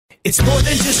It's more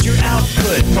than just your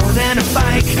output, more than a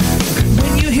bike.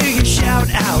 When you hear your shout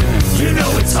out, you know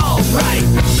it's all right.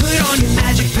 Put on your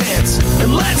magic pants and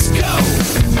let's go.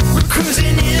 We're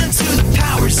cruising into the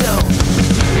power zone.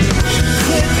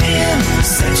 Clip in,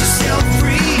 set yourself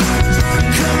free.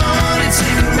 Come on and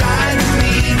take a ride with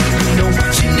me. Know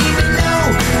what you need to know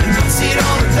and what's it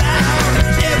all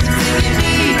about. Everything you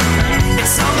need,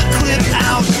 it's on the Clip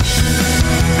Out.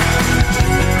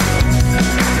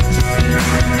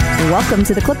 Welcome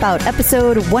to the Clip Out,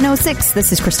 episode 106.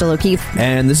 This is Crystal O'Keefe.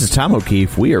 And this is Tom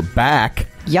O'Keefe. We are back.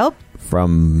 Yup.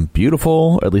 From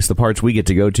beautiful, at least the parts we get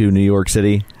to go to, New York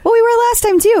City. Well, we were last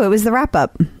time, too. It was the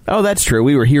wrap-up. Oh, that's true.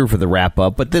 We were here for the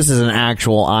wrap-up, but this is an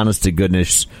actual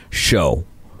honest-to-goodness show.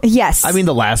 Yes. I mean,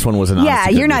 the last one was an honest-to-goodness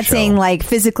show. Yeah, you're not saying, like,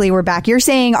 physically we're back. You're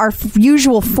saying our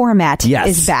usual format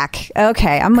is back.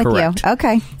 Okay, I'm with you.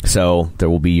 Okay. So there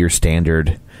will be your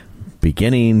standard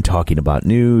beginning, talking about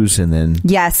news, and then...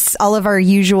 Yes, all of our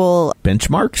usual...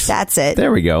 benchmarks? That's it.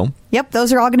 There we go. Yep,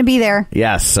 those are all going to be there.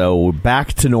 Yes, so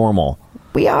back to normal.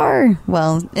 We are.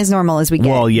 Well, as normal as we get.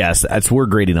 Well, yes, we're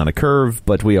grading on a curve,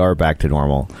 but we are back to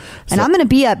normal. And I'm going to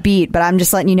be upbeat, but I'm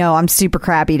just letting you know I'm super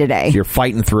crappy today. You're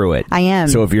fighting through it. I am.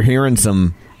 So if you're hearing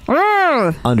some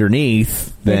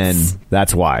underneath, then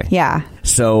that's why. Yeah.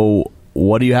 So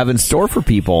what do you have in store for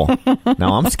people?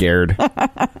 Now I'm scared.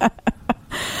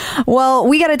 Well,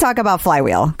 we got to talk about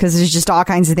Flywheel because there's just all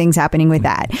kinds of things happening with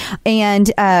that. And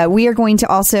we are going to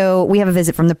also, we have a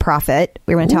visit from the Prophet.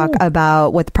 We're going to talk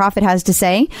about what the Prophet has to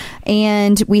say.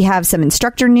 And we have some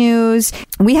instructor news.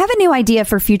 We have a new idea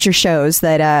for future shows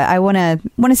that I want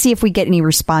to see if we get any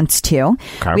response to.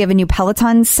 Okay. We have a new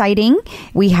Peloton sighting.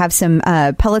 We have some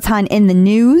Peloton in the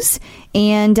news.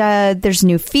 And there's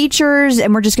new features.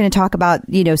 And we're just going to talk about,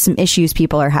 some issues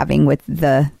people are having with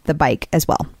the bike as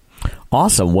well.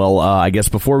 Awesome. Well, I guess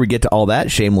before we get to all that,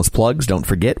 shameless plugs, don't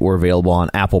forget we're available on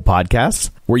Apple Podcasts,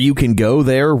 where you can go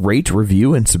there, rate,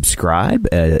 review, and subscribe.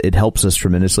 It helps us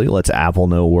tremendously. Lets Apple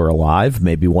know we're alive.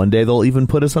 Maybe one day they'll even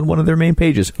put us on one of their main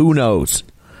pages. Who knows?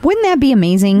 Wouldn't that be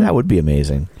amazing? That would be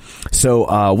amazing.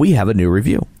 So we have a new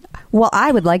review. Well,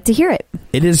 I would like to hear it.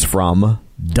 It is from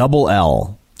Double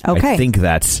L. Okay. I think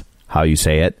that's how you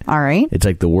say it. All right. It's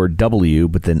like the word W,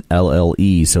 but then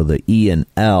LLE. So the E and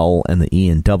L and the E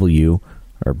and W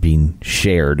are being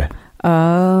shared.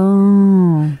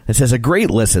 Oh. It says, a great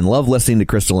listen. Love listening to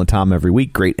Crystal and Tom every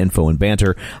week. Great info and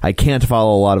banter. I can't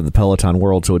follow a lot of the Peloton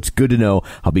world, so it's good to know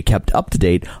I'll be kept up to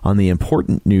date on the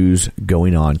important news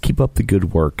going on. Keep up the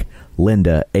good work.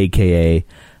 Linda, a.k.a.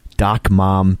 Doc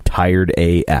Mom Tired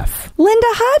AF. Linda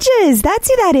Hodges. That's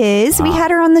who that is. We had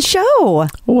her on the show.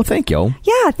 Well, thank you.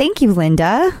 Yeah, thank you,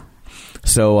 Linda.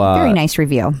 So very nice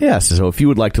review. Yes. So if you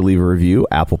would like to leave a review,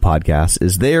 Apple Podcasts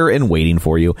is there and waiting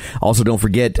for you. Also, don't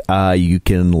forget, you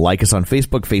can like us on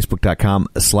Facebook,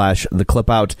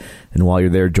 facebook.com/theclipout. And while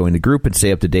you're there, join the group and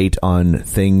stay up to date on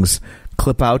things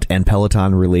Clip Out and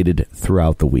Peloton related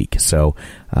throughout the week. So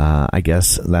I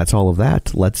guess that's all of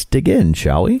that. Let's dig in,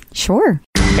 shall we? Sure.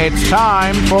 It's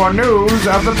time for news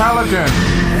of the Peloton.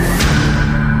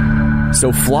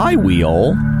 So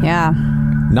Flywheel,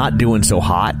 not doing so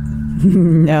hot.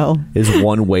 No, is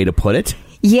one way to put it.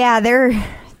 Yeah,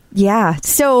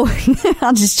 so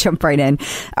I'll just jump right in.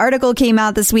 Article came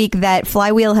out this week that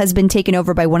Flywheel has been taken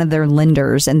over by one of their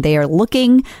lenders, and they are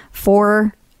looking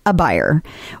for a buyer,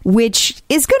 which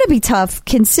is going to be tough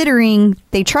considering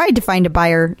they tried to find a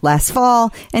buyer last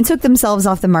fall and took themselves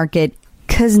off the market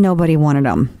because nobody wanted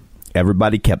them.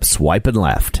 Everybody kept swiping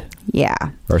left. Yeah.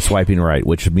 Or swiping right,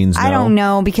 which means no. I don't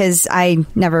know because I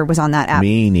never was on that app.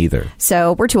 Me neither.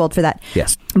 So we're too old for that.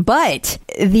 Yes. But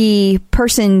the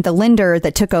lender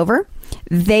that took over,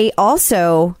 they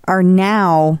also are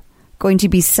now going to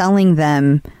be selling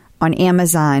them on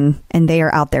Amazon, and they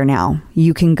are out there now.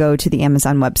 You can go to the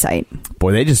Amazon website.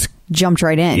 Boy, they just jumped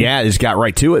right in. Yeah, they just got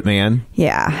right to it, man.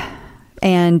 Yeah.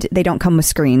 And they don't come with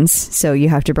screens, so you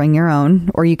have to bring your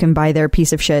own, or you can buy their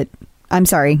piece of shit. I'm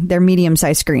sorry, their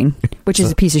medium-sized screen, which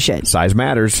is a piece of shit. Size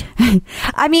matters.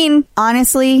 I mean,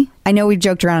 honestly, I know we've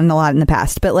joked around a lot in the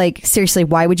past, but like, seriously,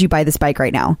 why would you buy this bike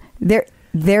right now?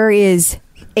 There is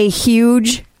a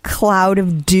huge cloud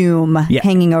of doom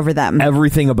hanging over them.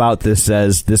 Everything about this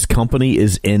says this company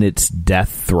is in its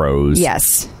death throes.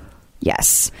 Yes.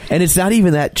 And it's not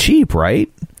even that cheap, right?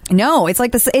 No, it's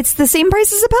like it's the same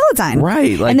price as a Peloton.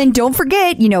 Right. And then don't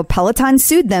forget, Peloton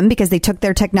sued them because they took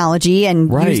their technology and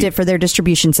used it for their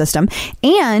distribution system.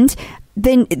 And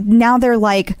then now they're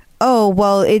like, oh,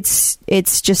 well, it's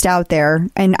just out there.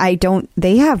 And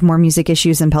they have more music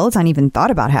issues than Peloton even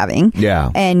thought about having. Yeah.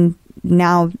 And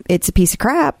now it's a piece of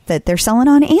crap that they're selling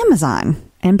on Amazon.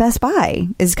 And Best Buy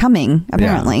is coming,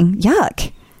 apparently.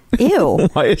 Yuck. Ew.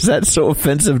 Why is that so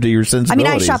offensive to your sensibilities?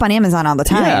 I mean, I shop on Amazon all the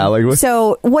time. Yeah,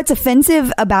 so what's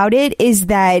offensive about it is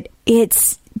that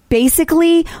it's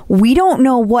basically, we don't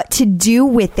know what to do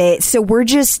with it. So we're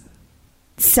just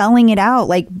selling it out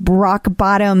like rock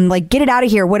bottom, like get it out of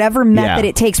here, whatever method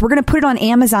it takes. We're going to put it on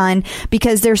Amazon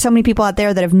because there's so many people out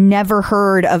there that have never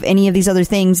heard of any of these other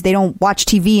things. They don't watch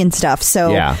TV and stuff.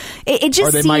 So it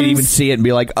just or they might even see it and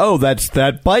be like, oh, that's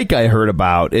that bike I heard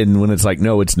about. And when it's like,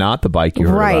 no, it's not the bike you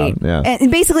heard about. Yeah.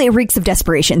 And basically it reeks of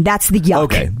desperation. That's the yuck.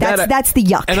 Okay. That's the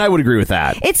yuck. And I would agree with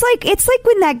that. It's like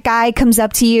when that guy comes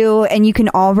up to you and you can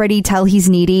already tell he's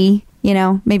needy. You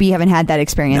know, maybe you haven't had that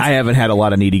experience. I haven't had a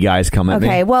lot of needy guys come at me.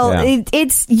 Okay, well,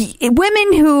 it's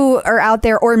women who are out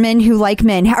there or men who like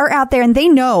men are out there and they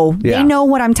know. Yeah. They know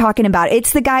what I'm talking about.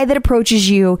 It's the guy that approaches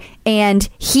you and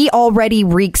he already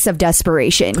reeks of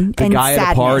desperation the and guy sadness.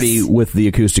 At a party with the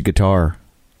acoustic guitar.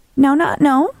 No.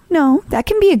 That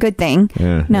can be a good thing.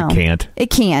 Yeah, no. It can't. It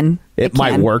can. It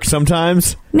might work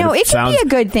sometimes. No, it can be a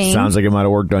good thing. Sounds like it might have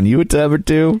worked on you a time or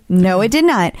two. No, it did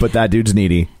not. But that dude's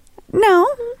needy. No.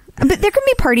 But there can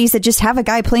be parties that just have a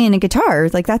guy playing a guitar.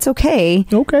 Like, that's okay.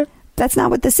 Okay. That's not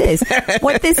what this is.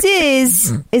 What this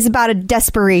is about a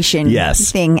desperation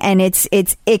thing. And it's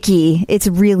icky. It's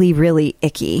really, really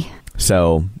icky.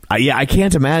 So, I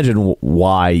can't imagine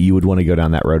why you would want to go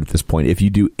down that road at this point if you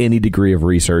do any degree of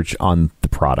research on the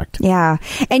product. Yeah.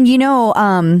 And, you know,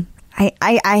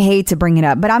 I hate to bring it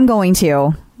up, but I'm going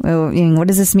to. What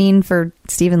does this mean for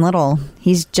Stephen Little?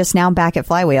 He's just now back at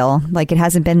Flywheel. Like, it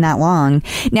hasn't been that long.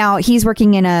 Now he's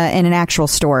working in an actual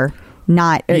store,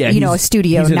 not a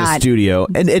studio. He's in a studio,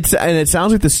 and it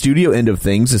sounds like the studio end of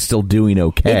things is still doing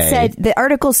okay. It said the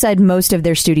article said most of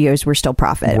their studios were still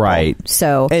profitable. Right.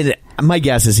 So, and my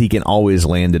guess is he can always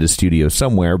land at a studio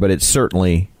somewhere, but it's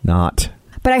certainly not.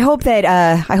 But I hope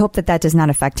that does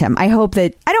not affect him. I hope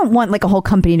that I don't want like a whole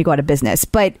company to go out of business,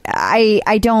 but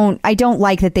I don't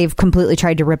like that they've completely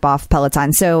tried to rip off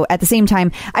Peloton. So at the same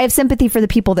time, I have sympathy for the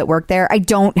people that work there. I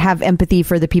don't have empathy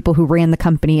for the people who ran the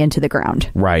company into the ground.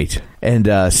 Right.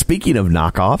 And speaking of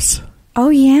knockoffs. Oh,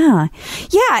 yeah.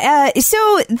 Yeah.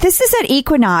 So this is at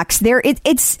Equinox.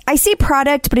 I say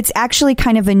product, but it's actually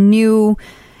kind of a new...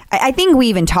 I think we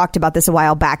even talked about this a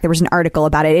while back. There was an article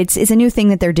about it. It's a new thing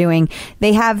that they're doing.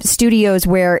 They have studios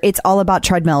where it's all about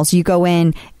treadmills. You go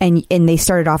in and they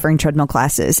started offering treadmill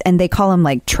classes, and they call them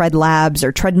like tread labs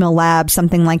or treadmill labs,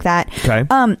 something like that. Okay.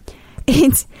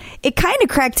 It kind of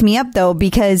cracked me up though,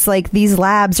 because like these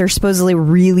labs are supposedly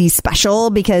really special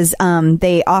because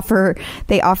they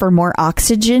offer more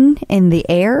oxygen in the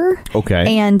air.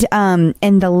 Okay. And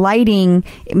the lighting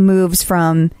moves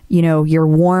from, your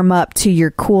warm up to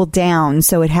your cool down,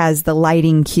 so it has the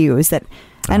lighting cues that,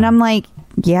 and I'm like,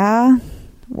 yeah.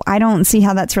 I don't see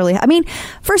how that's really... I mean,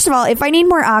 first of all, if I need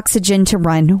more oxygen to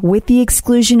run, with the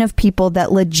exclusion of people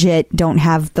that legit don't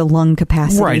have the lung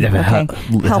capacity, right,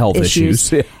 health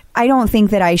issues. I don't think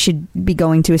that I should be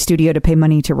going to a studio to pay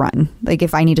money to run. Like,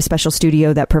 if I need a special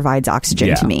studio that provides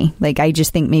oxygen to me. Like, I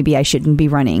just think maybe I shouldn't be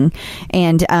running.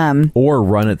 And or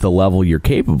run at the level you're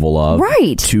capable of.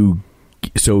 Right.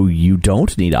 So you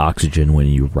don't need oxygen when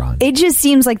you run. It just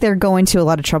seems like they're going to a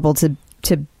lot of trouble to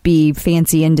be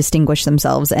fancy and distinguish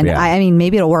themselves. And I mean,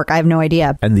 maybe it'll work. I have no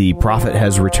idea. And the Prophet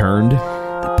has returned?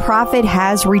 The Prophet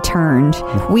has returned.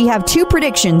 We have 2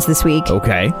 predictions this week.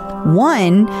 Okay.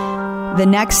 One, the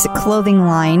next clothing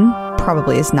line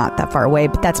probably is not that far away,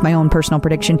 but that's my own personal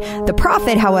prediction. The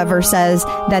Prophet, however, says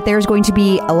that there's going to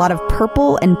be a lot of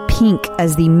purple and pink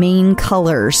as the main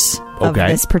colors of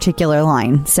this particular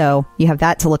line. So you have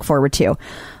that to look forward to.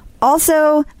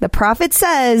 Also, the Prophet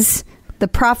says... The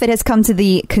Prophet has come to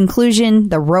the conclusion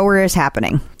the rower is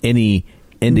happening. Any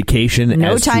indication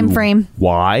no as time to frame.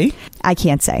 Why? I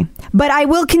can't say. But I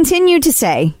will continue to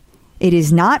say it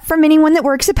is not from anyone that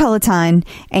works at Peloton,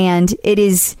 and it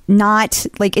is not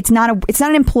like it's not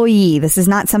an employee. This is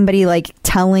not somebody like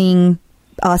telling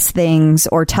us things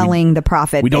or telling the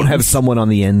Prophet. We don't have someone on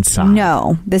the inside.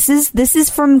 No. This is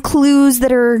from clues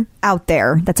that are out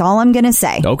there. That's all I'm going to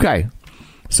say. Okay.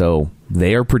 So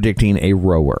they are predicting a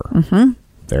rower. Mm-hmm.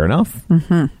 Fair enough.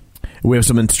 Mm-hmm. We have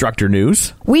some instructor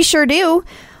news. We sure do.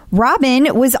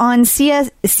 Robin was on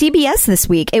CBS this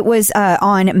week. It was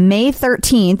on May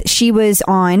 13th. She was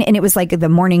on, and it was like the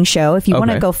morning show. If you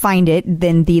want to go find it,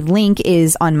 then the link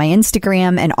is on my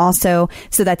Instagram, and also,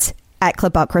 so that's at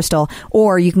Clip Out Crystal,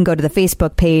 or you can go to the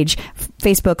Facebook page,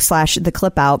 Facebook/The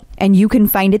Clip Out, and you can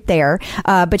find it there.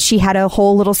 But she had a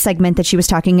whole little segment that she was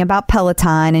talking about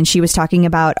Peloton, and she was talking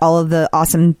about all of the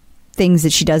awesome things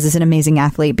that she does as an amazing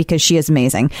athlete because she is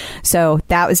amazing. So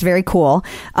that was very cool.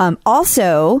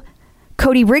 Also,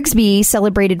 Cody Rigsby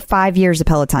celebrated 5 years of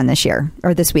Peloton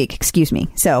this week, excuse me.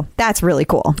 So that's really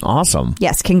cool. Awesome.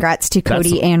 Yes, congrats to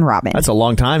Cody and Robin. That's a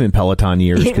long time in Peloton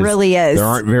years. It really is. There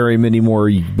aren't very many more,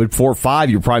 but 4 or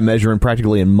 5, you're probably measuring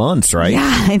practically in months, right?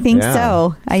 Yeah, I think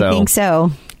so. I think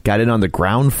so. Got in on the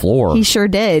ground floor. He sure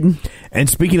did. And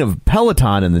speaking of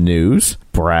Peloton in the news,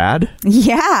 Brad.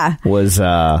 Yeah.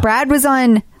 Brad was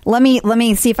on... Let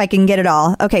me see if I can get it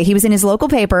all. Okay, he was in his local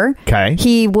paper. Okay.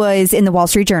 He was in the Wall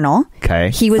Street Journal. Okay.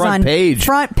 He was front page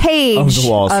of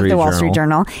the Wall Street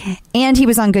Journal. And he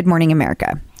was on Good Morning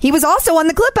America. He was also on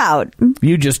the Clip Out.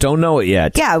 You just don't know it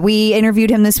yet. Yeah, we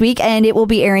interviewed him this week, and it will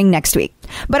be airing next week.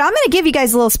 But I'm going to give you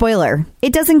guys a little spoiler.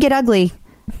 It doesn't get ugly.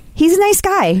 He's a nice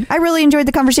guy. I really enjoyed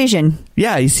the conversation.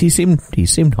 Yeah, he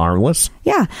seemed harmless.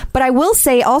 Yeah, but I will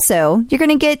say also, you're going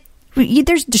to get...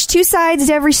 There's two sides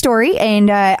to every story,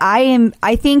 and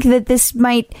I think that this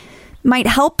might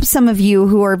help some of you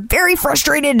who are very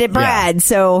frustrated at Brad. Yeah.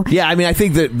 So yeah, I mean, I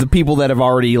think that the people that have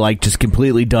already just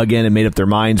completely dug in and made up their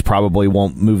minds probably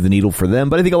won't move the needle for them.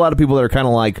 But I think a lot of people that are kind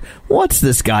of like, "What's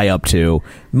this guy up to?"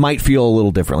 might feel a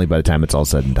little differently by the time it's all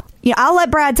said and done. Yeah, I'll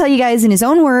let Brad tell you guys in his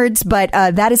own words, but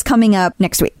that is coming up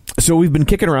next week. So we've been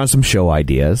kicking around some show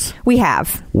ideas. We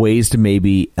have ways to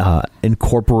maybe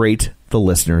incorporate the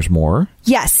listeners more.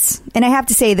 Yes. And I have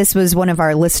to say, this was one of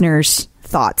our listeners'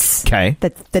 thoughts. Okay.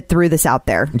 That threw this out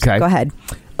there. Okay. Go ahead.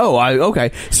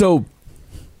 Okay. So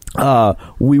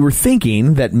we were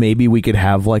thinking that maybe we could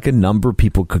have a number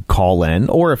people could call in,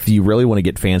 or if you really want to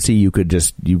get fancy, you could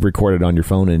you record it on your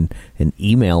phone and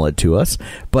email it to us.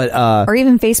 But or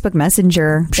even Facebook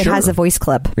Messenger that has a voice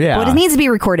clip. Yeah. But it needs to be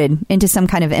recorded into some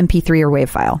kind of MP3 or WAV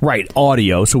file. Right.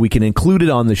 Audio, so we can include it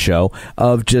on the show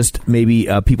of just maybe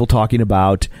people talking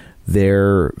about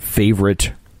their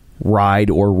favorite ride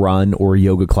or run or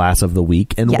yoga class of the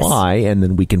week and why, and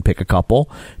then we can pick a couple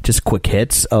just quick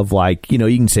hits of you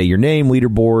can say your name,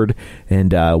 leaderboard,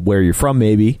 and where you're from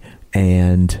maybe,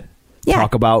 and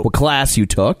talk about what class you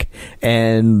took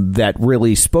and that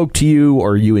really spoke to you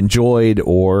or you enjoyed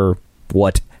or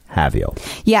what have you.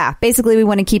 Yeah, basically we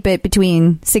want to keep it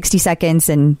between 60 seconds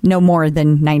and no more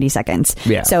than 90 seconds.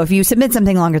 Yeah. So if you submit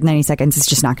something longer than 90 seconds, it's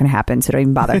just not going to happen, so don't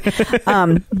even bother.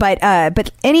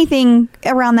 But anything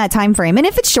around that time frame, and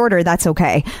if it's shorter, that's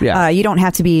okay. Yeah. You don't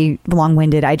have to be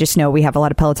long-winded. I just know we have a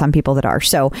lot of Peloton people that are.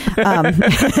 So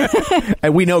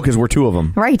and we know because we're two of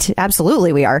them. Right,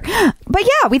 absolutely we are. But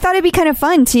yeah, we thought it'd be kind of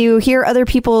fun to hear other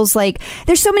people's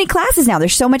there's so many classes now.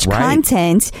 There's so much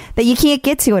content that you can't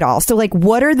get to it all. So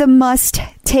what are the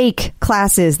must-take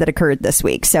classes that occurred this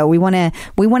week? So we want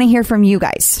to hear from you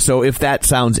guys. So if that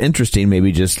sounds interesting,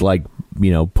 maybe just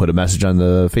put a message on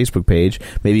the Facebook page,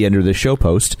 maybe under the show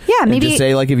post. Yeah, maybe just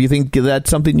say if you think that's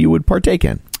something you would partake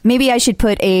in. Maybe I should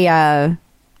put a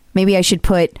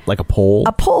poll.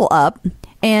 A poll up.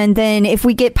 And then if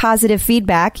we get positive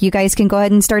feedback, you guys can go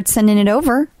ahead and start sending it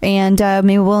over, and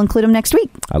maybe we'll include them next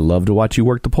week. I love to watch you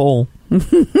work the poll.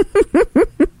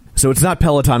 So it's not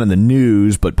Peloton in the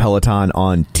news, but Peloton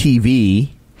on TV.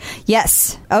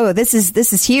 Yes. Oh, this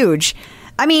is huge.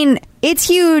 I mean, it's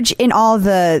huge in all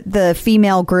the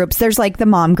female groups. There's the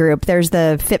mom group. There's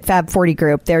the FitFab40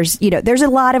 group. There's a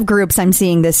lot of groups I'm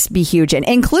seeing this be huge in,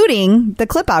 including the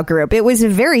Clip Out group. It was a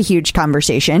very huge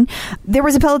conversation. There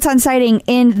was a Peloton sighting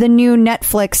in the new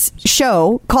Netflix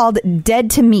show called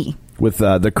Dead to Me. With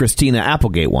the Christina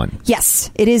Applegate one.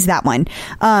 Yes, it is that one.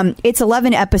 It's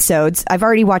 11 episodes. I've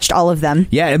already watched all of them.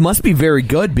 Yeah, it must be very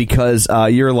good because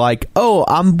you're like, oh,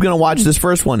 I'm going to watch this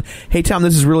first one. Hey, Tom,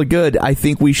 this is really good. I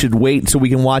think we should wait so we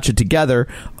can watch it together.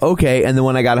 Okay, and then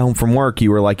when I got home from work,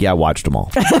 you were like, yeah, I watched them all.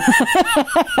 They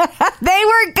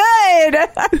were good.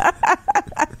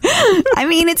 I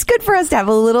mean, it's good for us to have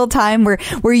a little time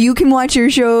where you can watch your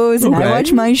shows and I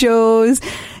watch my shows.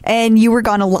 And you were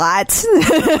gone a lot.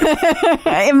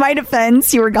 In my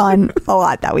defense, you were gone a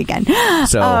lot that weekend.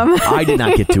 So I did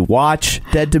not get to watch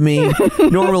Dead to Me.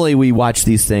 Normally, we watch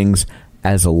these things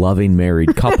as a loving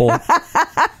married couple.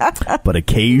 But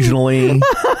occasionally,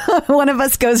 one of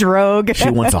us goes rogue.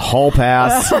 She wants a hall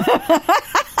pass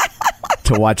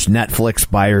to watch Netflix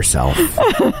by herself.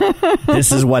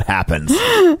 This is what happens.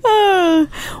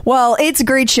 Well, it's a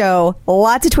great show.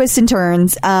 Lots of twists and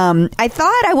turns. I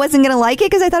thought I wasn't going to like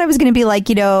it because I thought it was going to be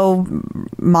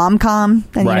mom-com.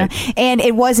 And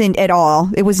it wasn't at all.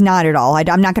 It was not at all.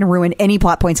 I'm not going to ruin any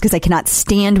plot points because I cannot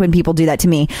stand when people do that to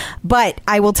me. But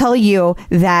I will tell you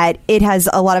that it has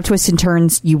a lot of twists and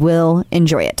turns. You will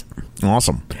enjoy it.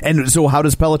 Awesome. And so how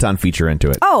does Peloton feature into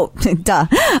it? Oh, duh.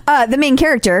 The main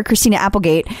character, Christina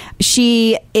Applegate,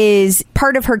 she is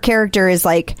part of her character is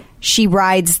like she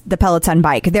rides the Peloton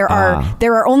bike. There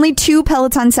are only 2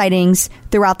 Peloton sightings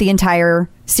throughout the entire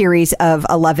series of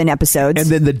 11 episodes. And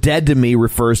then the dead to me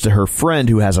refers to her friend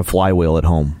who has a flywheel at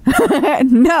home.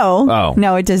 No. Oh.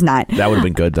 No, it does not. That would have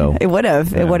been good, though. It would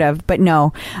have. Yeah. It would have. But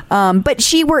no. But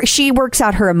she works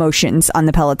out her emotions on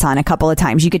the Peloton a couple of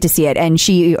times. You get to see it. And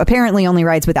she apparently only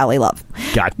rides with Ally Love.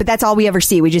 Got it. But that's all we ever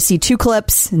see. We just see 2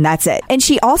 clips and that's it. And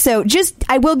she also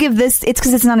I will give this, it's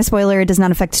because it's not a spoiler. It does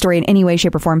not affect the story in any way,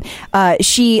 shape, or form.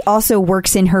 She also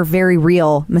works in her very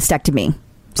real mastectomy.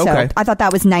 So okay. I thought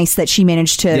that was nice that she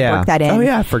managed to work that in. Oh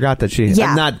yeah, I forgot that she.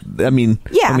 Yeah. I mean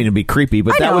it'd be creepy,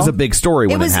 but that was a big story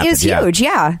when it happened. It was huge.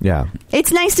 Yeah. Yeah.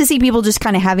 It's nice to see people just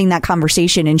kind of having that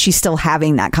conversation, and she's still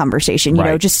having that conversation. You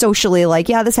know, just socially, like,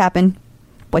 yeah, this happened.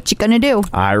 What you gonna do?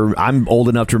 I'm old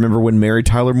enough to remember when Mary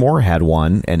Tyler Moore had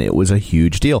one, and it was a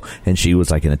huge deal. And she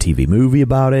was like in a TV movie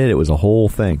about it. It was a whole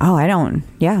thing. Oh, I don't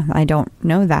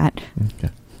know that. Okay.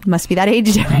 Must be that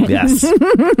age difference. Yes.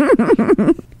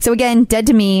 So again, Dead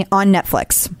to Me on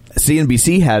Netflix.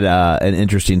 CNBC had an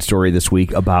interesting story this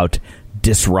week about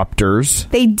disruptors.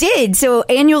 They did. So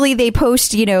annually they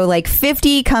post, like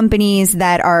 50 companies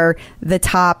that are the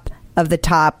top of the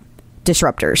top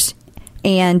disruptors.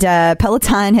 And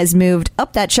Peloton has moved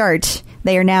up that chart.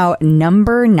 They are now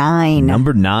number 9.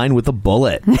 Number 9 with a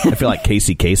bullet. I feel like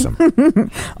Casey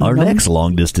Kasem. Our next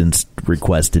long distance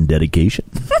request and dedication.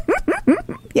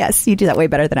 Yes, you do that way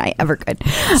better than I ever could.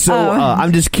 So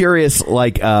I'm just curious,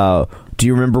 like, do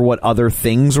you remember what other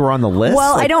things were on the list?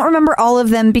 Well, I don't remember all of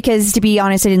them because, to be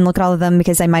honest, I didn't look at all of them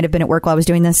because I might have been at work while I was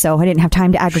doing this, so I didn't have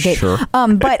time to aggregate. Sure.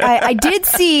 But I did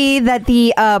see that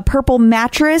the purple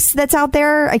mattress that's out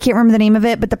there, I can't remember the name of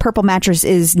it, but the purple mattress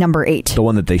is number 8. The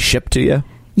one that they shipped to you?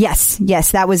 Yes,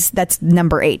 that's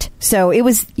number 8. So it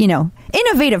was,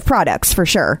 innovative products for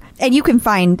sure. And you can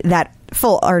find that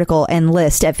full article and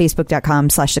list at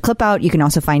facebook.com/theclipout. You can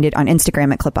also find it on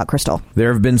Instagram at clipoutcrystal.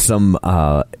 There have been some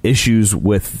issues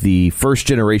with the first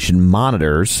generation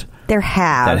monitors. There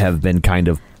that have been kind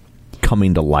of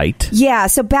coming to light. Yeah,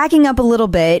 so backing up a little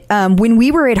bit, when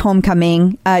we were at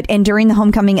Homecoming, and during the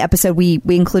Homecoming episode, we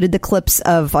included the clips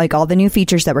of like all the new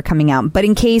features that were coming out. But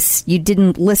in case you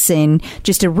didn't listen,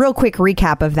 just a real quick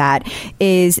recap of that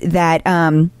is that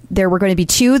there were going to be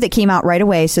 2 that came out right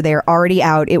away, so they're already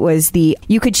out. It was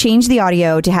you could change the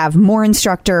audio to have more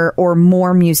instructor or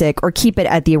more music or keep it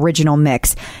at the original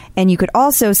mix. And you could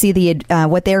also see the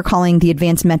what they're calling the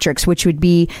advanced metrics, which would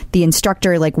be the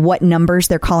instructor, like what numbers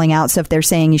they're calling out. So if they're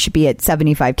saying you should be at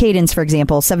 75 cadence, for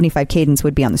example, 75 cadence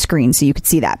would be on the screen, so you could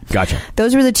see that. Gotcha.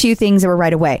 Those were the 2 things that were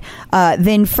right away.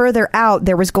 Then further out,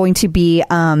 there was going to be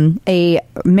a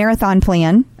marathon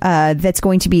plan that's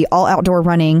going to be all outdoor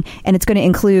running, and it's going to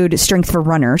include strength for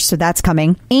runners, so that's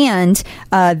coming. And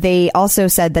they also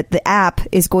said that the app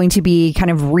is going to be kind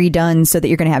of redone so that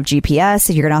you're going to have GPS,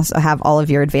 and you're going to also have all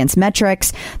of your advanced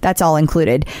metrics. That's all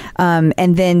included.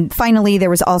 And then finally, there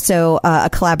was also a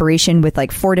collaboration with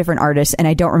like 4 different artists, and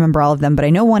I don't remember all of them, but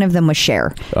I know one of them was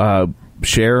Cher.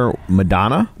 Cher,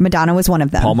 Madonna? Madonna was one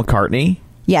of them. Paul McCartney?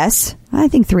 Yes. I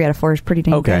think 3 out of 4 is pretty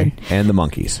dang good. And the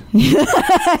Monkees.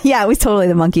 Yeah, it was totally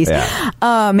the Monkees.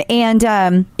 Yeah.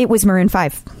 And it was Maroon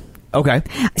 5. Okay.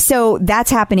 So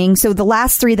that's happening. So the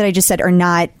last 3 that I just said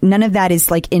none of that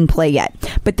is like in play yet.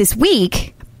 But this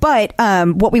week... But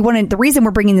the reason we're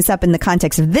bringing this up in the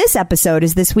context of this episode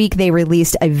is this week they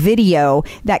released a video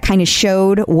that kind of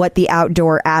showed what the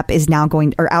outdoor app is now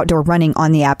outdoor running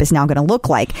on the app is now going to look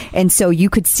like. And so you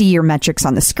could see your metrics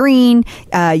on the screen.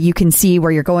 You can see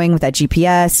where you're going with that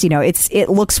GPS. It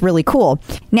looks really cool.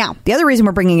 Now, the other reason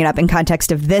we're bringing it up in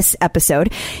context of this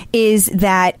episode is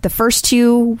that the first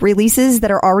 2 releases that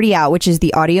are already out, which is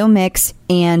the audio mix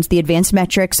and the advanced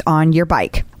metrics on your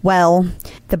bike. Well,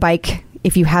 the bike,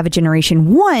 if you have a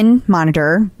Generation 1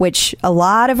 monitor, which a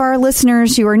lot of our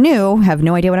listeners who are new have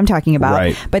no idea what I'm talking about,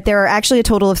 right. But there are actually a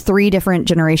total of 3 different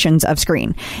generations of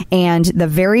screen. And the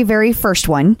very, very first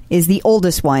one is the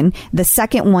oldest one. The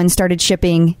second one started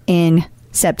shipping in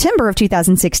September of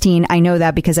 2016. I know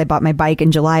that because I bought my bike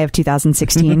in July of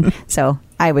 2016. So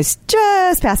I was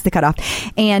just past the cutoff.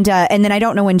 And then I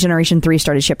don't know when Generation 3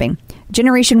 started shipping.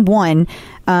 Generation 1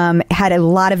 had a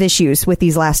lot of issues with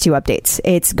these last 2 updates.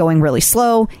 It's going really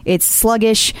slow. It's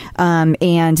sluggish.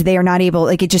 And they are not able,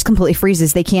 like, it just completely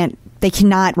freezes. They can't They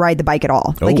cannot ride the bike at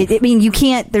all. Oh. Like, you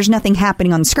can't, there's nothing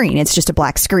happening on the screen. It's just a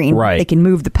black screen. Right. They can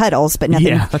move the pedals, but nothing,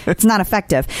 Yeah. it's not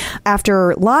effective.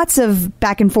 After lots of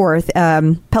back and forth,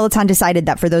 Peloton decided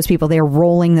that for those people, they're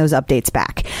rolling those updates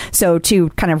back. So to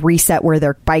kind of reset where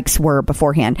their bikes were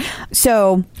beforehand.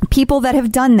 So people that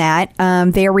have done that,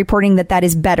 they are reporting that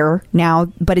is better now,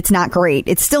 but it's not great.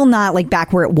 It's still not like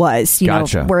back where it was, you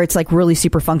Gotcha. know, where it's like really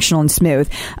super functional and smooth.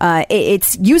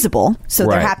 It's usable. So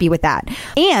they're Right. happy with that.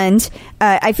 And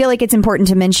I feel like it's important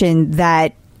to mention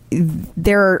that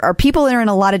there are people that are in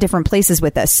a lot of different places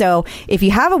with this. So if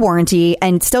you have a warranty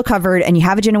and it's still covered and you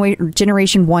have a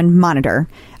Generation 1 monitor,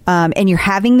 and you're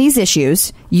having these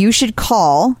issues, you should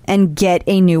call and get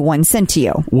a new one sent to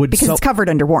you because it's covered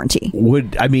under warranty.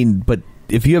 But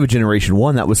if you have a Generation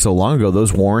 1, that was so long ago,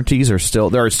 those warranties there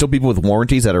are still people with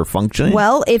warranties that are functioning?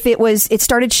 Well, if it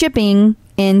started shipping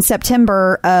in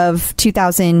September of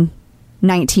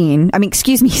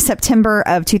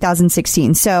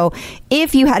 2016. So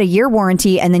if you had a year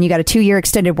warranty and then you got a 2-year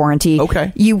extended warranty,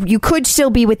 okay, you could still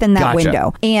be within that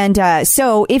window. And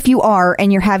so if you are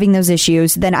and you're having those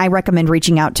issues, then I recommend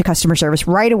reaching out to customer service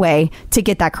right away to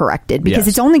get that corrected, because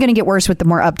it's only going to get worse with the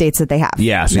more updates that they have.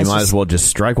 Yeah, so you might as well just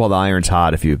strike while the iron's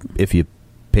hot if you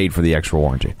paid for the extra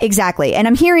warranty. Exactly. And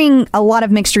I'm hearing a lot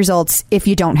of mixed results if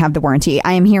you don't have the warranty.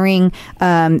 I am hearing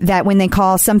that when they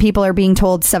call, some people are being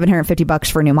told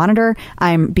 $750 for a new monitor.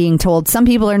 I'm being told some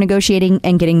people are negotiating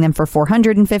and getting them for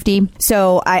 $450.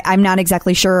 So I'm not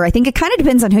exactly sure. I think it kind of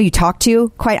depends on who you talk to,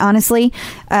 quite honestly.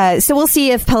 So we'll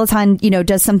see if Peloton,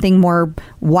 does something more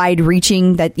wide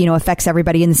reaching that, affects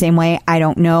everybody in the same way. I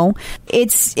don't know.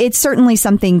 It's certainly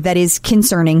something that is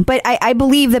concerning, but I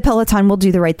believe that Peloton will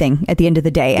do the right thing at the end of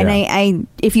the day. Yeah. And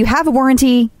if you have a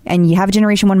warranty and you have a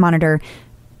Generation 1 monitor,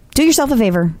 do yourself a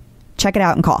favor, check it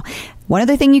out and call. One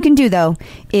other thing you can do, though,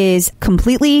 is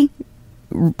completely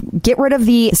get rid of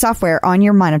the software on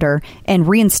your monitor and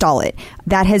reinstall it.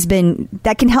 That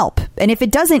can help. And if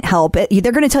it doesn't help,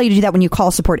 they're going to tell you to do that when you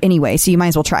call support anyway, so you might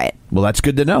as well try it. Well, that's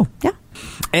good to know. Yeah.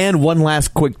 And one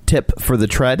last quick tip for the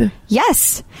tread.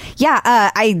 Yes. Yeah.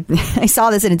 I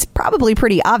saw this and it's probably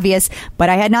pretty obvious, but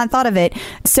I had not thought of it.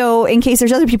 So in case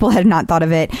there's other people who had not thought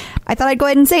of it, I thought I'd go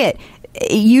ahead and say it.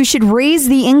 You should raise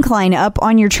the incline up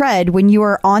on your tread when you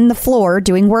are on the floor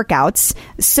doing workouts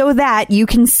so that you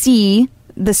can see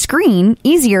the screen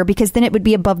easier, because then it would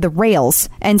be above the rails.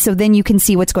 And so then you can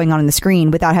see what's going on in the screen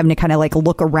without having to kind of like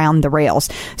look around the rails.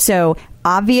 So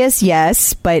obvious,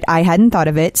 yes, but I hadn't thought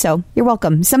of it. So you're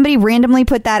welcome. Somebody randomly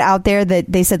put that out there that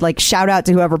they said, like, shout out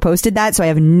to whoever posted that. So I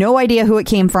have no idea who it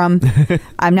came from.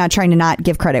 I'm not trying to not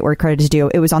give credit where credit is due.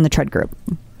 It was on the Tread group.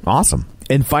 Awesome.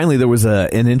 And finally, there was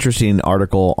an interesting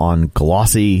article on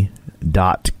glossy.co.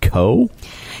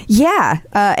 Yeah.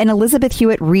 And Elizabeth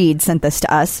Hewitt-Reed sent this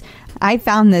to us. I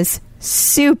found this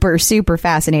super, super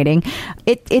fascinating.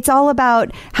 It's all about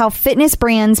how fitness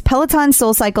brands Peloton,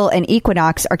 SoulCycle, and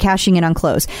Equinox are cashing in on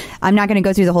clothes. I'm not going to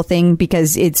go through the whole thing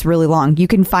because it's really long. You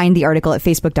can find the article at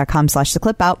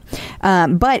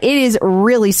facebook.com/theclipout. But it is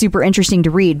really super interesting to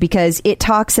read because it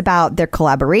talks about their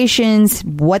collaborations,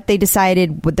 what they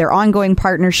decided with their ongoing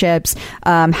partnerships,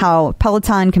 how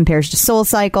Peloton compares to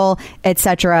SoulCycle,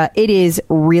 etc. It is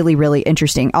really, really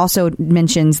interesting. Also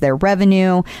mentions their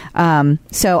revenue.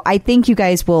 So I think you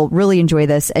guys will really enjoy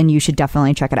this, and you should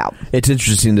definitely check it out. It's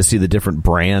interesting to see the different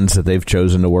brands that they've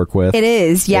chosen to work with. It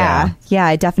is, yeah,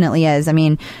 it definitely is. I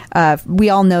mean, we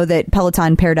all know that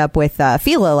Peloton paired up with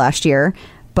Fila last year,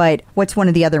 but what's one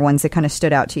of the other ones that kind of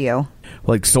stood out to you?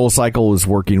 Like SoulCycle was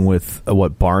working with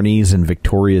Barney's and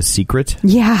Victoria's Secret.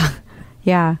 Yeah,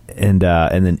 and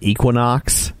then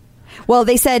Equinox. Well,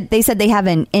 they said they have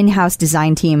an in-house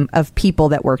design team of people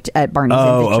that worked at Barney's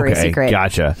and Victoria's Secret.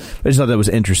 Gotcha. I just thought that was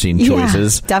interesting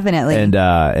choices. Yeah, definitely. And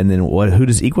then who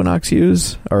does Equinox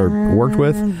use or worked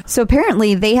with? So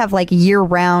apparently they have like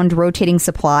year-round rotating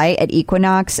supply at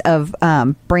Equinox of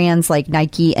brands like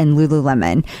Nike and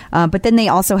Lululemon. But then they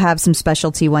also have some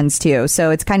specialty ones too. So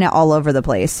it's kind of all over the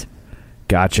place.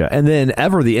 Gotcha. And then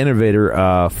Ever the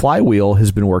Innovator, Flywheel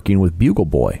has been working with Bugle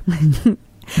Boy.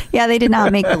 Yeah, they did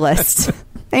not make the list.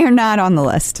 They are not on the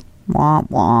list. Womp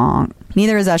womp.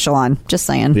 Neither is Echelon. Just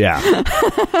saying. Yeah.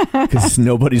 Because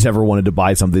nobody's ever wanted to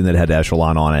buy something that had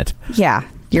Echelon on it. Yeah,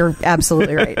 you're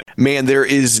absolutely right. Man, there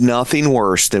is nothing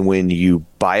worse than when you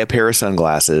buy a pair of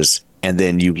sunglasses and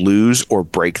then you lose or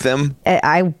break them?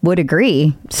 I would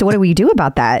agree. So what do we do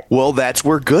about that? Well, that's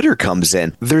where Gooder comes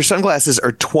in. Their sunglasses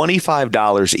are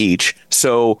 $25 each,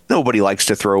 so nobody likes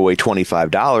to throw away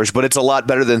 $25, but it's a lot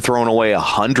better than throwing away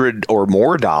 $100 or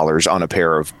more on a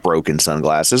pair of broken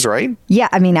sunglasses, right? Yeah,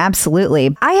 I mean,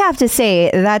 absolutely. I have to say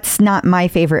that's not my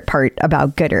favorite part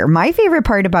about Gooder. My favorite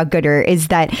part about Gooder is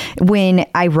that when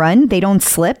I run, they don't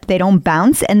slip, they don't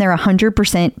bounce, and they're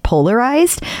 100%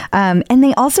 polarized. And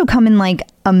they also come in like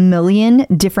a million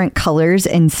different colors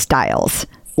and styles.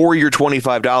 For your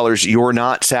 $25, you're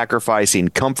not sacrificing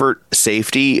comfort,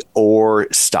 safety,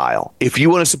 or style. If you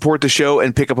want to support the show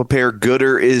and pick up a pair,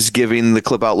 Gooder is giving the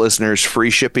Clip Out listeners free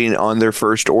shipping on their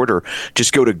first order.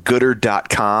 Just go to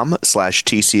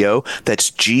gooder.com/TCO.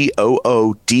 That's GOODR.com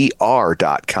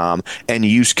and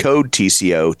use code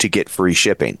TCO to get free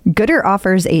shipping. Gooder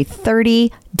offers a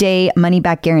 30-day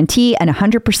money-back guarantee and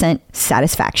 100%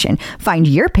 satisfaction. Find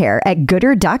your pair at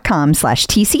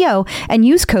gooder.com/TCO and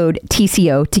use code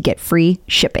TCO to get free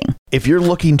shipping. If you're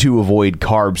looking to avoid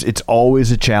carbs, it's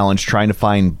always a challenge trying to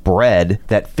find bread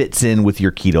that fits in with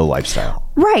your keto lifestyle.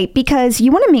 Right, because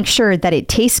you want to make sure that it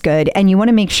tastes good and you want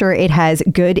to make sure it has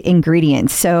good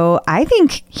ingredients. So I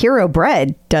think Hero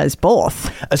Bread does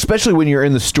both. Especially when you're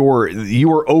in the store,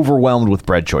 you are overwhelmed with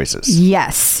bread choices.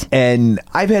 Yes. And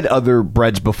I've had other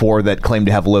breads before that claim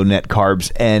to have low net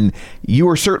carbs, and you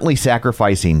are certainly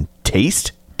sacrificing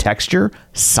taste, texture,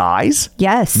 size.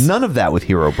 Yes. None of that with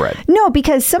Hero Bread. No,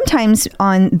 because sometimes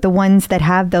on the ones that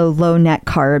have the low net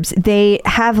carbs, they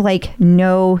have like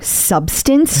no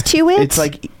substance to it. It's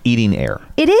like eating air.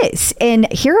 It is.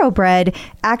 And Hero Bread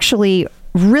actually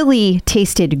really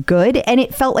tasted good, and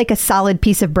it felt like a solid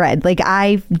piece of bread. Like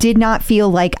I did not feel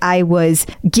like I was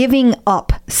giving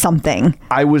up something.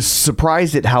 I was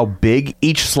surprised at how big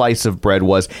each slice of bread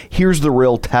was. Here's the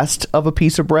real test of a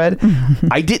piece of bread.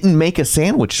 I didn't make a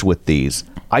sandwich with these.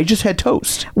 I just had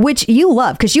toast. Which you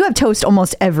love, because you have toast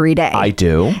almost every day. I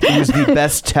do. It was the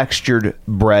best textured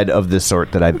bread of this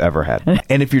sort that I've ever had.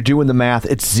 And if you're doing the math,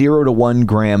 it's 0 to 1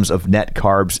 grams of net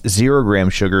carbs, 0 gram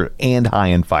sugar, and high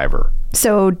in fiber.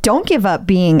 So don't give up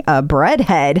being a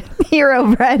breadhead.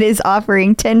 Hero Bread is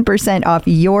offering 10% off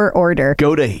your order.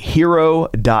 Go to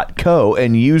hero.co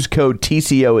and use code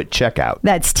TCO at checkout.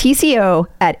 That's TCO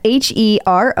at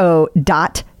HERO.co.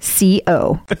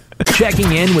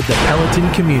 Checking in with the Peloton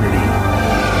community.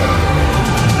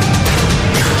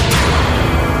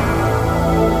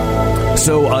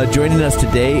 So joining us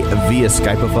today via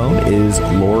Skypeophone is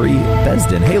Laurie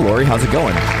Besden. Hey, Laurie, how's it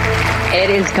going? It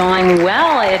is going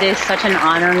well. It is such an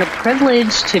honor and a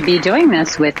privilege to be doing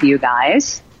this with you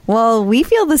guys. Well, we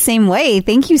feel the same way.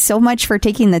 Thank you so much for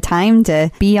taking the time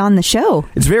to be on the show.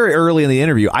 It's very early in the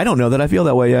interview. I don't know that I feel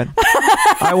that way yet.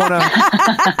 I want to...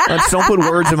 don't put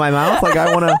words in my mouth. Like,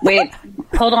 I want to... Wait,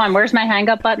 hold on. Where's my hang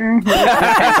up button?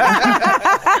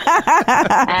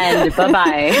 And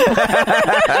bye-bye.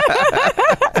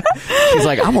 She's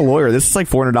like, I'm a lawyer. This is like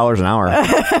 $400 an hour.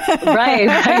 Right.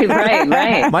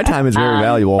 My time is very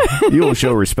valuable. You will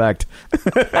show respect.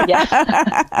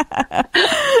 Yeah.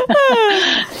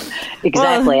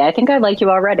 Exactly. Well, I think I like you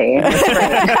already.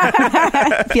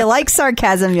 If you like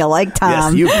sarcasm, you like Tom.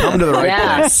 Yes, you've come to the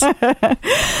right place.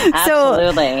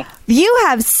 Absolutely. So, you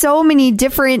have so many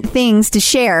different things to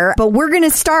share, but we're going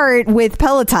to start with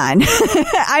Peloton.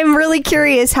 I'm really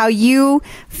curious how you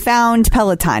found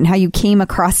Peloton, how you came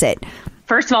across it.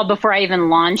 First of all, before I even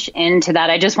launch into that,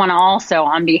 I just want to also,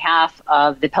 on behalf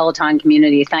of the Peloton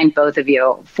community, thank both of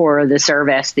you for the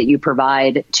service that you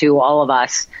provide to all of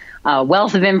us.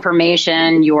 Wealth of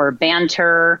information, your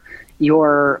banter,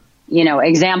 your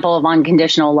example of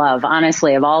unconditional love,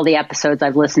 honestly, of all the episodes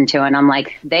I've listened to. And I'm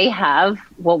like, they have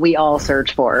what we all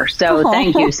search for. So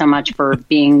Thank you so much for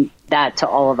being that to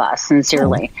all of us,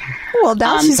 sincerely. Well,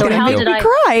 now she's going to make me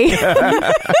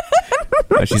cry.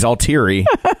 She's all teary.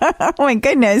 Oh, my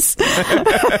goodness.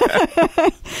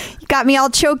 You got me all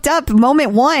choked up.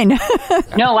 Moment one.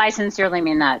 No, I sincerely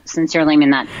mean that.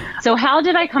 So how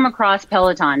did I come across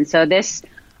Peloton?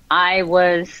 I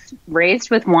was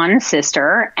raised with one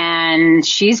sister, and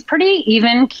she's pretty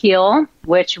even keel,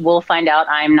 which we'll find out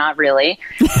I'm not really.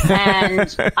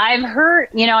 And I've heard,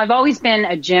 I've always been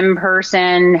a gym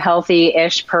person,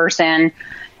 healthy-ish person.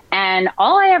 And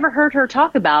all I ever heard her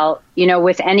talk about,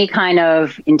 with any kind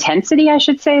of intensity, I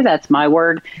should say, that's my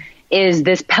word, is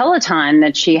this Peloton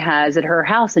that she has at her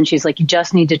house. And she's like, you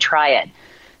just need to try it.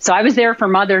 So I was there for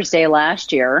Mother's Day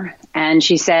last year, and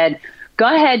she said,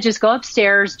 go ahead, just go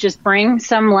upstairs, just bring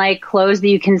some like clothes that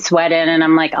you can sweat in. And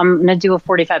I'm like, I'm going to do a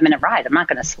 45-minute ride. I'm not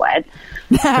going to sweat.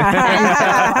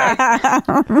 I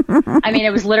mean,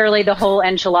 it was literally the whole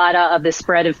enchilada of the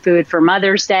spread of food for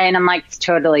Mother's Day. And I'm like, it's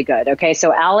totally good. Okay.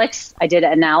 So I did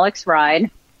an Alex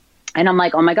ride. And I'm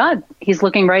like, oh my God, he's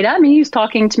looking right at me. He's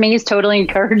talking to me. He's totally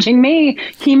encouraging me.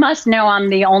 He must know I'm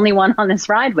the only one on this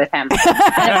ride with him.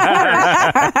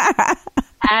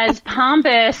 As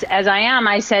pompous as I am,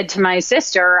 I said to my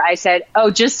sister, I said,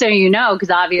 oh, just so you know, because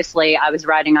obviously I was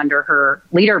riding under her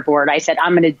leaderboard. I said,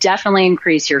 I'm going to definitely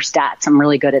increase your stats. I'm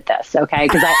really good at this. Okay.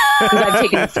 Because I've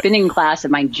taken a spinning class at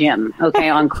my gym. Okay.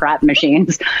 On crap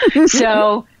machines.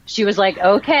 So she was like,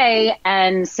 okay.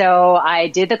 And so I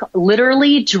did the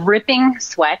literally dripping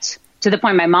sweat to the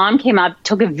point my mom came up,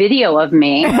 took a video of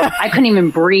me. I couldn't even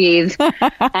breathe.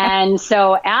 And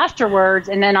so afterwards,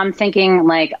 and then I'm thinking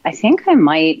like, I think I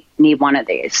might need one of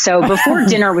these. So before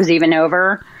dinner was even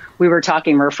over, we were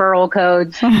talking referral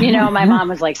codes. You know, my mom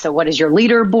was like, so what is your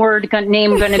leaderboard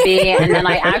name going to be? And then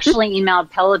I actually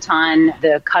emailed Peloton,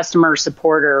 the customer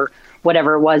support or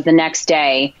whatever it was, the next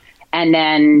day. And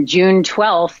then June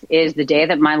 12th is the day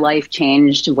that my life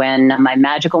changed when my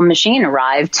magical machine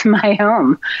arrived to my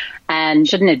home. And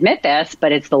shouldn't admit this,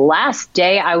 but it's the last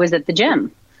day I was at the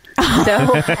gym. So,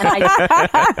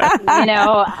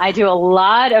 I do a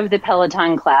lot of the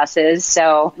Peloton classes.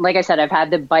 So, like I said, I've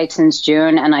had the bike since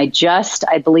June, and I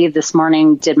believe this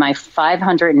morning did my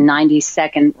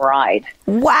 592nd ride.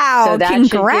 Wow, so that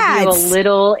congrats. should give you a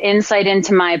little insight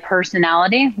into my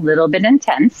personality, a little bit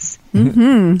intense.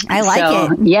 Mm-hmm. I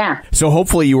like it. Yeah. So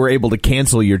hopefully you were able to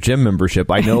cancel your gym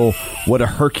membership. I know what a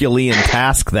Herculean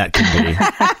task that can be.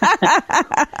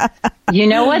 You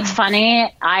know what's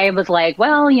funny? I was like,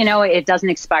 well, it doesn't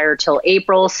expire till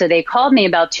April. So they called me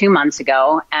about 2 months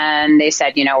ago and they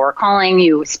said, we're calling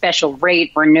you special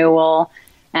rate renewal.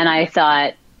 And I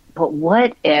thought, but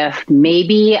what if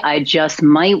maybe I just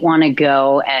might want to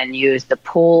go and use the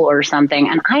pool or something?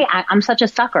 And I'm such a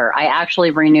sucker. I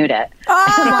actually renewed it.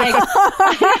 Oh.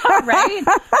 Right?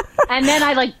 And then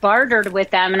I bartered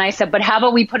with them and I said, but how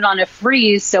about we put it on a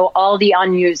freeze so all the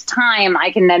unused time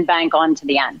I can then bank on to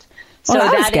the end. So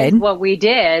that is what we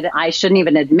did. I shouldn't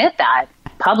even admit that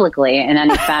publicly in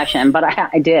any fashion, but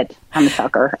I did. I'm a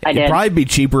sucker. I did. It'd probably be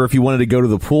cheaper if you wanted to go to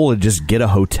the pool and just get a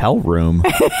hotel room.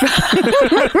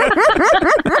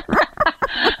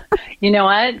 You know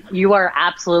what? You are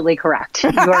absolutely correct.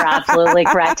 You are absolutely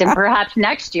correct. And perhaps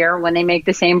next year when they make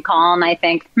the same call and I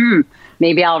think,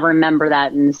 maybe I'll remember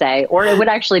that and say, or it would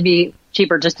actually be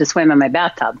cheaper just to swim in my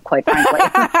bathtub, quite frankly.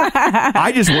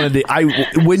 I just wanted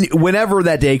to, whenever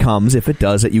that day comes, if it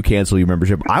does that you cancel your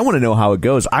membership, I want to know how it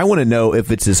goes. I want to know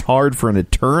if it's as hard for an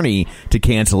attorney to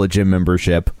cancel a gym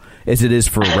membership as it is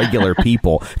for regular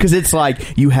people. Because it's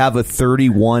like you have a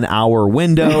 31-hour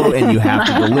window and you have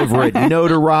to deliver it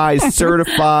notarized,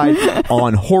 certified,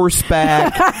 on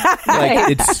horseback.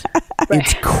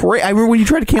 It's crazy. I remember when you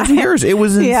tried to cancel yours, it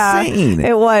was insane. Yeah,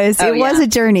 it was. It was a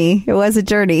journey. It was a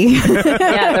journey.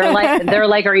 Yeah, they're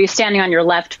like, are you standing on your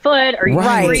left foot? Are you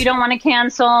sure you don't want to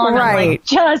cancel? And I'm like,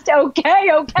 just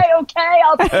okay. I'll take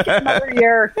it another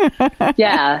year.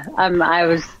 Yeah, I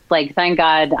was like, thank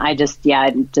God.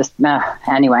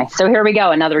 Anyway. So here we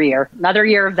go. Another year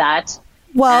of that.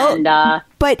 Well,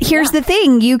 but here's the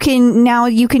thing. You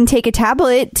can take a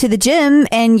tablet to the gym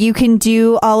and you can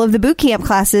do all of the boot camp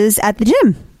classes at the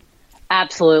gym.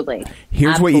 Absolutely.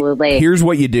 Here's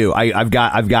what you do. I've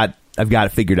got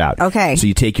it figured out. Okay. So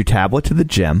you take your tablet to the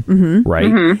gym, right?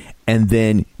 Mm-hmm. And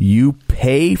then you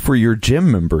pay for your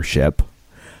gym membership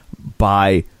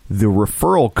by the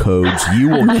referral codes you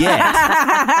will get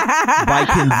by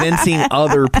convincing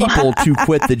other people to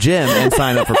quit the gym and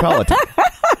sign up for Peloton.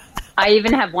 I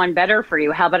even have one better for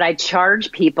you. How about I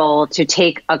charge people to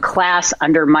take a class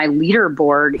under my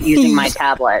leaderboard using my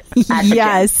tablet?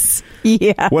 Yes.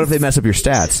 Yeah. What if they mess up your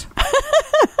stats?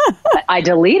 I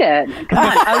delete it. Come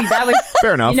on. Oh, that was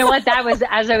fair enough. You know what? That was,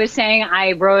 as I was saying,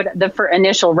 I wrote the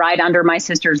initial ride under my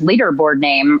sister's leaderboard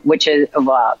name, which is,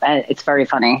 it's very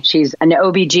funny. She's an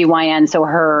OBGYN, so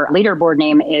her leaderboard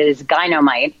name is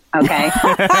Gynomite. Okay.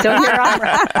 So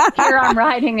here I'm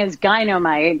riding as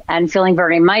Gynomite and feeling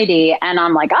very mighty. And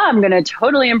I'm like, I'm going to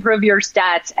totally improve your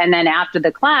stats. And then after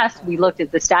the class, we looked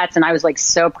at the stats and I was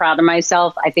so proud of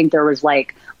myself. I think there was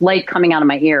light coming out of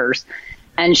my ears.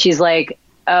 And she's like,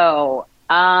 oh,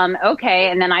 okay.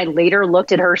 And then I later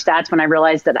looked at her stats when I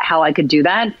realized how I could do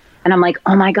that. And I'm like,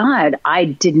 oh my God, I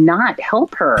did not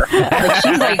help her.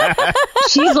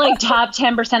 She's like top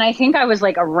 10%. I think I was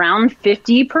like around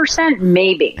 50%,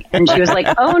 maybe. And she was like,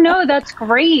 oh no, that's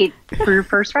great for your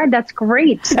first ride. That's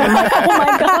great. And I'm like, oh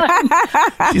my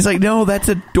God. She's like, no, that's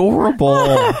adorable.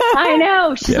 I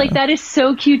know. She's like, that is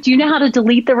so cute. Do you know how to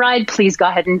delete the ride? Please go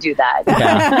ahead and do that.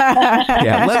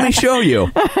 Yeah, let me show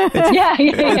you.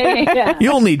 Yeah.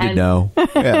 You'll need to know.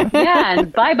 Yeah,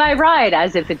 and bye-bye ride,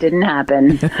 as if it didn't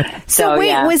happen. So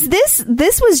wait, was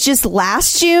this was just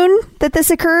last June that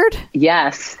this occurred?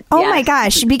 Yes. Oh my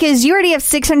gosh, because you already have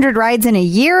 600 rides in a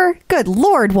year? Good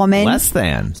Lord, woman. Less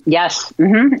than. Yes.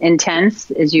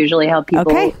 Intense is usually how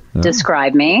people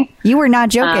describe me. You were not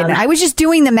joking. I was just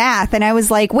doing the math and I was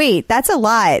like, wait, that's a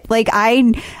lot. Like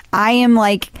I am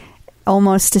like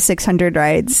almost to 600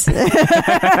 rides. But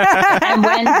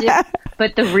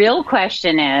the real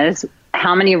question is,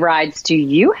 how many rides do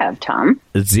you have, Tom?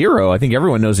 0. I think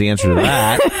everyone knows the answer to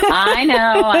that. I know.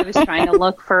 I was trying to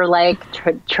look for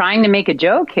trying to make a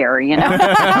joke here, you know.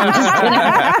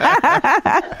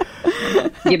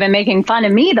 You've been making fun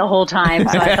of me the whole time,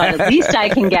 so I thought at least I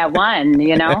can get one,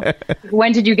 you know.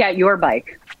 When did you get your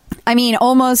bike? I mean,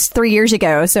 almost 3 years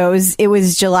ago. So it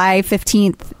was July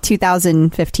 15th,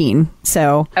 2015.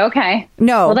 So okay.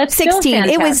 No, well, that's 16.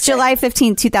 It was July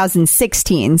 15th,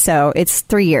 2016. So it's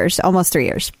 3 years, almost 3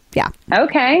 years. Yeah.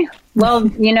 Okay. Well,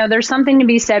 you know, there's something to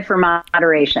be said for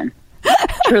moderation.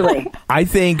 Truly. I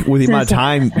think with the amount of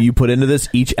time you put into this,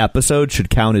 each episode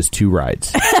should count as 2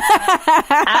 rides.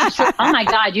 Absolutely. Oh my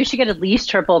God, you should get at least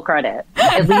triple credit.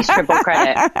 At least triple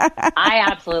credit. I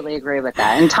absolutely agree with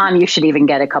that. And Tom, you should even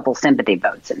get a couple sympathy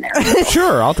votes in there.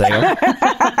 Sure, I'll take them.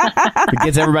 If it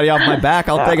gets everybody off my back,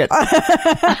 I'll take it.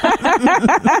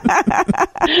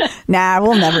 Nah,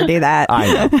 we'll never do that. I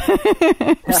know.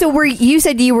 So you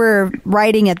said you were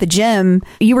riding at the gym.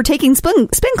 You were taking spin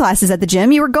classes at the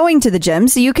gym. You were going to the gym,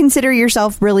 so you consider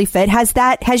yourself really fit.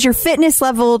 Has your fitness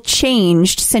level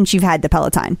changed since you've had the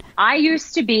Peloton? I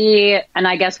used to be, and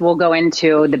I guess we'll go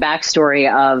into the backstory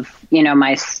of, you know,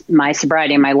 my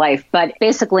sobriety in my life. But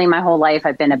basically my whole life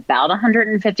I've been about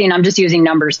 150, and I'm just using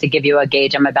numbers to give you a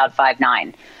gauge. I'm about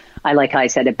 5'9". I like how I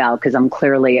said about because I'm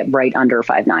clearly right under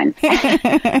 5'9".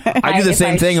 I do the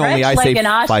same thing, only I say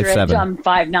 5'7". I'm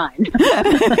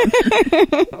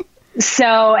 5'9".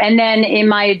 So, and then in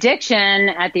my addiction,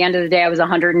 at the end of the day, I was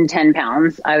 110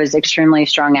 pounds. I was extremely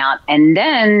strung out. And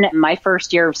then my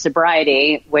first year of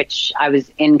sobriety, which I was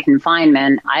in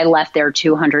confinement, I left there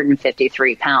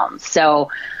 253 pounds.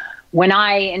 So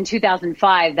in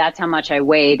 2005, that's how much I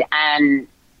weighed. And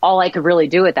all I could really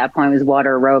do at that point was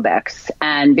water aerobics.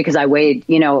 And because I weighed,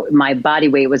 you know, my body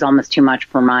weight was almost too much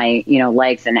for my, you know,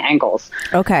 legs and ankles.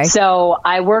 Okay. So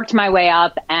I worked my way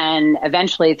up, and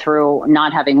eventually through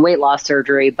not having weight loss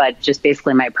surgery, but just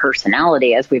basically my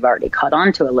personality, as we've already cut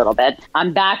onto a little bit,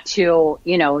 I'm back to,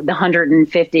 you know, the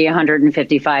 150,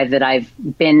 155 that I've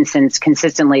been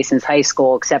consistently since high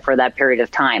school, except for that period of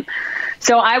time.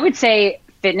 So I would say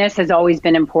fitness has always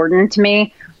been important to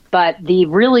me. But the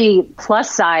really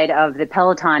plus side of the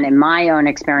Peloton in my own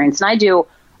experience, and I do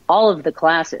all of the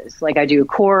classes, like I do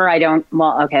core,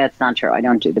 that's not true. I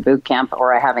don't do the boot camp,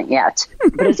 or I haven't yet.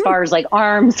 But as far as like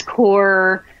arms,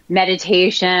 core,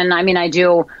 meditation, I mean, I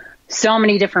do so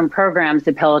many different programs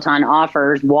the Peloton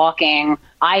offers, walking.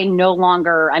 I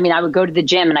would go to the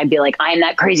gym and I'd be like, I am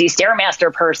that crazy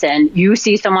Stairmaster person. You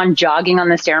see someone jogging on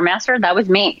the Stairmaster? That was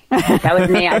me.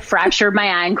 I fractured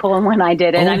my ankle when I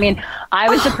did it. I mean, I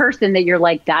was the person that you're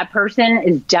like, that person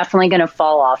is definitely going to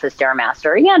fall off a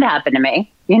Stairmaster. Yeah, it happened to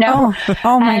me, you know?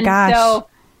 Oh my gosh. So,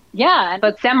 yeah,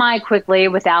 but semi-quickly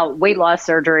without weight loss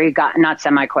surgery, not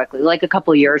semi-quickly, like a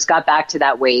couple of years, got back to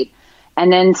that weight.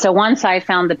 And then, so once I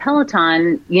found the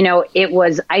Peloton, you know,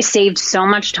 I saved so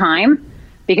much time.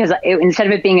 Because instead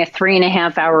of it being a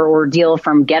 3.5 hour ordeal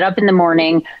from get up in the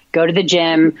morning, go to the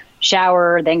gym,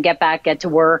 shower, then get to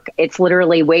work, it's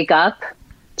literally wake up,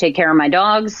 take care of my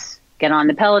dogs, get on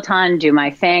the Peloton, do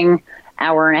my thing, 1.5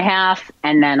 hours,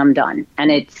 and then I'm done.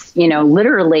 And it's, you know,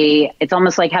 literally, it's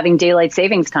almost like having daylight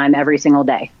savings time every single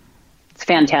day. It's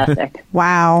fantastic.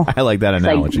 Wow. I like that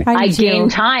analogy. Like, I gain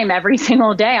time every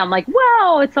single day. I'm like,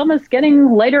 wow, it's almost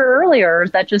getting lighter earlier.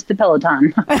 Is that just the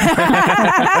Peloton?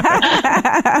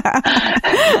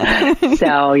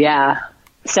 So, yeah.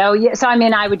 So I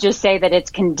mean, I would just say that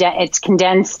it's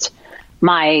condensed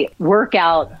my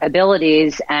workout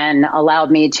abilities and allowed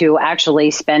me to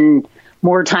actually spend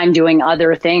more time doing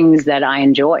other things that I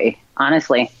enjoy,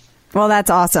 honestly. Well, that's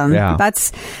awesome. Yeah.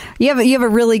 You have a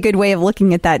really good way of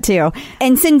looking at that too.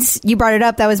 And since you brought it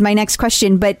up, that was my next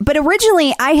question. But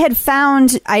originally I had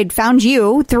found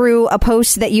you through a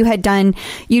post that you had done.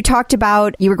 You talked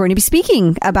about you were going to be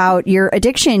speaking about your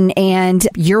addiction and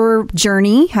your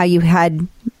journey, how you had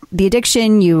the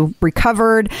addiction, you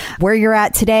recovered, where you're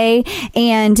at today.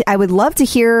 And I would love to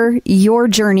hear your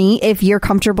journey if you're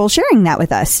comfortable sharing that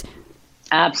with us.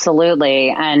 Absolutely.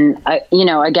 And,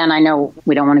 again, I know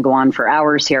we don't want to go on for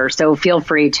hours here, so feel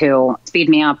free to speed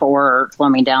me up or slow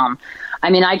me down. I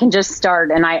mean, I can just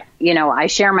start and I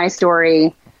share my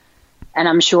story. And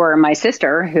I'm sure my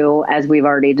sister, who, as we've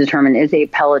already determined, is a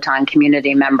Peloton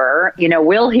community member,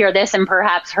 will hear this, and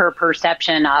perhaps her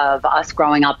perception of us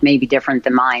growing up may be different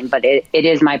than mine, but it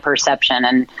is my perception.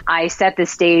 And I set the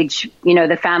stage,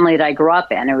 the family that I grew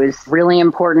up in. It was really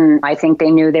important. I think they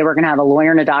knew they were going to have a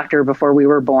lawyer and a doctor before we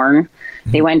were born.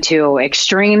 Mm-hmm. They went to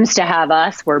extremes to have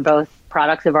us. We're both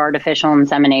products of artificial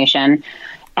insemination.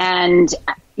 And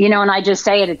and I just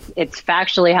say it's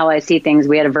factually how I see things.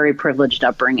 We had a very privileged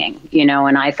upbringing,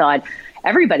 and I thought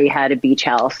everybody had a beach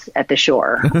house at the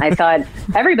shore. I thought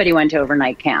everybody went to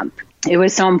overnight camp. It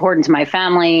was so important to my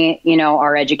family,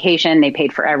 our education. They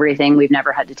paid for everything. We've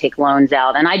never had to take loans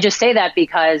out. And I just say that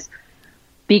because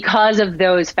of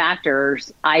those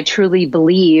factors, I truly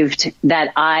believed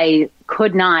that I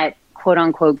could not, quote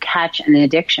unquote, catch an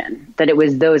addiction, that it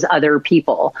was those other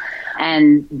people.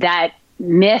 And that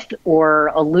myth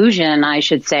or illusion, I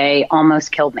should say,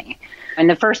 almost killed me. And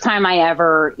the first time I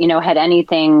ever, had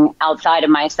anything outside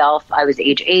of myself, I was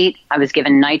age 8. I was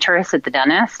given nitrous at the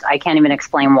dentist. I can't even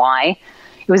explain why.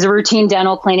 It was a routine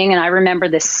dental cleaning. And I remember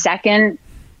the second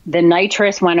the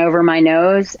nitrous went over my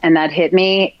nose and that hit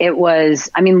me, it was,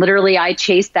 literally I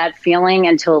chased that feeling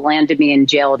until it landed me in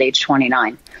jail at age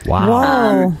 29.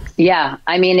 Wow. Yeah.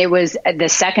 It was the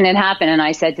second it happened. And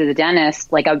I said to the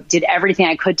dentist, I did everything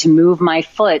I could to move my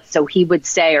foot. So he would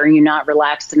say, are you not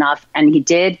relaxed enough? And he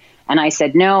did. And I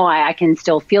said, no, I can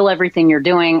still feel everything you're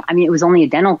doing. It was only a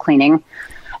dental cleaning.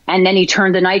 And then he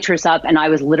turned the nitrous up and I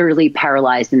was literally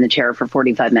paralyzed in the chair for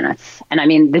 45 minutes.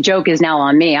 And the joke is now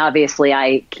on me. Obviously,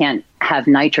 I can't have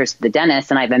nitrous at the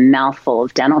dentist and I have a mouthful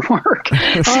of dental work.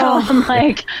 So I'm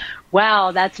like,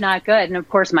 wow, that's not good. And of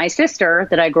course, my sister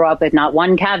that I grew up with, not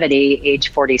one cavity, age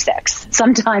 46.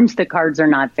 Sometimes the cards are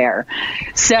not fair.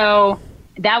 So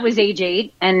that was age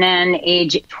 8. And then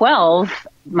age 12,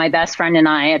 my best friend and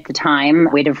I at the time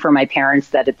waited for my parents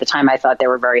that at the time I thought they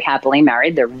were very happily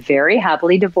married. They're very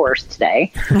happily divorced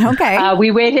today. Okay.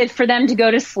 We waited for them to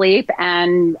go to sleep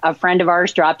and a friend of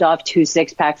ours dropped off 2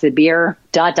 6-packs of beer, ...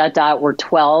 We're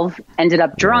 12, ended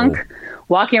up drunk,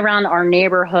 walking around our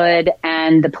neighborhood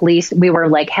and the police, we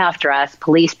were half dressed.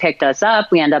 Police picked us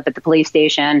up. We end up at the police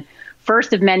station.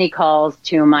 First of many calls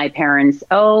to my parents.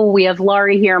 Oh, we have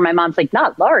Laurie here. My mom's like,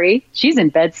 not Laurie. She's in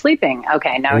bed sleeping.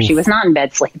 Okay, no, She was not in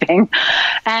bed sleeping.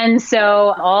 And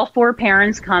so all 4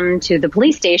 parents come to the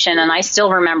police station. And I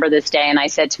still remember this day. And I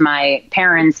said to my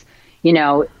parents,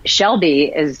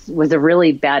 Shelby was a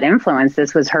really bad influence.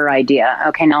 This was her idea.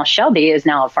 Okay, now Shelby is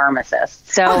now a pharmacist.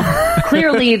 So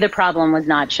clearly the problem was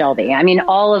not Shelby.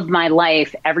 All of my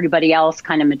life, everybody else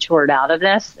kind of matured out of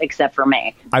this except for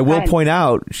me. I will point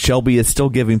out, Shelby is still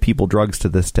giving people drugs to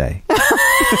this day.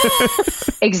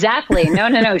 Exactly.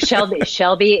 No.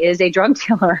 Shelby is a drug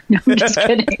dealer. No, I'm just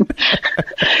kidding.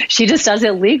 She just does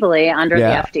it legally under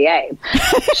the FDA.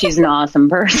 She's an awesome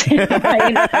person.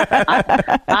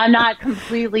 Right? I'm not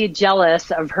completely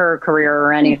jealous of her career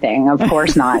or anything. Of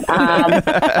course not.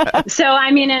 So,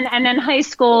 and then high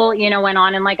school, went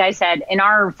on. And like I said, in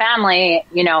our family,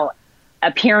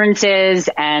 appearances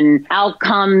and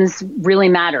outcomes really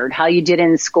mattered, how you did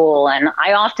in school. And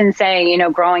I often say,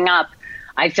 growing up,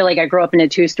 I feel like I grew up in a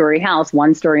 2-story house,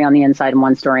 1 story on the inside and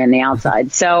 1 story on the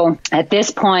outside. So at this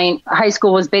point, high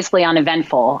school was basically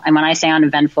uneventful. And when I say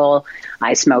uneventful,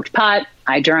 I smoked pot,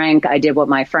 I drank, I did what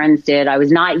my friends did. I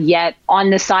was not yet on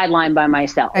the sideline by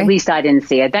myself. At least I didn't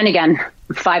see it. Then again,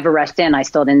 5 arrests in, I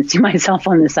still didn't see myself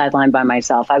on the sideline by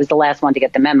myself. I was the last one to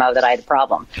get the memo that I had a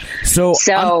problem. So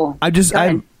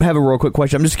I have a real quick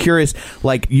question. I'm just curious,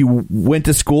 you went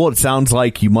to school. It sounds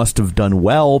like you must have done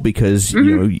well because,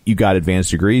 you got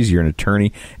advanced degrees. You're an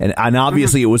attorney. And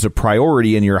obviously it was a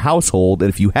priority in your household. And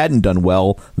if you hadn't done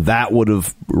well, that would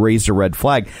have raised a red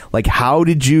flag. How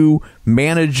did you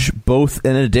manage both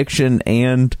an addiction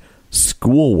and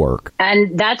schoolwork?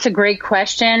 And that's a great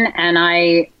question.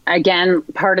 And again,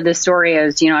 part of the story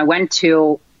is, I went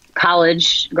to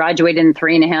college, graduated in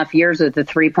 3.5 years with a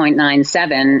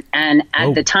 3.97. And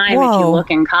at the time, if you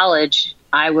look in college,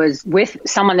 I was with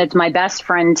someone that's my best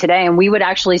friend today, and we would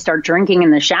actually start drinking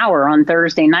in the shower on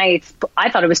Thursday nights. I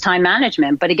thought it was time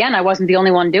management, but again, I wasn't the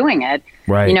only one doing it.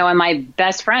 Right. You know, and my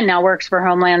best friend now works for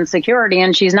Homeland Security,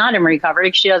 and she's not in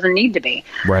recovery. She doesn't need to be.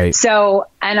 Right. So,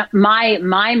 and my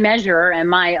measure and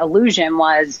my illusion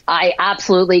was I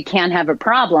absolutely can't have a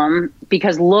problem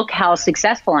because look how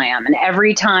successful I am. And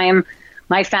every time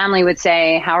my family would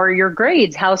say, how are your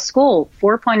grades? How's school?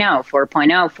 4.0,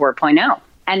 4.0, 4.0.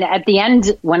 And at the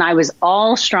end, when I was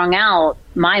all strung out,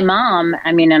 my mom,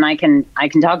 I mean, and I can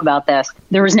talk about this,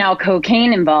 there was now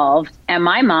cocaine involved. And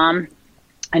my mom,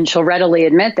 and she'll readily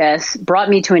admit this, brought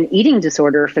me to an eating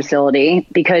disorder facility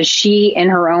because she, in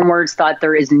her own words, thought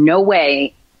there is no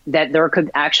way that there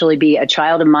could actually be a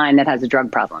child of mine that has a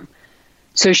drug problem.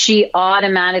 So she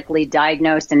automatically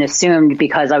diagnosed and assumed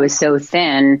because I was so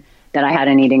thin that I had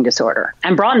an eating disorder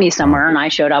and brought me somewhere. And I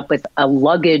showed up with a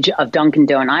luggage of Dunkin'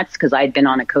 Donuts because I had been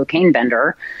on a cocaine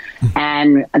bender.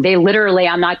 And they literally,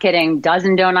 I'm not kidding,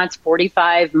 dozen donuts,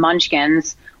 45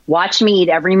 munchkins, watched me eat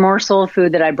every morsel of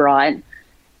food that I brought,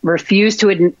 refused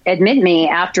to admit me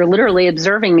after literally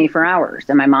observing me for hours.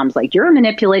 And my mom's like, you're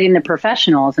manipulating the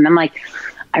professionals. And I'm like,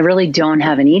 I really don't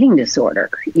have an eating disorder,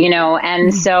 you know?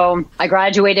 And so I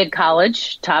graduated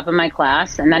college, top of my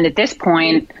class. And then at this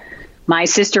point, my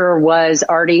sister was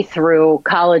already through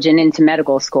college and into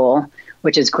medical school,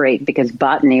 which is great because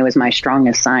botany was my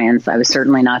strongest science. I was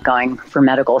certainly not going for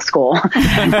medical school.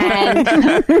 And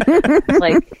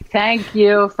like, thank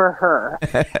you for her.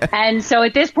 And so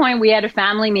at this point, we had a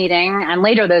family meeting, and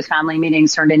later those family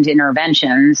meetings turned into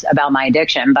interventions about my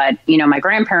addiction. But, you know, my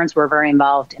grandparents were very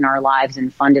involved in our lives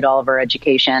and funded all of our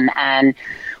education. And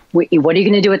what are you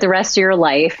going to do with the rest of your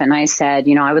life? And I said,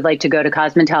 you know, I would like to go to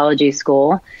cosmetology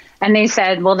school. And they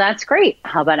said, well, that's great.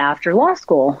 How about after law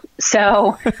school?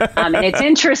 So and it's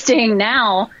interesting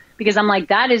now because I'm like,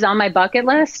 that is on my bucket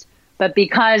list. But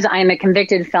because I'm a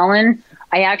convicted felon,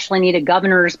 I actually need a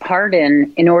governor's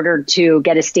pardon in order to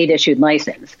get a state issued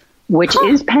license, which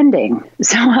is pending.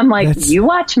 So I'm like, you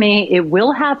watch me. It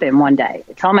will happen one day.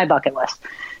 It's on my bucket list.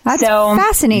 That's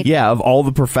fascinating. Yeah, of all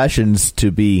the professions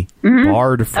to be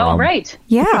barred from. Oh, right.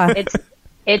 Yeah.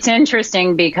 It's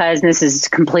interesting because this is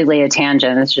completely a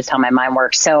tangent. It's just how my mind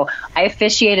works. So I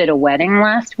officiated a wedding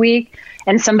last week,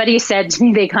 and somebody said to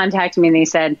me, they contacted me and they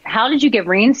said, how did you get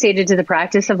reinstated to the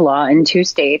practice of law in 2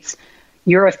 states?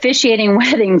 You're officiating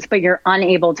weddings, but you're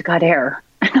unable to cut hair.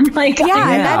 And I'm like,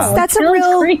 that's a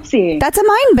real crazy. That's a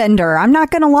mind bender. I'm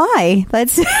not going to lie.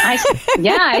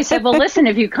 I said, well, listen,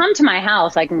 if you come to my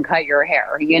house, I can cut your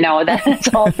hair. You know,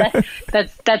 that's all.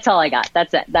 That's all I got.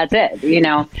 That's it. You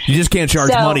know, you just can't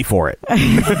charge money for it.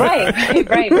 Right.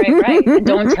 And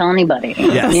don't tell anybody.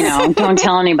 Yes. You know, don't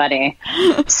tell anybody.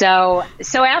 So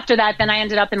after that, then I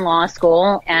ended up in law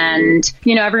school, and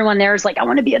you know, everyone there is like, I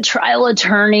want to be a trial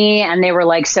attorney, and they were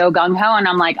like so gung ho, and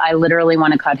I'm like, I literally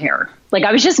want to cut hair. Like,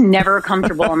 I was just never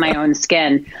comfortable in my own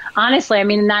skin. Honestly, I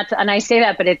mean, and I say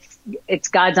that, but it's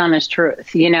God's honest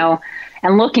truth, you know?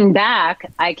 And looking back,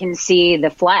 I can see the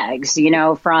flags, you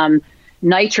know, from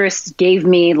nitrous gave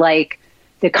me like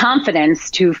the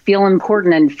confidence to feel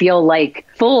important and feel like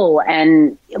full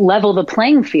and level the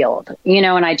playing field, you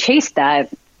know, and I chased that.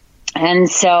 And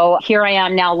so here I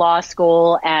am now, law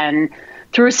school, and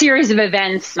through a series of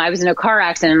events, I was in a car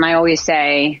accident, and I always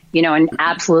say, you know, and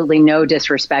absolutely no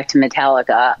disrespect to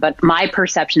Metallica, but my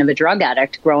perception of a drug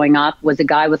addict growing up was a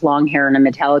guy with long hair and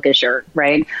a Metallica shirt,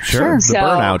 right? Sure. The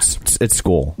burnouts at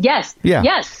school. Yes. Yeah.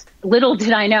 Yes. Little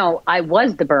did I know I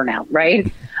was the burnout,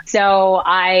 right? So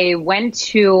I went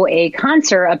to a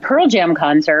concert, a Pearl Jam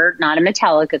concert, not a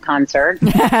Metallica concert,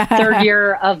 3rd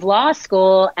year of law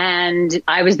school. And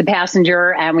I was the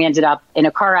passenger, and we ended up in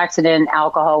a car accident.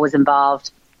 Alcohol was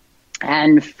involved,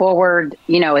 and forward,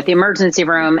 you know, at the emergency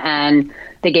room, and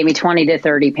they gave me 20 to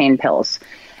 30 pain pills.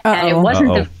 And it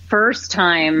wasn't the first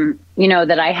time, you know,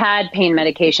 that I had pain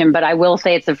medication, but I will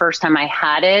say it's the first time I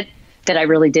had it that I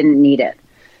really didn't need it.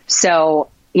 So,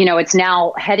 you know, it's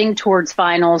now heading towards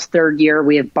finals, 3rd year.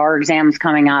 We have bar exams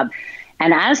coming up.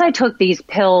 And as I took these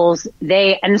pills,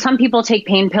 and some people take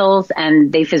pain pills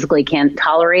and they physically can't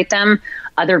tolerate them.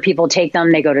 Other people take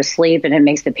them, they go to sleep, and it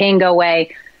makes the pain go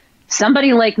away.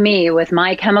 Somebody like me with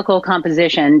my chemical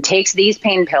composition takes these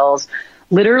pain pills,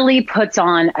 literally puts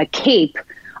on a cape.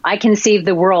 I can save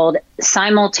the world,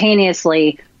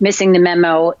 simultaneously missing the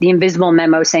memo, the invisible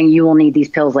memo saying you will need these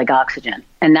pills like oxygen.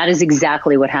 And that is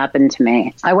exactly what happened to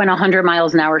me. I went 100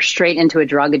 miles an hour straight into a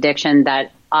drug addiction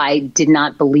that I did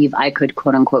not believe I could,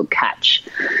 quote unquote, catch.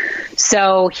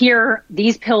 So here,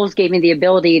 these pills gave me the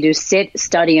ability to sit,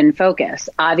 study, and focus,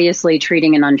 obviously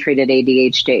treating an untreated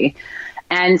ADHD.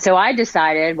 And so I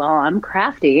decided, well, I'm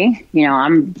crafty, me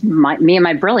and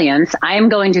my brilliance. I am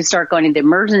going to start going to the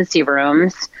emergency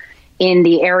rooms in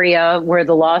the area where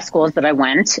the law schools that I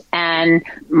went, and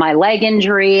my leg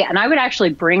injury. And I would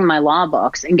actually bring my law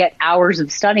books and get hours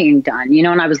of studying done.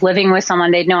 And I was living with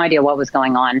someone, they had no idea what was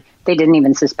going on. They didn't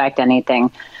even suspect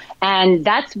anything. And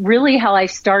that's really how I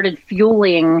started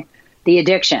fueling the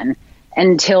addiction.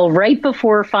 Until right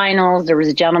before finals, there was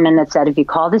a gentleman that said, if you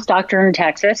call this doctor in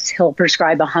Texas, he'll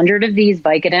prescribe 100 of these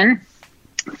Vicodin,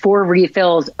 4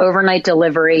 refills, overnight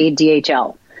delivery,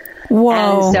 DHL.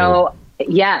 Whoa. And so,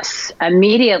 yes,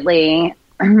 immediately,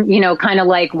 kind of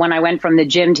like when I went from the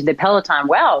gym to the Peloton,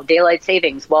 wow, daylight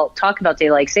savings. Well, talk about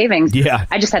daylight savings. Yeah.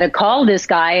 I just had to call this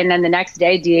guy, and then the next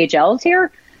day, DHL's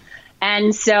here.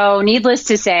 And so, needless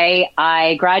to say,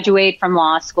 I graduate from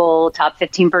law school, top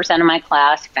 15% of my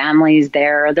class, family's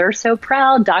there. They're so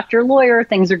proud, doctor, lawyer,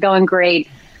 things are going great.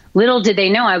 Little did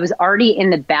they know I was already in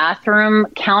the bathroom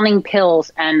counting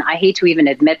pills. And I hate to even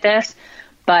admit this,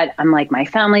 but I'm like, my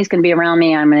family's going to be around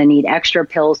me. I'm going to need extra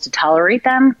pills to tolerate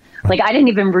them. Like, I didn't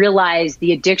even realize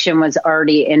the addiction was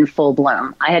already in full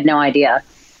bloom. I had no idea.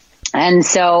 And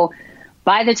so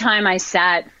by the time I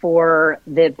sat for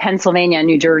the Pennsylvania and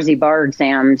New Jersey bar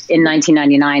exams in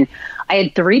 1999, I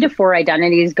had 3 to 4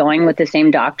 identities going with the same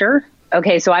doctor.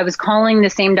 Okay, so I was calling the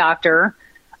same doctor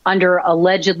under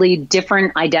allegedly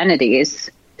different identities.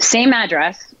 Same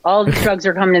address. All the drugs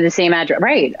are coming to the same address.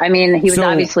 Right. I mean, he was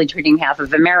obviously treating half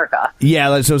of America.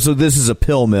 Yeah, so this is a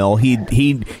pill mill. He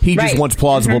just wants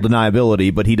plausible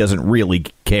deniability, but he doesn't really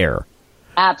care.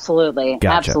 Absolutely.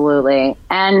 Gotcha. Absolutely.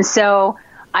 And so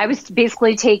I was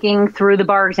basically taking through the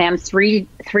bar exams three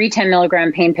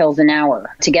 10-milligram pain pills an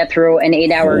hour to get through an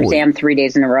 8-hour exam 3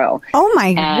 days in a row. Oh,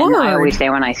 my and word. I always say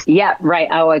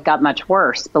it got much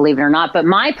worse, believe it or not. But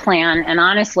my plan, and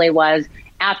honestly, was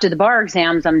after the bar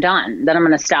exams, I'm done. Then I'm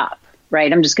going to stop,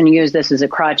 right? I'm just going to use this as a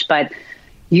crutch. But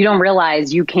you don't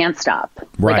realize you can't stop.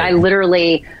 Right. Like, I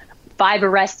literally 5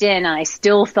 arrests in, and I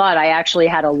still thought I actually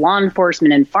had a law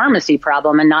enforcement and pharmacy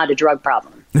problem and not a drug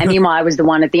problem. And meanwhile, I was the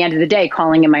one at the end of the day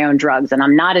calling in my own drugs, and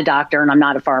I'm not a doctor and I'm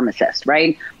not a pharmacist,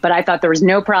 right? But I thought there was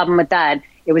no problem with that.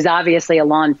 It was obviously a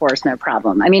law enforcement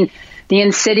problem. I mean, the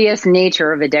insidious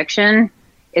nature of addiction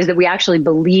is that we actually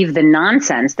believe the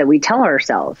nonsense that we tell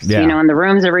ourselves. Yeah. In the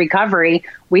rooms of recovery,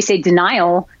 we say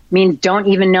denial means don't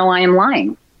even know I am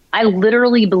lying. I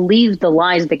literally believed the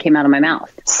lies that came out of my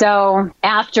mouth. So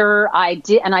after I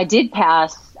did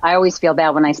pass, I always feel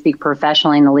bad when I speak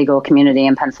professionally in the legal community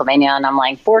in Pennsylvania, and I'm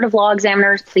like, Board of Law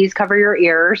Examiners, please cover your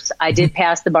ears. I did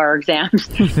pass the bar exams.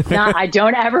 Now, I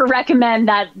don't ever recommend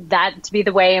that to be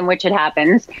the way in which it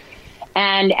happens.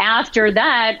 And after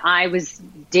that, I was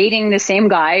dating the same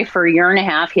guy for a year and a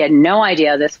half. He had no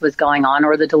idea this was going on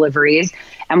or the deliveries.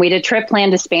 And we had a trip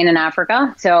planned to Spain and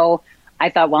Africa. So I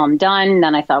thought, well, I'm done.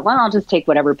 Then I thought, well, I'll just take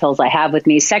whatever pills I have with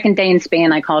me. Second day in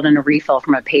Spain, I called in a refill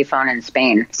from a payphone in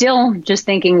Spain. Still just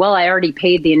thinking, well, I already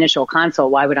paid the initial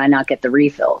consult. Why would I not get the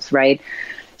refills, right?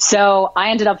 So I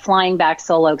ended up flying back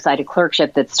solo because I had a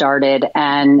clerkship that started.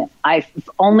 And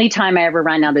only time I ever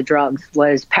ran out of drugs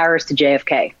was Paris to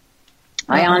JFK.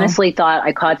 I honestly thought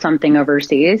I caught something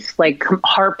overseas, like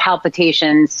heart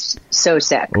palpitations, so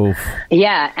sick. Oof.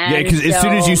 Yeah. Yeah, because as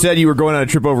soon as you said you were going on a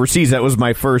trip overseas, that was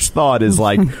my first thought is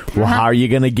like, well, how are you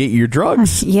going to get your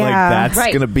drugs? Yeah. Like, that's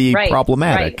going to be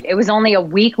problematic. Right. It was only a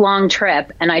week-long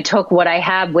trip, and I took what I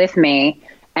had with me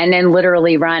and then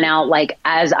literally ran out like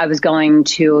as I was going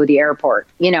to the airport,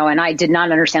 and I did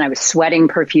not understand. I was sweating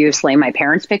profusely. My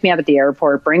parents picked me up at the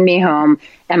airport, bring me home.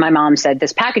 And my mom said,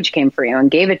 this package came for you,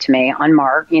 and gave it to me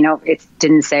unmarked. It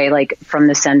didn't say like from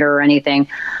the sender or anything.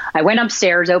 I went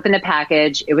upstairs, opened the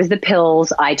package. It was the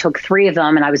pills. I took 3 of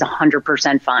them and I was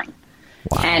 100% fine.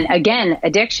 Wow. And again,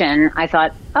 addiction, I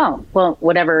thought, oh, well,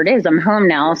 whatever it is, I'm home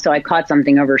now. So I caught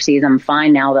something overseas. I'm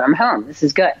fine now that I'm home. This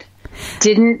is good.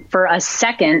 Didn't for a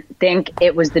second think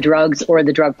it was the drugs or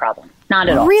the drug problem. Not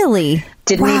at all. Really?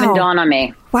 Didn't even dawn on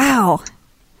me. Wow.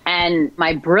 And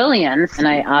my brilliance, and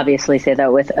I obviously say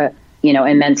that with,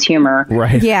 immense humor.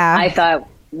 Right. Yeah. I thought,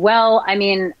 well, I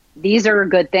mean, these are a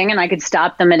good thing and I could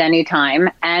stop them at any time.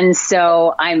 And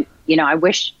so I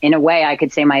wish in a way I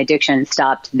could say my addiction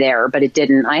stopped there, but it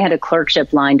didn't. I had a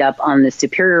clerkship lined up on the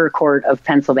Superior Court of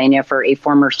Pennsylvania for a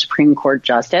former Supreme Court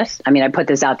justice. I mean, I put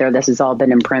this out there. This has all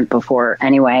been in print before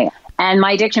anyway. And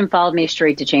my addiction followed me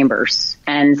straight to chambers.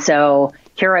 And so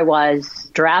here I was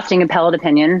drafting appellate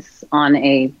opinions on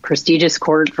a prestigious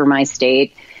court for my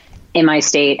state, in my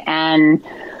state. And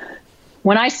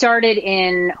when I started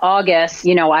in August,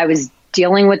 I was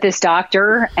dealing with this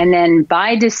doctor. And then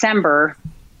by December,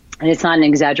 and it's not an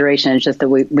exaggeration, it's just that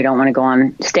we don't want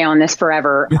to stay on this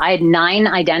forever. I had 9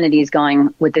 identities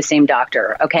going with the same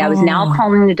doctor. Okay, I was now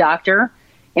calling the doctor,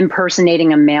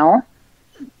 impersonating a male,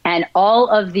 and all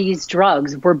of these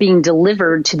drugs were being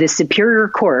delivered to the Superior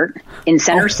Court in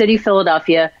Center City,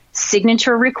 Philadelphia,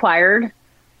 signature required,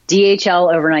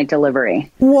 DHL overnight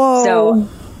delivery. Whoa. So,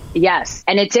 yes.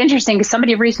 And it's interesting because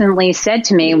somebody recently said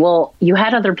to me, well, you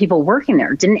had other people working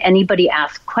there. Didn't anybody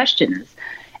ask questions?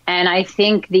 And I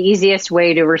think the easiest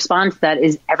way to respond to that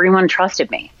is everyone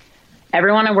trusted me.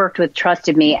 Everyone I worked with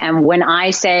trusted me. And when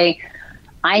I say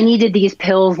I needed these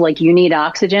pills like you need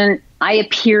oxygen, I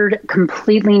appeared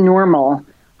completely normal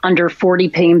under 40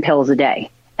 pain pills a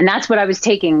day. And that's what I was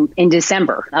taking in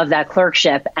December of that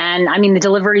clerkship. And I mean, the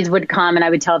deliveries would come and I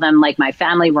would tell them like my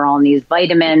family were on these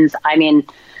vitamins. I mean,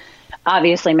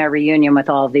 obviously my reunion with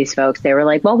all of these folks, they were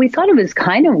like, well, we thought it was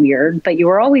kind of weird, but you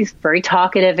were always very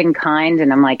talkative and kind.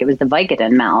 And I'm like, it was the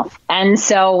Vicodin mouth. And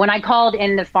so when I called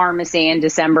in the pharmacy in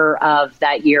December of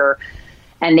that year,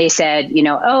 and they said, you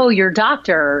know, oh, your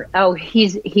doctor, oh,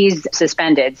 he's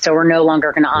suspended, so we're no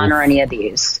longer going to honor any of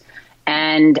these.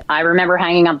 And I remember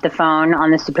hanging up the phone on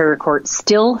the Superior Court,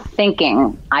 still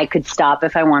thinking I could stop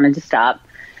if I wanted to stop,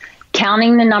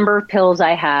 counting the number of pills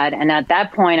I had. And at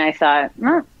that point, I thought,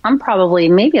 I'm probably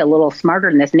maybe a little smarter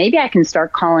than this. Maybe I can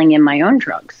start calling in my own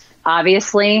drugs.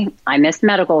 Obviously, I missed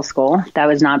medical school. That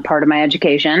was not part of my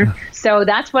education. So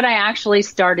that's what I actually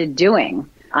started doing.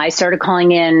 I started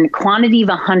calling in quantity of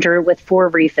 100 with 4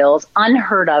 refills,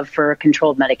 unheard of for a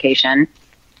controlled medication.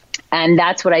 And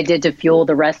that's what I did to fuel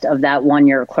the rest of that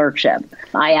 1-year clerkship.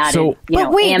 I added,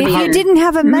 but wait, Ambien. if you didn't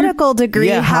have a medical degree,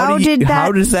 how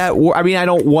does that work? I mean, I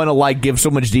don't want to like give so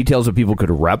much details that people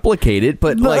could replicate it,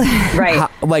 but like,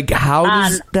 right. How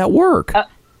does that work?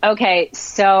 Okay,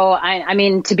 so I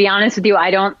mean, to be honest with you,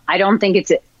 I don't think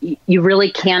you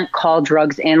really can't call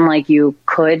drugs in like you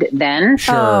could then.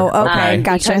 Sure. Oh, okay,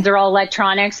 gotcha. Because they're all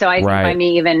electronic, so I think by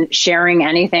me even sharing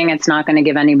anything, it's not going to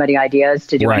give anybody ideas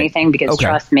to do anything because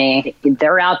trust me,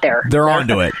 they're out there. They're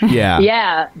onto it. Yeah.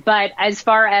 Yeah, but as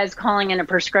far as calling in a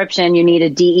prescription, you need a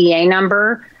DEA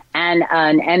number and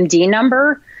an MD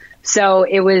number. So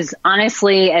it was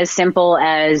honestly as simple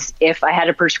as if I had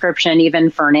a prescription,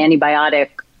 even for an antibiotic,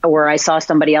 or I saw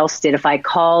somebody else did, if I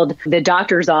called the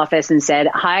doctor's office and said,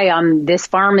 hi, I'm this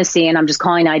pharmacy and I'm just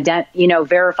calling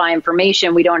verify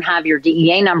information. We don't have your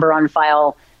DEA number on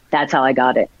file. That's how I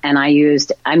got it. And I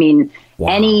used,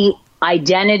 any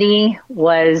identity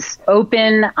was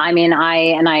open. I mean,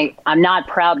 I'm not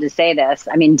proud to say this.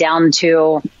 I mean, down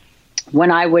to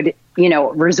when I would,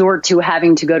 resort to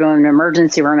having to go to an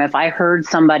emergency room. If I heard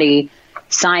somebody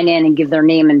sign in and give their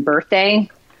name and birthday,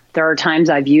 there are times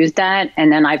I've used that,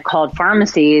 and then I've called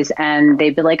pharmacies and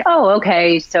they'd be like, oh,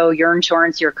 okay, so your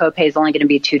insurance, your copay is only going to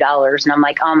be $2. And I'm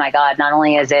like, oh my God, not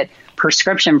only is it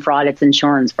prescription fraud, it's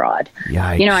insurance fraud.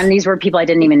 Yikes. And these were people I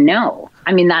didn't even know.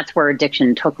 I mean, that's where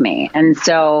addiction took me. And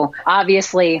so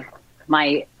obviously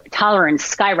my tolerance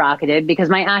skyrocketed because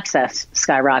my access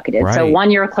skyrocketed. Right. So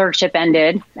 1-year clerkship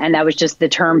ended, and that was just the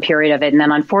term period of it. And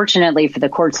then unfortunately for the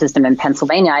court system in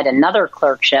Pennsylvania, I had another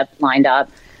clerkship lined up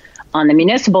on the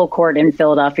municipal court in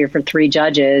Philadelphia for 3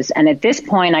 judges. And at this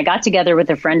point, I got together with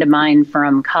a friend of mine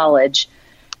from college,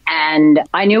 and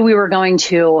I knew we were going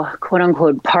to, quote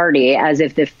unquote, party, as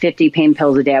if the 50 pain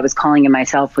pills a day I was calling in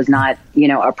myself was not,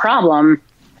 a problem.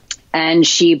 And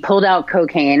she pulled out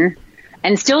cocaine.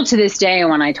 And still to this day,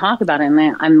 when I talk about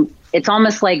it, it's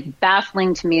almost like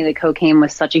baffling to me that cocaine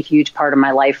was such a huge part of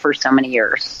my life for so many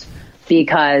years.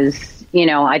 Because,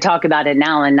 I talk about it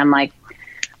now and I'm like,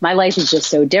 my life is just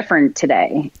so different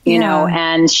today, you know,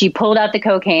 and she pulled out the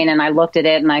cocaine and I looked at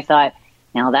it and I thought,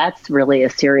 now that's really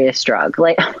a serious drug.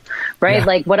 Like, right. Yeah.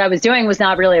 Like what I was doing was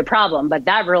not really a problem, but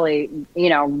that really,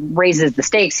 raises the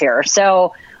stakes here.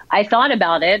 So I thought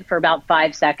about it for about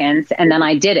 5 seconds and then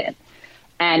I did it.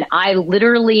 And I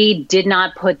literally did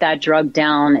not put that drug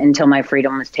down until my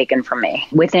freedom was taken from me.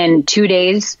 Within 2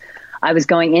 days, I was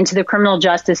going into the Criminal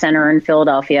Justice Center in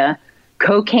Philadelphia,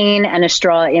 cocaine and a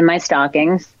straw in my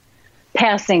stockings,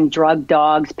 passing drug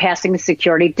dogs, passing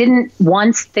security. Didn't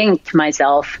once think to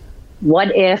myself,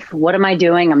 what am I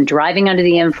doing? I'm driving under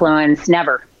the influence.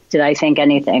 Never did I think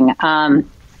anything.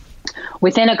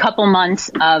 Within a couple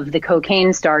months of the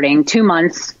cocaine starting, 2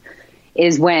 months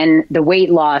is when the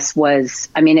weight loss was,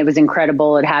 it was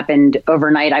incredible. It happened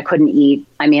overnight. I couldn't eat.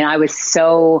 I was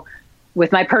so...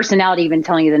 With my personality, even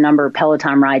telling you the number of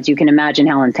Peloton rides, you can imagine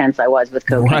how intense I was with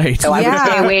cocaine. Right. So I would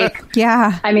stay awake.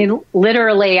 Yeah.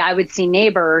 Literally, I would see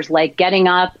neighbors like getting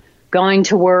up, going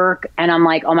to work, and I'm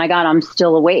like, oh my God, I'm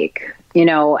still awake,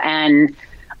 and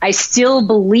I still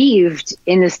believed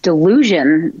in this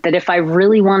delusion that if I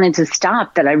really wanted to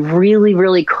stop, that I really,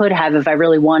 really could have if I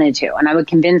really wanted to. And I would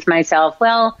convince myself,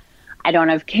 well, I don't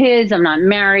have kids. I'm not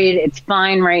married. It's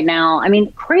fine right now. I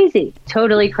mean, crazy,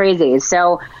 totally crazy.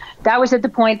 So that was at the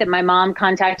point that my mom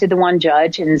contacted the one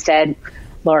judge and said,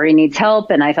 Laurie needs help.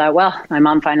 And I thought, well, my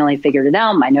mom finally figured it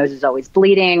out. My nose is always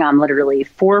bleeding. I'm literally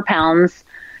 4 pounds.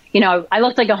 I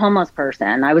looked like a homeless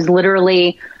person. I was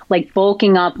literally like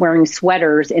bulking up, wearing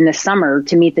sweaters in the summer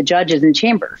to meet the judges in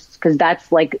chambers. Because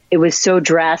that's like, it was so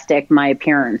drastic, my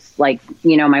appearance, like,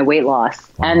 my weight loss.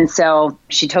 Wow. And so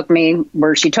she took me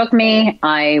where she took me.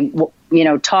 I,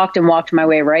 talked and walked my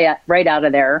way right out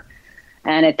of there.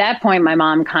 And at that point, my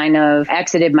mom kind of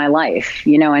exited my life,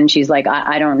 and she's like,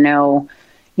 I don't know.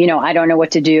 I don't know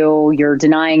what to do. You're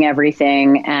denying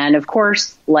everything. And of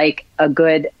course, like a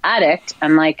good addict,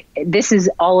 I'm like, this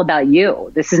is all about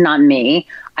you. This is not me.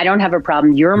 I don't have a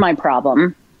problem. You're my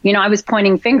problem. I was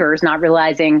pointing fingers, not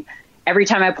realizing every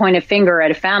time I point a finger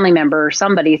at a family member or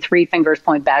somebody, 3 fingers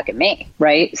point back at me.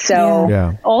 Right.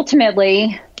 So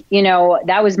ultimately,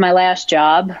 that was my last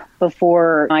job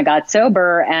before I got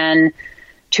sober. And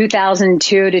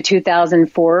 2002 to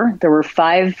 2004, there were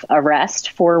 5 arrests.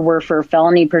 4 were for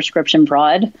felony prescription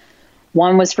fraud.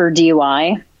 1 was for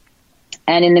DUI.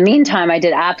 And in the meantime, I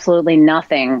did absolutely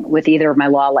nothing with either of my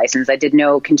law license. I did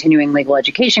no continuing legal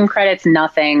education credits,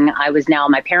 nothing.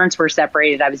 My parents were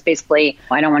separated. I was basically,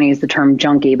 I don't want to use the term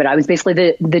junkie, but I was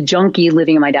basically the junkie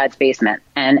living in my dad's basement.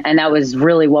 And that was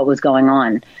really what was going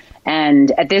on.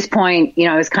 And at this point,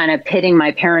 I was kind of pitting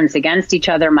my parents against each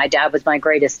other. My dad was my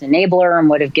greatest enabler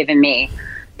and would have given me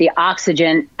the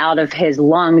oxygen out of his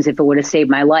lungs if it would have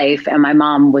saved my life. And my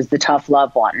mom was the tough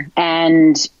love one.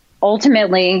 And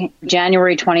ultimately,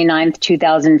 January 29th,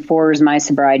 2004 is my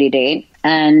sobriety date.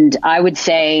 And I would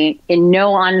say in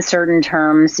no uncertain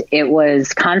terms, it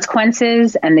was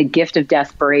consequences and the gift of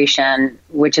desperation,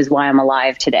 which is why I'm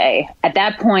alive today. At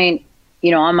that point,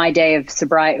 on my day of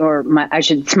sobriety,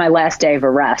 it's my last day of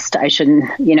arrest. I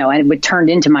shouldn't, and it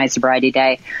turned into my sobriety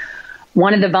day.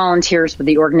 One of the volunteers for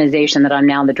the organization that I'm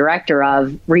now the director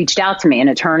of reached out to me, an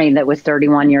attorney that was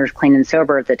 31 years clean and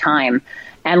sober at the time,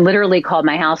 and literally called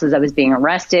my house as I was being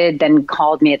arrested, then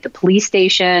called me at the police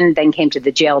station, then came to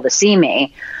the jail to see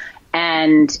me.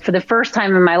 And for the first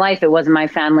time in my life, it wasn't my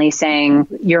family saying,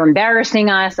 you're embarrassing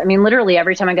us. I mean, literally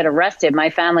every time I got arrested, my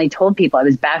family told people I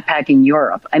was backpacking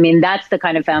Europe. I mean, that's the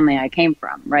kind of family I came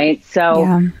from, right?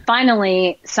 So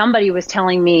finally, somebody was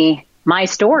telling me my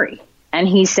story. And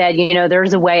he said,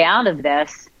 there's a way out of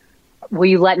this. Will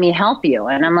you let me help you?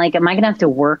 And I'm like, am I going to have to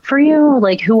work for you?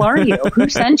 Like, who are you? Who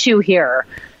sent you here?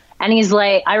 And he's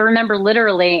like, I remember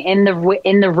literally in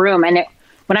the room, and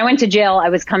when I went to jail, I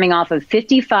was coming off of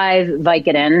 55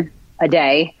 Vicodin a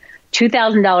day,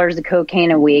 $2,000 of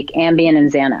cocaine a week, Ambien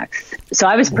and Xanax. So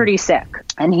I was pretty sick.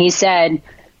 And he said,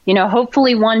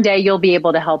 hopefully one day you'll be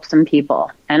able to help some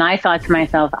people. And I thought to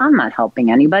myself, I'm not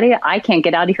helping anybody. I can't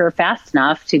get out of here fast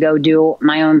enough to go do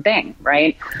my own thing.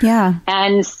 Right. Yeah.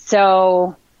 And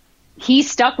so he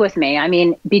stuck with me. I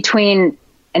mean,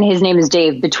 and his name is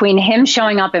Dave, between him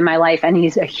showing up in my life, and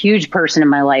he's a huge person in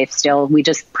my life still. We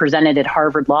just presented at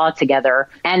Harvard Law together.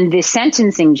 And the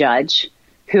sentencing judge,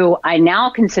 who I now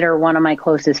consider one of my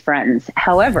closest friends.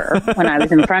 However, when I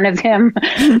was in front of him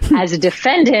as a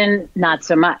defendant, not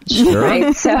so much. Sure.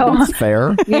 Right? So, that's fair.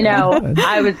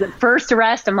 I was the first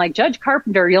arrest. I'm like, Judge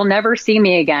Carpenter, you'll never see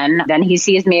me again. Then he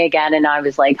sees me again, and I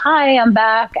was like, hi, I'm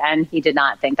back. And he did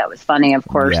not think that was funny, of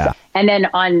course. Yeah. And then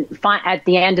at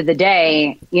the end of the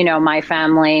day, my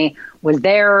family was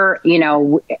there,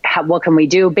 what can we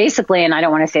do? Basically, and I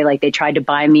don't want to say like they tried to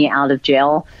buy me out of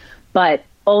jail, but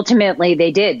ultimately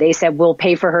they did. They said, we'll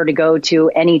pay for her to go to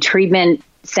any treatment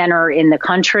center in the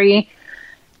country.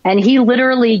 And he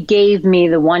literally gave me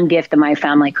the one gift that my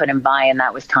family couldn't buy, and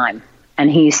that was time. And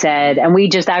he said, and we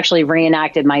just actually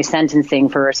reenacted my sentencing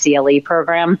for a CLE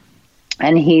program.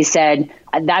 And he said,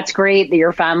 that's great that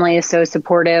your family is so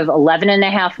supportive. 11 and a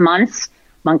half months,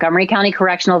 Montgomery County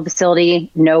Correctional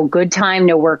Facility, no good time,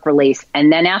 no work release.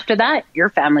 And then after that, your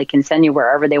family can send you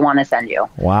wherever they want to send you.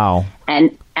 Wow.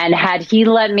 And had he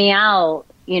let me out,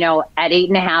 at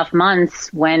 8.5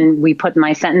 months when we put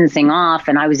my sentencing off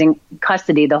and I was in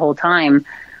custody the whole time,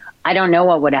 I don't know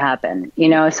what would have happened.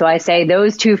 So I say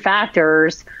those two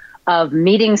factors of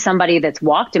meeting somebody that's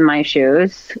walked in my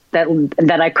shoes,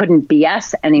 that I couldn't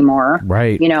BS anymore.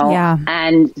 Right.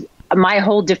 And my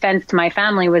whole defense to my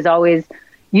family was always,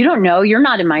 you don't know, you're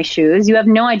not in my shoes. You have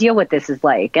no idea what this is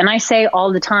like. And I say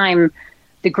all the time,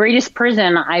 the greatest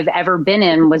prison I've ever been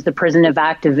in was the prison of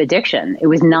active addiction. It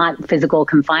was not physical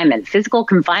confinement. Physical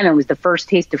confinement was the first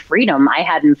taste of freedom I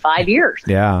had in 5 years.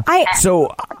 Yeah.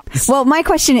 Well, my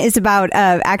question is about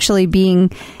actually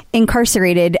being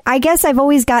incarcerated. I guess I've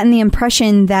always gotten the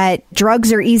impression that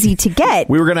drugs are easy to get.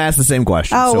 We were going to ask the same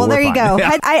question. Oh, so well, there you go.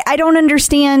 I don't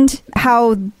understand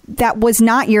how that was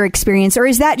not your experience. Or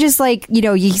is that just like,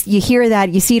 you hear that,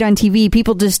 you see it on TV,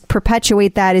 people just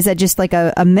perpetuate that. Is that just like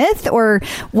a myth? Or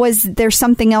was there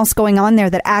something else going on there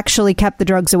that actually kept the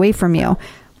drugs away from you?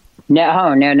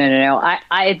 No.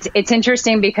 It's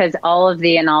interesting because all of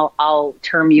and I'll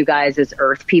term you guys as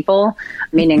earth people,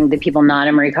 meaning the people not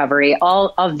in recovery.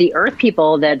 All of the earth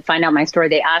people that find out my story,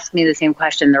 they ask me the same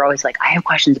question. They're always like, I have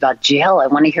questions about jail. I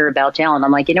want to hear about jail. And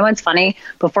I'm like, what's funny?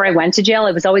 Before I went to jail,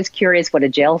 I was always curious what a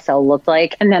jail cell looked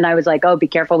like. And then I was like, oh, be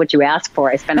careful what you ask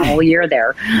for. I spent a whole year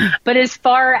there. But as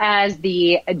far as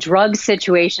the drug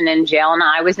situation in jail, and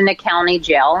I was in a county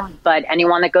jail, but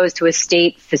anyone that goes to a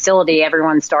state facility,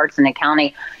 everyone starts in a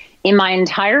county. In my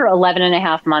entire 11 and a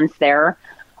half months there,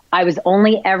 I was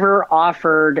only ever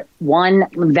offered one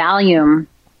Valium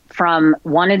from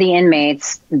one of the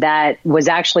inmates that was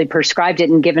actually prescribed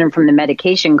it and given from the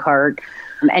medication cart.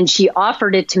 And she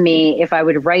offered it to me if I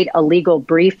would write a legal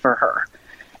brief for her.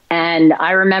 And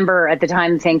I remember at the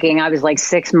time thinking I was like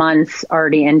 6 months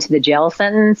already into the jail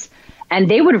sentence. And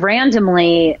they would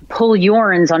randomly pull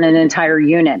urines on an entire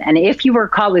unit. And if you were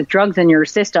caught with drugs in your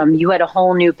system, you had a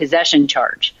whole new possession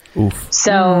charge. Oof.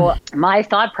 So my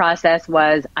thought process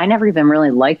was, I never even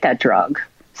really liked that drug.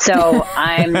 So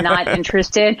I'm not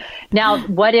interested. Now,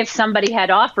 what if somebody had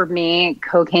offered me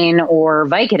cocaine or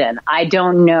Vicodin? I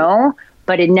don't know,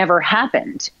 but it never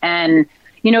happened. And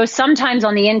sometimes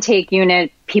on the intake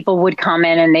unit, people would come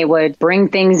in and they would bring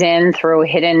things in through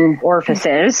hidden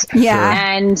orifices.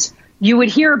 Yeah. And you would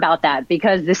hear about that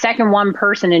because the second one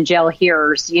person in jail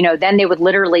hears, then they would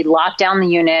literally lock down the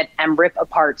unit and rip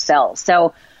apart cells.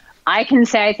 So I can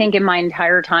say, I think in my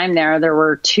entire time there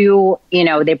were two,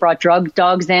 they brought drug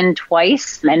dogs in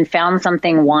twice and found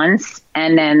something once.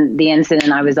 And then the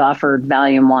incident, I was offered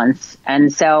Valium once.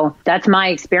 And so that's my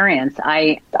experience.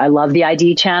 I love the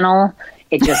ID channel.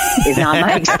 It just is not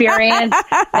my experience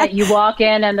that you walk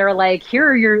in and they're like,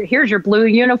 here's your blue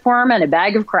uniform and a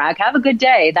bag of crack. Have a good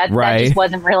day. That just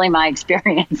wasn't really my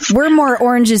experience. We're more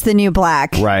orange is the new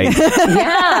black. Right.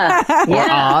 Yeah. Or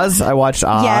Oz. I watched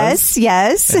Oz.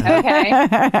 Yes. Okay.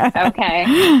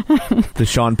 The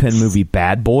Sean Penn movie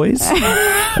Bad Boys.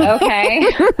 Okay.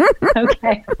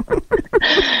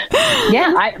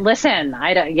 Yeah.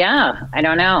 I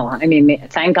don't know. I mean,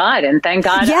 thank God. And thank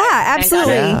God. Yeah,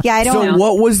 absolutely. Yeah, I don't know.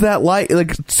 What was that like?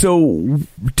 So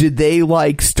did they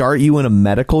start you in a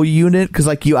medical unit? Because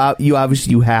you obviously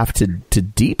you have to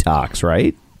detox,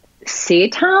 right? See,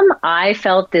 Tom, I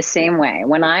felt the same way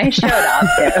when I showed up.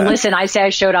 Listen, I say I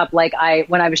showed up when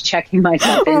I was checking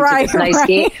myself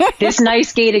into this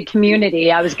nice gated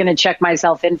community. I was going to check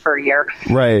myself in for a year.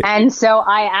 Right. And so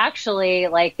I actually,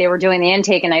 they were doing the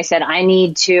intake and I said, I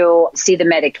need to see the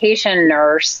medication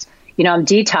nurse. I'm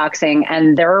detoxing.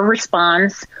 And their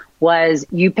response was,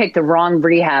 you picked the wrong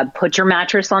rehab. Put your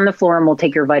mattress on the floor and we'll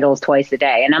take your vitals twice a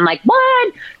day. And I'm like,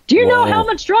 what? Do you know how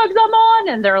much drugs I'm on?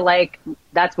 And they're like,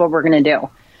 that's what we're going to do.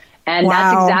 And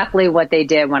that's exactly what they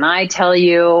did. When I tell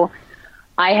you,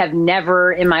 I have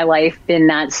never in my life been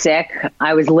that sick.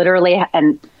 I was literally,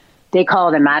 and they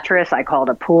call it a mattress. I call it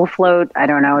a pool float. I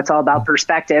don't know. It's all about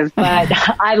perspective. But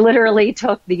I literally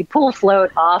took the pool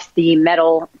float off the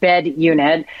metal bed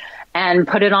unit and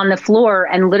put it on the floor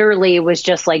and literally was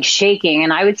just shaking.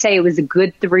 And I would say it was a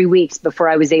good 3 weeks before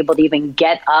I was able to even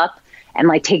get up and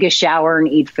take a shower and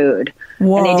eat food.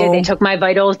 Whoa. And they did. They took my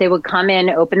vitals. They would come in,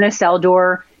 open the cell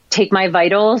door, take my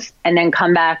vitals, and then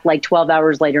come back 12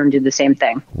 hours later and do the same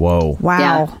thing. Whoa. Wow.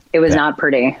 Yeah, it was not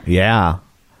pretty. Yeah.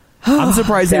 I'm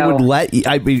surprised they would let you.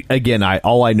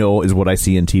 All I know is what I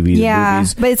see in TV and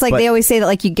movies. But it's they always say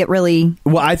that you get really.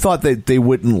 Well, I thought that they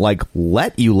wouldn't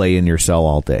let you lay in your cell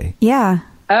all day. Yeah.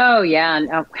 Oh, yeah.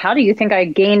 And how do you think I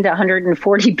gained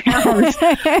 140 pounds?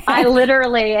 I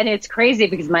literally, and it's crazy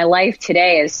because my life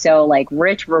today is so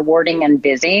rich, rewarding, and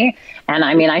busy. And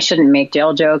I mean, I shouldn't make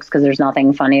jail jokes because there's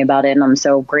nothing funny about it. And I'm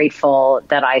so grateful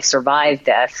that I survived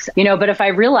this, but if I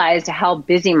realized how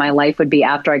busy my life would be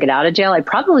after I get out of jail, I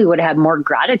probably would have more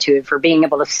gratitude for being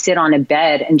able to sit on a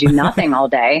bed and do nothing all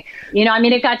day.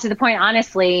 It got to the point,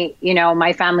 honestly,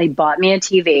 my family bought me a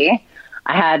TV.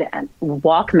 I had a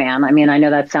Walkman. I mean, I know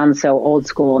that sounds so old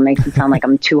school. It makes it sound like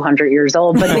I'm 200 years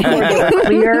old, but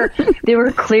they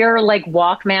were clear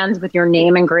Walkmans with your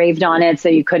name engraved on it so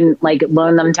you couldn't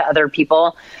loan them to other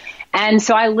people. And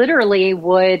so I literally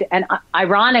would, and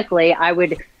ironically, I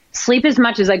would sleep as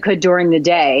much as I could during the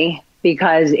day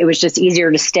because it was just easier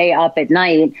to stay up at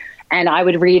night. And I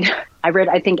read,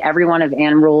 I think, every one of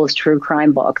Ann Rule's true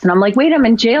crime books. And I'm like, wait, I'm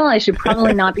in jail. I should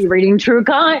probably not be reading true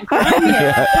crime. What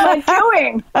am I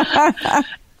doing?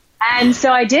 And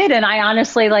so I did. And I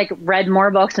honestly read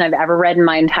more books than I've ever read in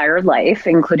my entire life,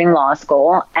 including law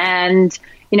school, and,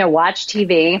 watched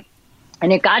TV.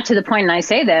 And it got to the point, and I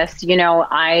say this,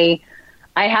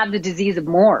 I have the disease of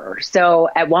more. So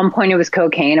at one point it was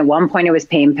cocaine. At one point it was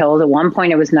pain pills. At one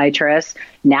point it was nitrous.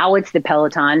 Now it's the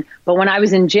Peloton. But when I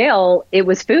was in jail, it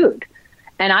was food.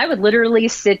 And I would literally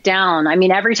sit down. I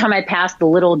mean, every time I passed the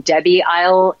Little Debbie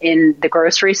aisle in the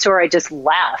grocery store, I just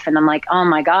laugh. And I'm like, oh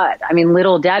my God. I mean,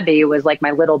 Little Debbie was like my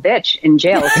little bitch in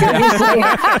jail. Seriously.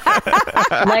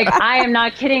 I am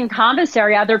not kidding.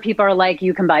 Commissary, other people are like,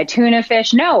 you can buy tuna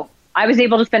fish. No. I was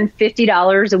able to spend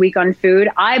 $50 a week on food.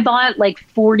 I bought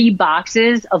 40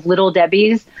 boxes of Little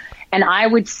Debbie's, and I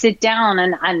would sit down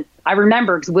and I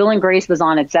remember because Will and Grace was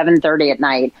on at 7:30 at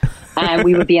night, and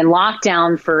we would be in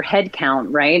lockdown for head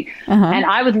count, right? And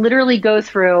I would literally go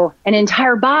through an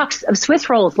entire box of Swiss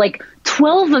rolls,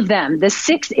 12 of them, the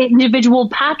 6 individual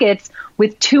packets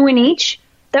with 2 in each.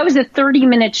 That was a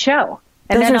 30-minute show.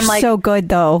 And those then are I'm like, so good,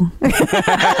 though.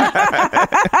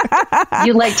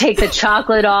 You take the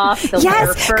chocolate off the layer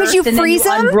first, because you freeze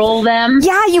them, unroll them.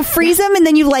 Yeah, you freeze them, and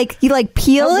then you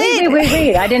peel it.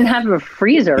 Wait! I didn't have a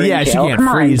freezer. Yeah, in she jail. can't Come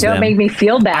on, freeze don't them. make me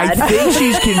feel bad.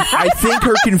 I think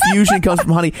her confusion comes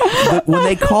from, honey, when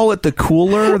they call it the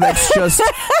cooler, that's just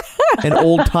an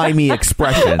old timey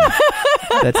expression.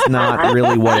 That's not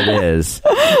really what it is.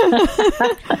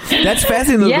 That's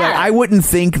fascinating. Yeah. I wouldn't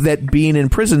think that being in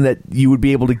prison that you would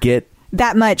be able to get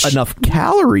that much enough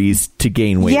calories to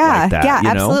gain weight like that. Yeah,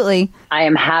 absolutely. I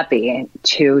am happy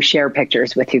to share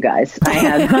pictures with you guys. I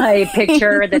have my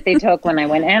picture that they took when I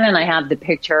went in, and I have the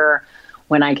picture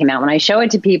when I came out. When I show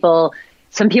it to people,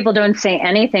 some people don't say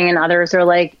anything, and others are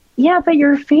like, yeah, but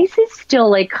your face is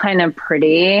still kind of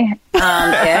pretty-ish. Or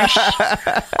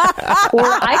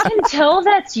I can tell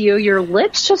that's you. Your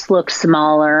lips just look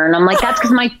smaller. And I'm like, that's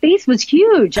because my face was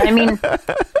huge. I mean,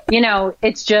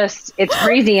 it's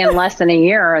crazy in less than a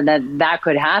year that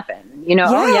could happen.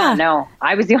 Oh yeah, no,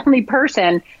 I was the only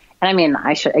person. And I mean,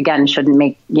 I shouldn't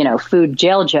make, food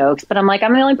jail jokes, but I'm like,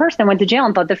 I'm the only person that went to jail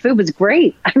and thought the food was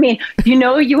great. I mean,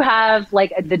 you have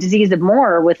the disease of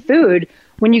more with food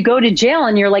when you go to jail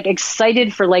and you're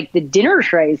excited for the dinner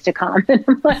trays to come. And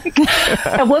I'm like,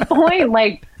 at what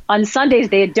point, on Sundays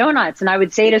they had donuts, and I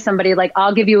would say to somebody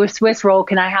I'll give you a Swiss roll.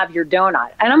 Can I have your donut?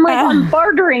 And I'm I'm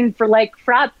bartering for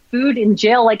crap food in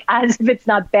jail, as if it's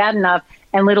not bad enough.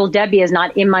 And Little Debbie is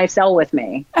not in my cell with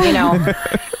me, So, oh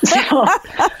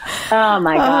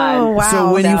my God. Oh, wow.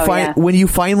 So when you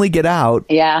finally get out,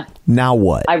 now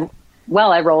what? I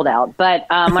rolled out, but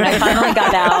when I finally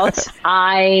got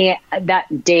out,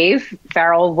 Dave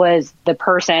Farrell was the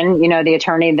person, the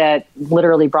attorney that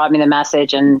literally brought me the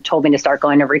message and told me to start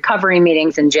going to recovery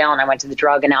meetings in jail. And I went to the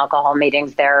drug and alcohol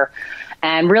meetings there,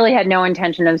 and really had no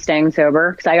intention of staying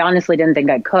sober because I honestly didn't think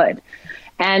I could.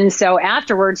 And so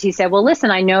afterwards, he said, "Well,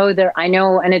 listen, I know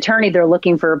an attorney. They're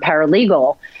looking for a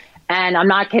paralegal." And I'm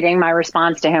not kidding. My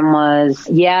response to him was,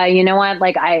 yeah, you know what?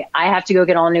 I have to go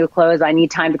get all new clothes. I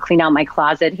need time to clean out my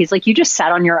closet. He's like, you just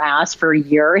sat on your ass for a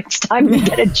year. It's time to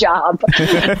get a job.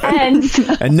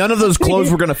 And none of those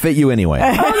clothes were going to fit you anyway. Oh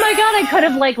my God. I could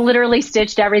have literally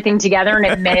stitched everything together, and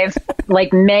it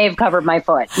may have covered my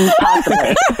foot.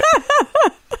 Possibly.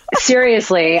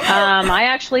 Seriously. And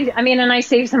I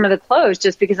saved some of the clothes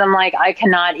just because I'm I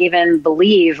cannot even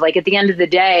believe, at the end of the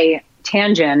day,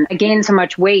 tangent, I gained so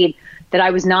much weight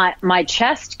that my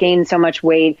chest gained so much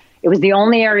weight. It was the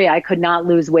only area I could not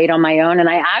lose weight on my own. And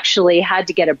I actually had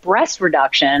to get a breast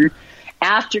reduction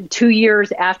after 2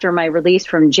 years after my release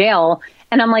from jail.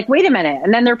 And I'm like, wait a minute.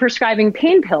 And then they're prescribing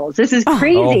pain pills. This is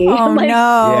crazy. Oh,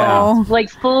 no. Yeah.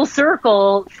 Full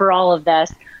circle for all of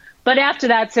this. But after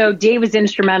that, so Dave was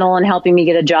instrumental in helping me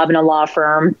get a job in a law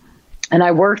firm. And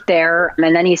I worked there.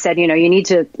 And then he said, you need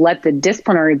to let the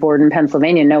disciplinary board in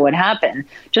Pennsylvania know what happened.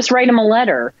 Just write them a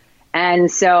letter.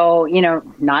 And so,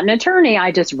 not an attorney.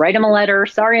 I just write them a letter.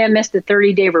 Sorry, I missed the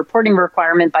 30-day reporting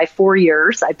requirement by 4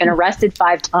 years. I've been arrested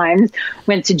 5 times,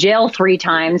 went to jail 3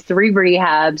 times, 3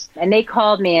 rehabs. And they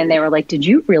called me and they were like, did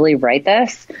you really write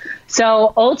this?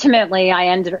 So ultimately, I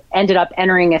ended up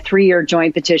entering a 3-year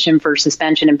joint petition for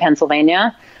suspension in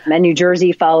Pennsylvania. And New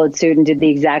Jersey followed suit and did the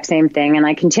exact same thing. And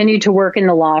I continued to work in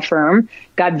the law firm,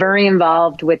 got very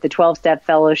involved with the 12-step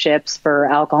fellowships for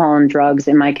alcohol and drugs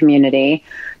in my community,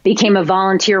 became a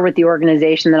volunteer with the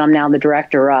organization that I'm now the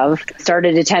director of,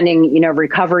 started attending,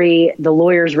 the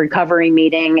lawyers' recovery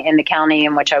meeting in the county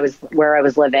in which where I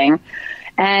was living.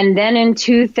 And then in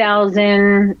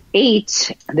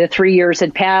 2008, the 3 years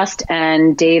had passed,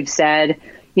 and Dave said,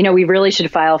 we really should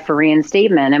file for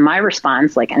reinstatement. And my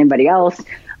response, like anybody else,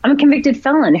 I'm a convicted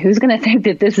felon. Who's going to think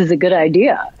that this is a good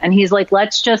idea? And he's like,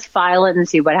 let's just file it and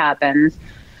see what happens.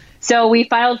 So we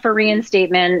filed for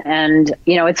reinstatement. And,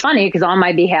 it's funny because on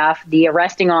my behalf, the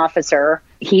arresting officer,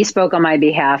 he spoke on my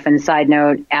behalf. And side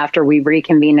note, after we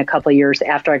reconvened a couple of years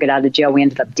after I got out of jail, we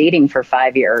ended up dating for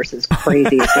 5 years. It's a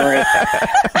crazy story.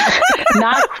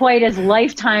 Not quite as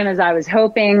lifetime as I was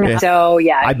hoping. Yeah. So,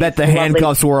 yeah. I bet the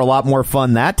handcuffs were a lot more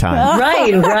fun that time.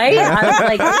 Right. I was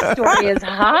like, this story is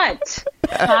hot.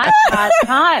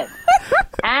 Hot.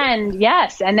 And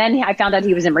yes. And then I found out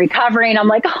he was in recovery. And I'm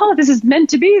like, oh, this is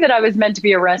meant to be that I was meant to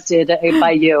be arrested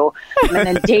by you and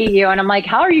then date you. And I'm like,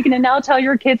 how are you going to now tell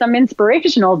your kids I'm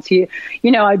inspirational to you,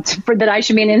 that I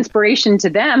should be an inspiration to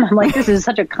them? I'm like, this is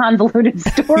such a convoluted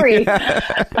story.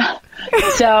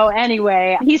 So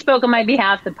anyway, he spoke on my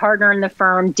behalf, the partner in the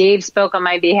firm. Dave spoke on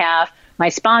my behalf. My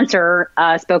sponsor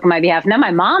spoke on my behalf. And then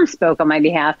my mom spoke on my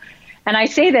behalf. And I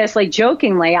say this like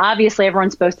jokingly. Obviously,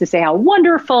 everyone's supposed to say how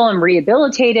wonderful and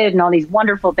rehabilitated and all these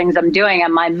wonderful things I'm doing.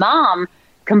 And my mom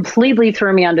completely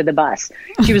threw me under the bus.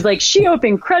 She was like, she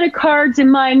opened credit cards in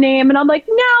my name. And I'm like,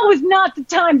 now is not the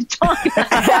time to talk about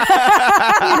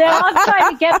that. I'm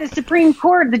trying to get the Supreme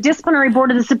Court, the disciplinary board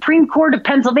of the Supreme Court of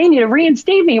Pennsylvania to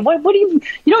reinstate me. What do you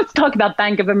don't talk about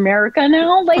Bank of America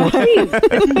now? Like, please,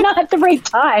 this is not the right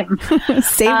time.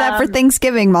 Save that for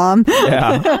Thanksgiving, Mom.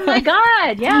 Yeah. Oh my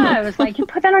God. Yeah. I was like, you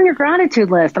put that on your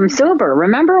gratitude list. I'm sober.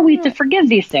 Remember, we have to forgive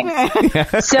these things.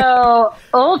 So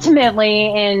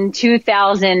ultimately in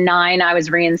 2009, I was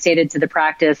reinstated to the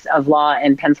practice of law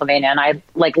in Pennsylvania. And I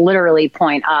literally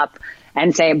point up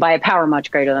and say, by a power much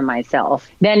greater than myself.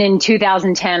 Then in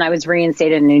 2010, I was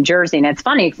reinstated in New Jersey. And it's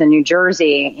funny because in New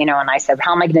Jersey, and I said,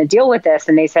 how am I going to deal with this?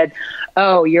 And they said,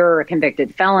 oh, you're a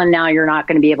convicted felon. Now you're not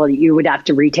going to be able to, you would have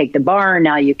to retake the bar.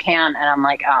 Now you can't. And I'm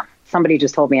like, oh, somebody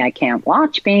just told me I can't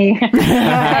watch me. and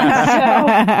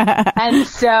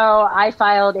so I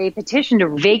filed a petition to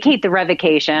vacate the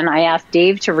revocation. I asked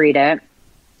Dave to read it.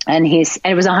 And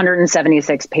it was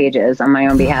 176 pages on my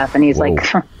own behalf. And he's like,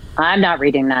 I'm not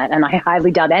reading that. And I highly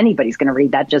doubt anybody's going to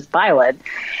read that. Just file it.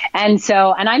 And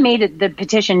I made the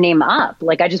petition name up.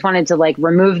 I just wanted to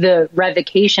remove the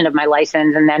revocation of my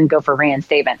license and then go for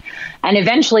reinstatement. And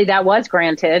eventually that was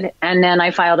granted. And then I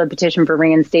filed a petition for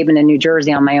reinstatement in New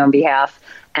Jersey on my own behalf.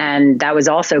 And that was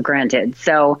also granted.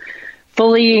 So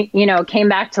fully, came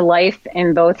back to life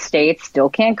in both states. Still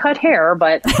can't cut hair,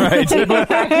 but able to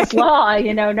practice law,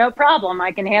 no problem.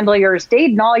 I can handle your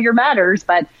estate and all your matters,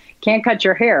 but can't cut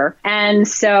your hair. And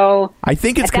so I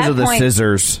think it's because of the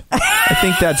scissors. I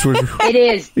think that's what it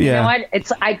is. Yeah. You know what?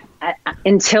 It's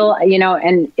until,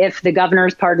 and if the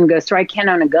governor's pardon goes through, I can't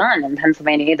own a gun in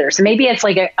Pennsylvania either. So maybe it's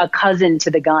like a cousin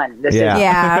to the gun.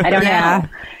 Yeah. I don't know.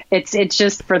 It's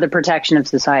just for the protection of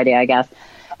society, I guess.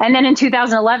 And then in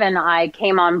 2011, I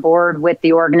came on board with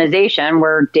the organization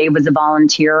where Dave was a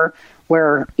volunteer,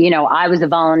 where, I was a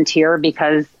volunteer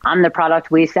because I'm the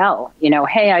product we sell.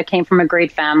 Hey, I came from a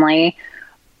great family.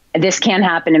 This can't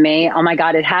happen to me. Oh, my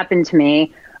God, it happened to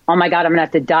me. Oh, my God, I'm going to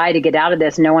have to die to get out of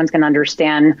this. No one's going to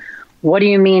understand. What do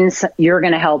you mean you're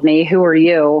going to help me? Who are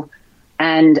you?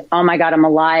 And, oh, my God, I'm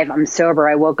alive. I'm sober.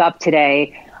 I woke up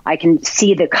today. I can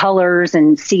see the colors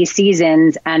and see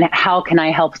seasons, and how can I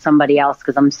help somebody else?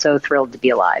 Because I'm so thrilled to be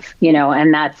alive,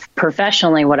 and that's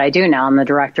professionally what I do now. I'm the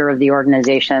director of the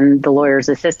organization, the Lawyers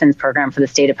Assistance Program for the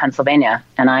state of Pennsylvania.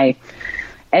 And I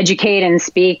educate and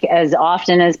speak as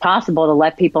often as possible to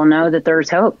let people know that there's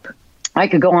hope. I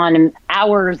could go on in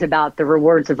hours about the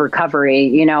rewards of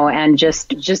recovery, and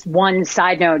just one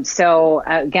side note. So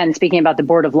again, speaking about the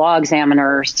Board of Law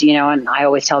Examiners, and I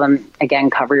always tell them, again,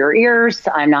 cover your ears.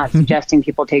 I'm not suggesting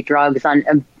people take drugs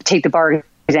take the bar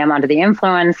exam under the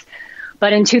influence.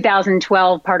 But in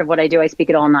 2012, part of what I do, I speak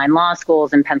at all 9 law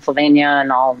schools in Pennsylvania,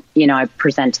 and I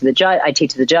present to the judge, I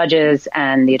teach the judges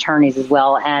and the attorneys as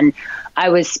well. And I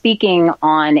was speaking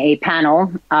on a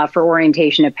panel for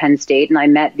orientation at Penn State, and I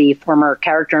met the former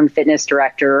character and fitness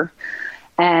director,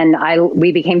 and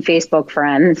we became Facebook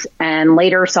friends, and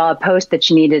later saw a post that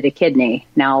she needed a kidney.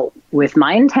 Now, with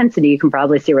my intensity, you can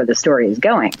probably see where the story is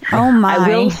going. Oh my! I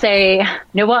will say, you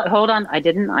know what? Hold on, I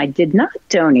did not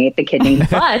donate the kidney,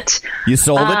 but you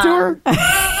sold it to her.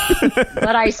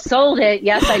 But I sold it.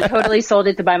 Yes, I totally sold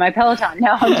it to buy my Peloton.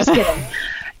 No, I'm just kidding.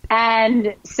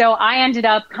 And so I ended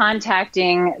up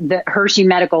contacting the Hershey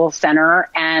Medical Center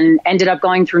and ended up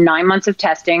going through 9 months of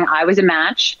testing. I was a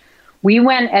match. We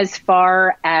went as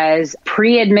far as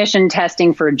pre-admission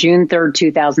testing for June 3rd,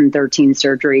 2013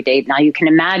 surgery date. Now you can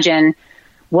imagine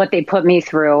what they put me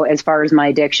through as far as my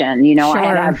addiction. You know, I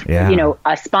had to have, you know,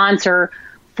 a sponsor,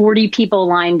 40 people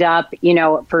lined up, you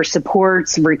know, for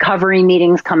supports, recovery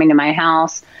meetings coming to my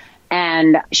house.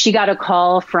 And she got a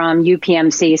call from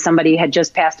UPMC. Somebody had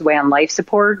just passed away on life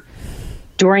support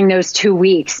during those 2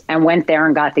 weeks and went there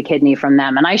and got the kidney from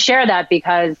them. And I share that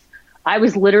because I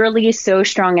was literally so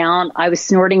strung out. I was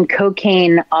snorting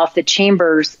cocaine off the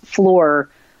chambers floor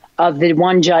of the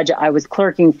one judge I was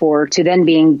clerking for, to then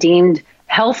being deemed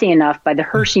healthy enough by the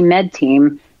Hershey Med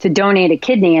team to donate a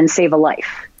kidney and save a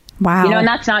life. Wow. You know, and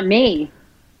that's not me.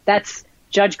 That's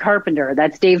Judge Carpenter.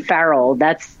 That's Dave Farrell.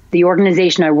 That's the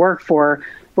organization I work for,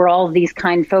 where all of these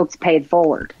kind folks paid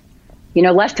forward. You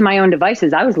know, left to my own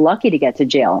devices, I was lucky to get to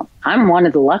jail. I'm one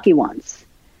of the lucky ones.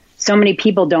 So many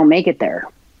people don't make it there.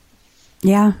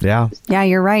 Yeah. Yeah. Yeah,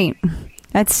 you're right.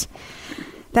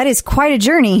 That is quite a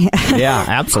journey. Yeah,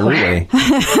 absolutely.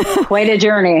 Quite a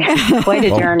journey. Quite a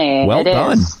journey. Well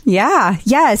done. Yeah.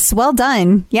 Yes. Well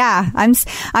done. Yeah. I'm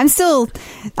still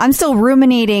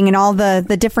ruminating and all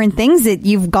the different things that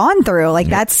you've gone through. Like,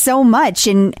 that's so much.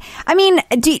 And I mean,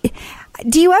 do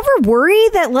you ever worry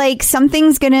that like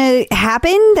something's going to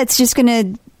happen that's just going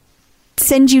to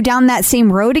send you down that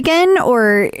same road again?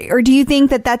 Or do you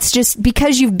think that that's just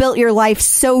because you've built your life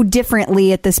so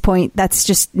differently at this point, that's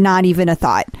just not even a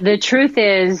thought? The truth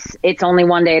is, it's only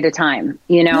one day at a time,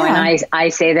 you know, and I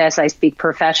say this, I speak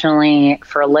professionally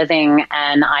for a living,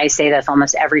 and I say this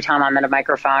almost every time I'm at a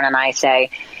microphone, and I say,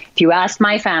 if you ask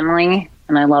my family,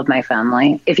 and I love my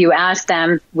family, if you ask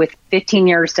them with 15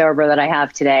 years sober that I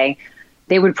have today,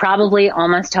 they would probably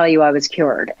almost tell you I was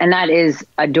cured. And that is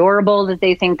adorable that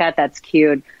they think that. That's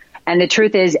cute. And the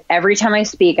truth is, every time I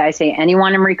speak, I say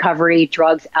anyone in recovery,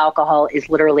 drugs, alcohol is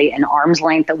literally an arm's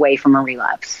length away from a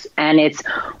relapse. And it's,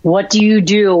 what do you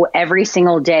do every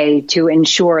single day to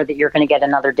ensure that you're going to get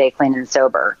another day clean and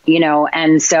sober? You know,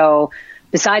 and so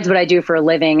besides what I do for a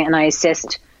living, and I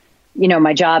assist, you know,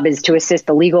 my job is to assist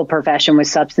the legal profession with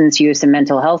substance use and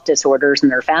mental health disorders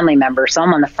and their family members. So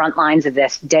I'm on the front lines of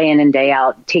this day in and day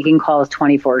out, taking calls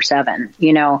 24/7.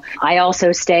 You know, I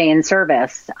also stay in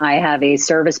service. I have a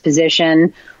service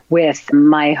position with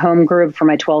my home group for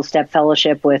my 12-step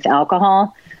fellowship with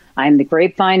alcohol. I'm the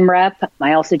Grapevine rep.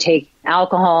 I also take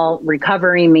alcohol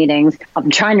recovery meetings.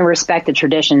 I'm trying to respect the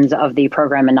traditions of the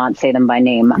program and not say them by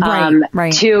name.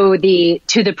 Right. To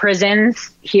the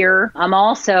prisons here. I'm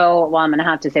also, well, I'm going to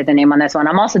have to say the name on this one.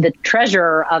 I'm also the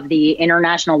treasurer of the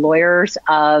international lawyers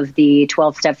of the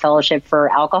 12-step fellowship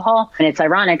for alcohol. And it's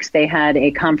ironic, 'cause they had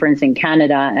a conference in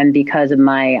Canada, and because of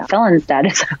my felon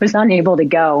status, I was unable to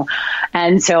go.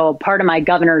 And so part of my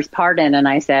governor's pardon, and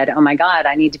I said, oh my God,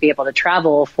 I need to be able to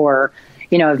travel for,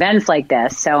 you know, events like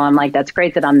this. So I'm like, that's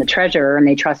great that I'm the treasurer and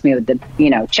they trust me with the, you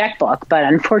know, checkbook. But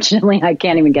unfortunately, I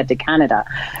can't even get to Canada.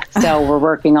 So we're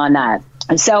working on that.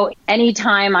 And so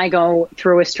anytime I go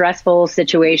through a stressful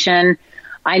situation,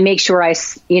 I make sure I,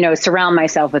 you know, surround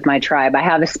myself with my tribe. I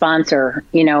have a sponsor,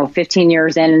 you know, 15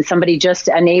 years in, and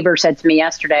a neighbor said to me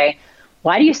yesterday,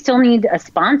 why do you still need a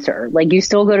sponsor? Like, you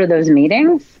still go to those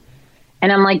meetings?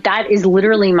 And I'm like, that is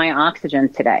literally my oxygen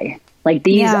today. Like,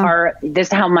 this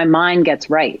is how my mind gets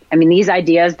right. I mean, these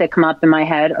ideas that come up in my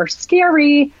head are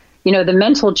scary. You know, the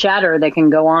mental chatter that can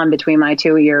go on between my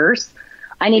two ears.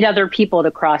 I need other people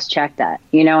to cross-check that,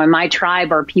 you know, and my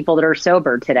tribe are people that are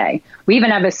sober today. We even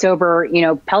have a sober, you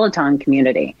know, Peloton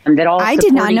community that all support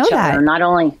did not know each that. other. Not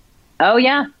only, oh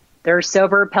yeah, they're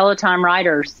sober Peloton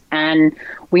riders. And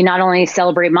we not only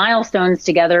celebrate milestones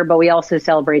together, but we also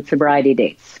celebrate sobriety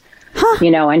dates,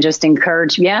 you know, and just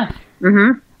encourage. Yeah.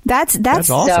 Mm-hmm. That's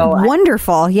awesome. So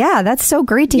wonderful. Yeah, that's so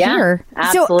great to hear.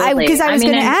 Absolutely. So because I was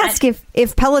going to ask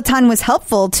if Peloton was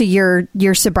helpful to your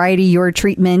sobriety, your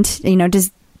treatment, you know,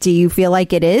 do you feel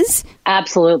like it is?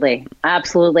 Absolutely.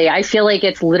 Absolutely. I feel like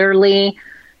it's literally,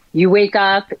 you wake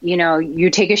up, you know,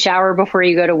 you take a shower before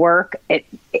you go to work.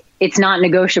 It's not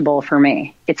negotiable for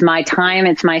me. It's my time.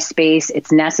 It's my space.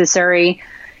 It's necessary.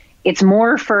 It's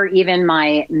more for even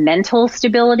my mental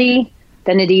stability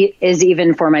than it is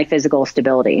even for my physical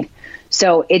stability.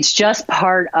 So it's just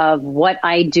part of what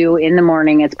I do in the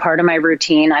morning. It's part of my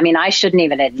routine. I mean, I shouldn't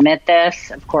even admit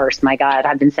this. Of course, my God,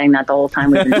 I've been saying that the whole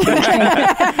time we've been speaking.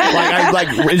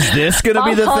 Is this going to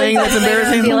be the thing that's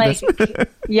embarrassing?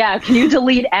 Yeah, can you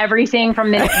delete everything from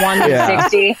minute 1 to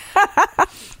 60?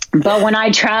 But when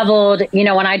I traveled,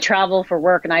 when I travel for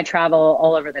work and I travel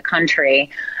all over the country,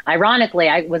 ironically,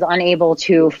 I was unable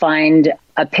to find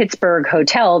a Pittsburgh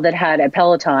hotel that had a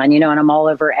Peloton, and I'm all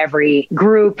over every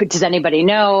group. Does anybody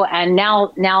know? And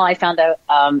now I found a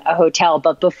hotel.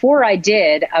 But before I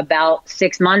did, about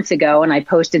 6 months ago, and I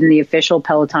posted in the official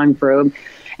Peloton group,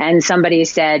 and somebody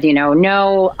said,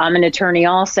 no, I'm an attorney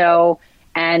also.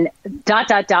 And ...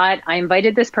 I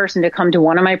invited this person to come to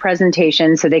one of my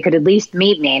presentations so they could at least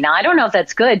meet me. Now, I don't know if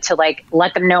that's good to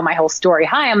let them know my whole story.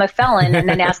 Hi, I'm a felon, and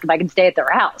then ask if I can stay at their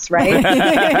house, right?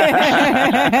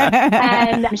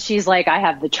 And she's like, I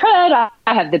have the tread, I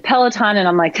have the Peloton, and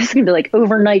I'm like, this is going to be like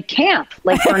overnight camp,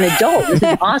 for an adult. This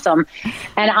is awesome.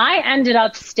 And I ended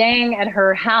up staying at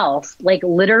her house.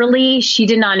 Literally, she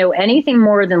did not know anything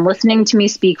more than listening to me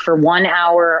speak for 1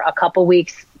 hour a couple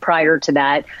weeks prior to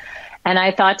that. And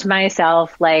I thought to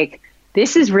myself,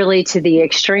 this is really to the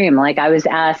extreme. I was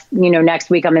asked, next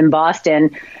week I'm in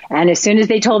Boston. And as soon as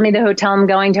they told me the hotel I'm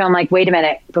going to, I'm like, wait a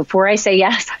minute. Before I say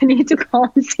yes, I need to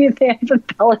call and see if they have a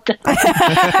Peloton.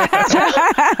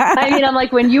 I'm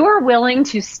like, when you are willing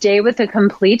to stay with a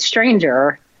complete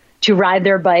stranger to ride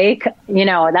their bike,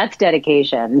 that's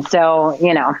dedication. So,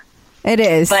 It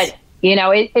is. But,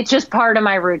 it's just part of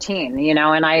my routine,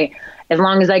 and as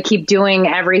long as I keep doing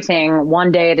everything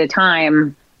one day at a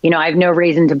time, I have no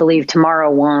reason to believe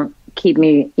tomorrow won't keep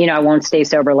me, I won't stay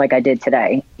sober like I did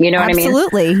today. You know what I mean?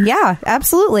 Absolutely. Yeah,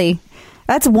 absolutely.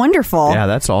 That's wonderful. Yeah,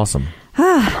 that's awesome.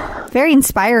 Very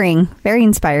inspiring. Very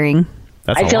inspiring.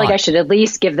 I feel like I should at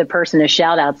least give the person a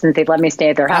shout out since they let me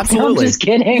stay at their house. Absolutely. No, I'm just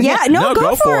kidding. Yeah, no,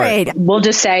 go for it. We'll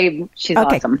just say she's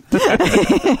awesome.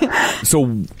 So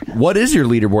what is your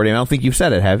leaderboard? I don't think you've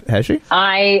said it, has she?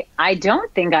 I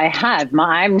don't think I have.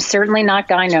 I'm certainly not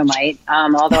Gynomite,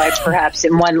 although I perhaps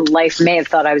in one life may have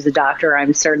thought I was a doctor.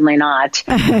 I'm certainly not.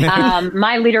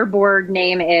 My leaderboard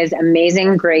name is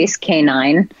Amazing Grace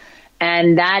K9.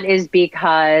 And that is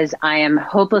because I am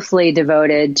hopelessly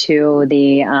devoted to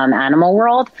the animal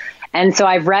world. And so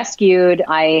I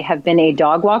have been a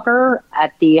dog walker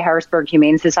at the Harrisburg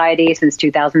Humane Society since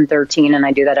 2013, and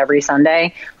I do that every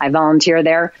Sunday. I volunteer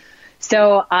there.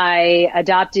 So I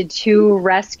adopted 2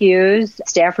 rescues,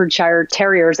 Staffordshire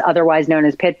Terriers, otherwise known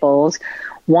as pit bulls.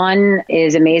 One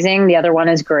is Amazing, the other one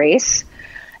is Grace.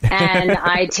 And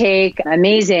I take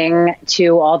Amazing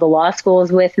to all the law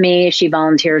schools with me. She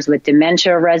volunteers with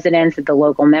dementia residents at the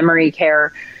local memory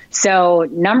care. So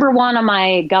number 1 on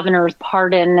my governor's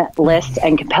pardon list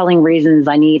and compelling reasons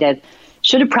I need it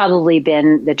should have probably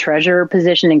been the treasurer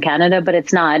position in Canada, but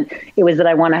it's not. It was that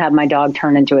I want to have my dog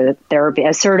turn into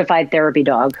a certified therapy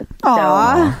dog.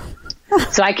 Aww.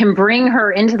 So I can bring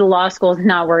her into the law schools and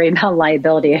not worry about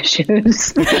liability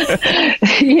issues.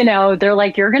 They're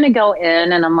like, you're going to go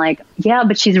in. And I'm like, yeah,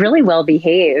 but she's really well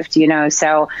behaved,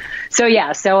 So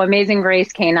Amazing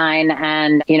Grace K9.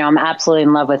 And, I'm absolutely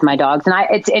in love with my dogs. And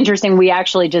it's interesting. We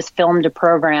actually just filmed a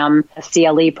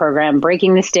CLE program,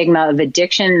 Breaking the Stigma of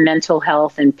Addiction, Mental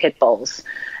Health, and Pit Bulls.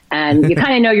 And you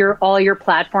kind of know all your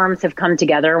platforms have come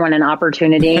together when an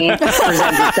opportunity presents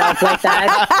itself like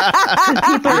that.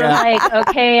 People are like,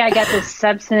 okay, I got this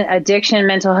substance addiction,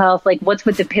 mental health. What's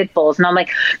with the pit bulls? And I'm like,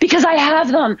 because I have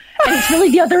them. And it's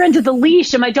really the other end of the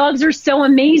leash. And my dogs are so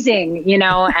amazing,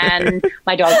 and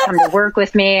my dogs come to work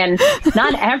with me. And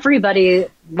not everybody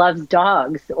loves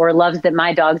dogs or loves that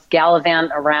my dogs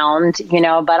gallivant around,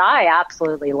 but I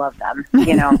absolutely love them,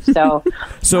 so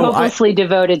hopelessly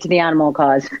devoted to the animal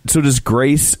cause. So does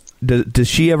Grace, does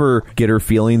she ever get her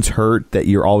feelings hurt that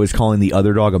you're always calling the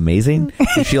other dog Amazing?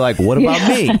 Is she like, what about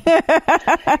me?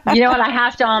 You know what? I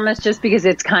have to almost, just because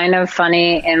it's kind of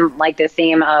funny and the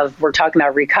theme of we're talking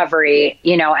about recovery,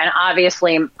 and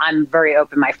obviously I'm very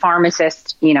open. My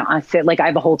pharmacist, I feel like I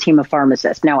have a whole team of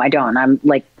pharmacists. No, I don't. I'm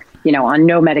on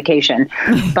no medication.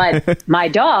 But my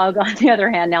dog, on the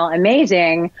other hand, now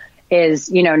Amazing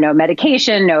is, no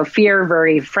medication, no fear,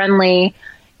 very friendly.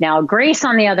 Now, Grace,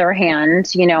 on the other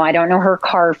hand, I don't know her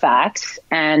Carfax,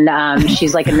 and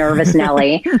she's like a nervous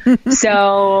Nelly.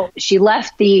 So she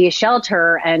left the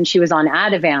shelter and she was on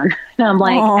Ativan. And I'm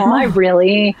like, am I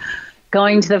really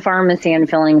going to the pharmacy and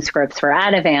filling scripts for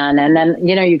Ativan? And then,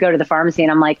 you go to the pharmacy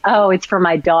and I'm like, oh, it's for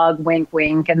my dog, wink,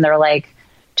 wink. And they're like,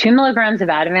 2 milligrams of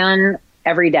Ativan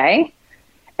every day.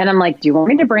 And I'm like, do you want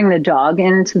me to bring the dog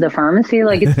into the pharmacy?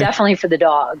 It's definitely for the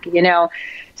dog,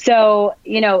 So,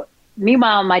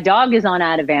 meanwhile, my dog is on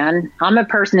Ativan. I'm a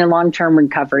person in long-term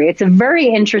recovery. It's a very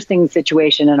interesting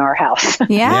situation in our house.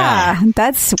 Yeah.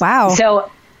 That's wow. So,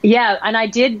 yeah. And I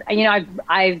did,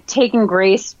 I've taken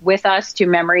Grace with us to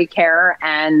memory care,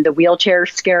 and the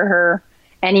wheelchairs scare her.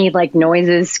 any like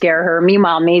noises scare her.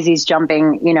 Meanwhile, Maisie's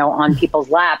jumping, on people's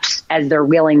laps as they're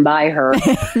wheeling by her.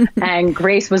 And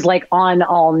Grace was like on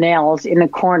all nails in the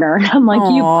corner. And I'm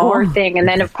like, you poor thing. And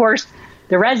then of course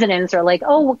the residents are like,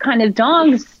 oh, what kind of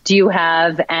dogs do you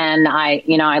have? And I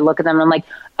look at them and I'm like,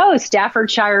 oh,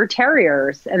 Staffordshire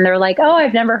Terriers. And they're like, oh,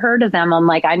 I've never heard of them. I'm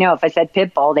like, I know if I said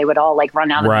pit bull, they would all like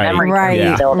run out of the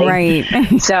memory building.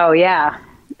 Right. So, yeah.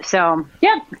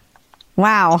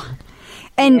 Wow.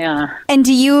 And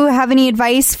do you have any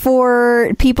advice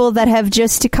for people that have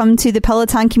just come to the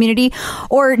Peloton community,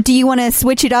 or do you want to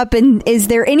switch it up? And is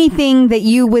there anything that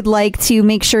you would like to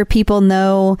make sure people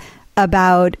know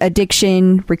about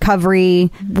addiction,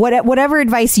 recovery, whatever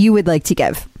advice you would like to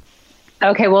give?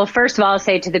 Okay, well, first of all, I'll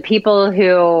say to the people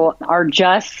who are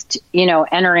just,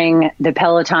 entering the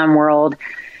Peloton world,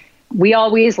 we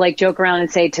always like joke around and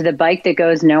say to the bike that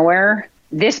goes nowhere,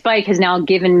 this bike has now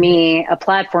given me a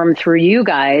platform through you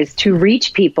guys to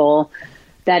reach people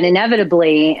that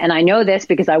inevitably, and I know this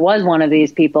because I was one of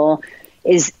these people,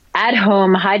 is at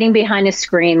home, hiding behind a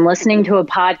screen, listening to a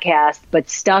podcast, but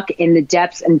stuck in the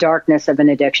depths and darkness of an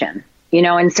addiction.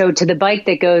 And so to the bike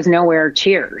that goes nowhere,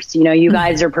 cheers. You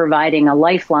guys are providing a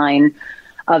lifeline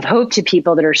of hope to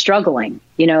people that are struggling.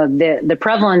 The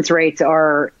prevalence rates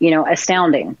are,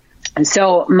 astounding. And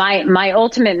so my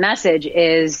ultimate message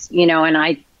is, and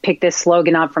I picked this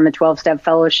slogan up from a 12-step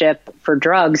fellowship for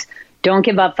drugs, don't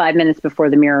give up 5 minutes before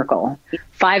the miracle.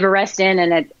 5 arrests in,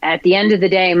 and at the end of the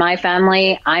day, my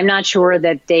family, I'm not sure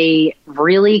that they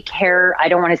really care. I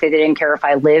don't want to say they didn't care if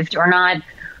I lived or not,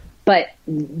 but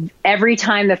every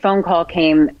time the phone call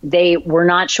came, they were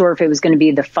not sure if it was going to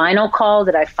be the final call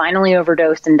that I finally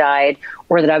overdosed and died,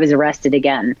 or that I was arrested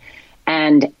again.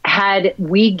 And had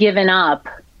we given up,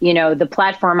 the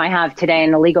platform I have today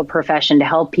in the legal profession to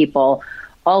help people,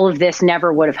 all of this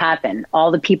never would have happened.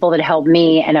 All the people that helped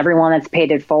me and everyone that's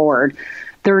paid it forward,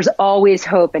 there's always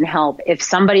hope and help. If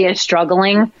somebody is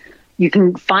struggling, you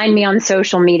can find me on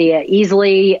social media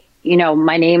easily.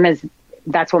 My name is,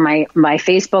 that's what my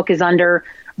Facebook is under.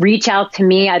 Reach out to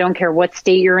me. I don't care what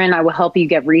state you're in. I will help you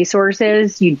get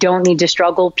resources. You don't need to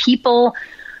struggle. People,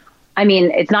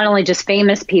 it's not only just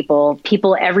famous people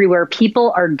everywhere.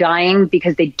 People are dying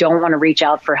because they don't want to reach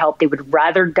out for help. They would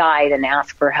rather die than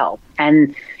ask for help.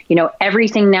 And,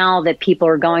 everything now that people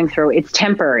are going through, it's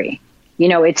temporary.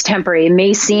 It's temporary. It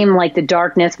may seem like the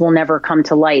darkness will never come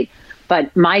to light,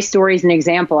 but my story is an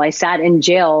example. I sat in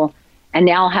jail and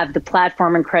now have the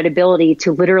platform and credibility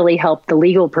to literally help the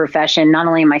legal profession, not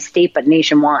only in my state, but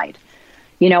nationwide.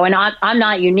 And I'm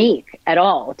not unique at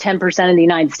all. 10% of the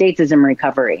United States is in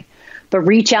recovery. But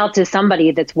reach out to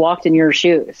somebody that's walked in your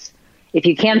shoes. If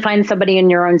you can't find somebody in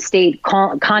your own state,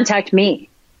 contact me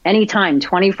anytime,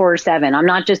 24/7. I'm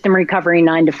not just in recovery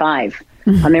 9 to 5.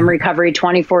 I'm in recovery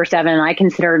 24/7. And I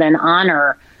consider it an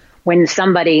honor when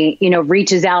somebody,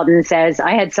 reaches out and says,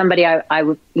 I had somebody,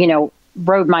 I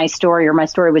wrote my story, or my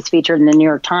story was featured in the New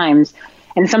York Times.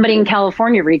 And somebody in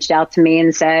California reached out to me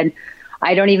and said,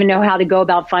 I don't even know how to go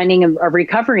about finding a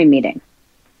recovery meeting.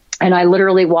 And I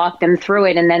literally walked them through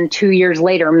it. And then 2 years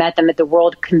later, met them at the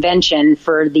World Convention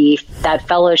for that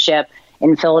fellowship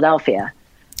in Philadelphia.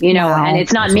 Wow. And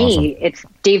it's not That's me. Awesome. It's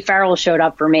Dave Farrell showed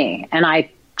up for me. And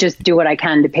I just do what I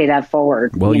can to pay that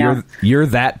forward. Well, you're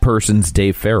that person's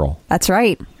Dave Farrell. That's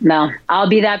right. No, I'll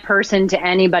be that person to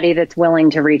anybody that's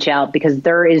willing to reach out, because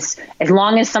there is, as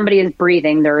long as somebody is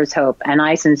breathing, there is hope. And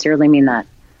I sincerely mean that.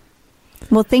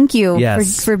 Well, thank you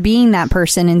Yes. for being that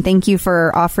person, and thank you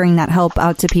for offering that help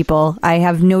out to people. I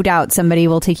have no doubt somebody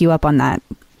will take you up on that.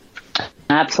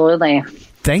 Absolutely.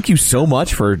 Thank you so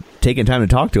much for taking time to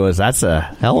talk to us. That's a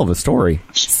hell of a story.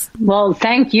 Well,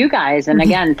 thank you guys. And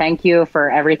again, thank you for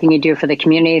everything you do for the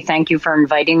community. Thank you for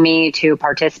inviting me to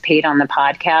participate on the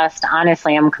podcast.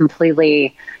 Honestly, I'm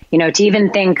completely, to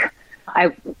even think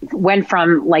I went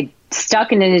from like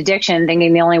stuck in an addiction,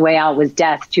 thinking the only way out was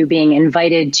death, to being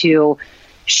invited to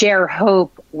share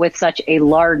hope with such a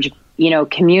large,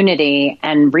 community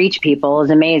and reach people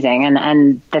is amazing.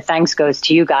 And the thanks goes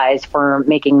to you guys for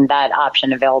making that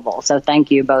option available. So thank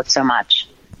you both so much.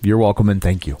 You're welcome, and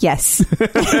thank you. Yes.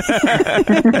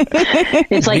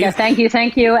 It's like a thank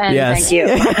you, and yes. thank you.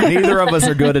 Neither of us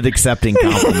are good at accepting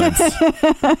compliments.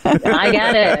 I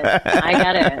get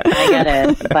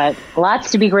it. But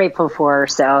lots to be grateful for,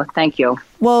 so thank you.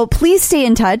 Well, please stay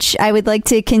in touch. I would like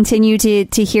to continue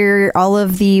to hear all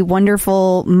of the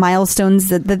wonderful milestones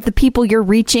that the people you're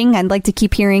reaching. I'd like to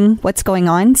keep hearing what's going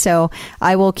on. So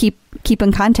I will keep keep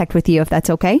in contact with you if that's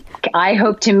okay. I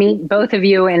hope to meet both of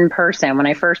you in person. When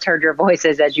I first heard your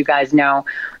voices, as you guys know,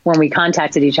 when we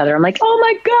contacted each other, I'm like, oh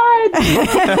my God.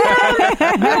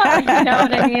 You know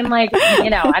what I mean? Like, you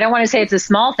know, I don't want to say it's a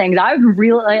small thing. I'm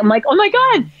like, oh my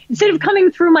God, instead of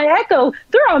coming through my Echo,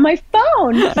 they're on my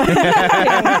phone.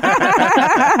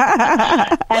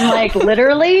 And like,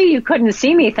 literally, you couldn't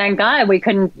see me. Thank God we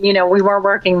couldn't, you know, we weren't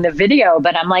working the video,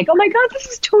 but I'm like, oh my God, this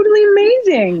is totally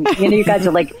amazing. You know, you guys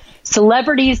are like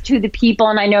celebrities to the people.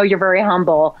 And I know you're very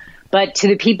humble, but to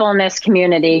the people in this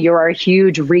community, you're a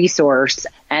huge resource.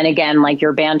 And again, like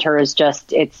your banter is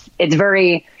just, it's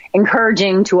very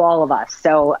encouraging to all of us.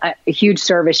 So a huge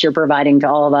service you're providing to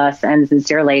all of us. And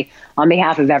sincerely, on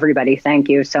behalf of everybody, thank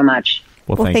you so much.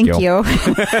 Well, thank you. You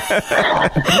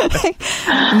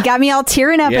got me all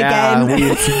tearing up again.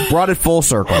 We brought it full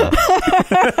circle.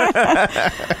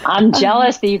 I'm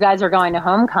jealous that you guys are going to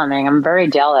homecoming. I'm very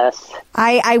jealous.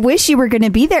 I wish you were going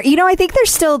to be there. You know, I think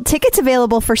there's still tickets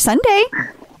available for Sunday.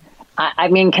 I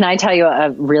mean, can I tell you a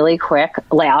really quick,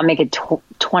 like, I'll make it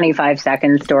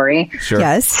 25-second story. Sure.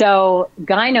 Yes. So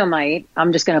Gynomite,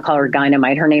 I'm just going to call her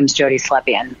Gynomite. Her name's Jody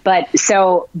Slepian. But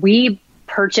so we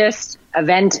purchased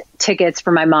event tickets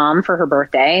for my mom for her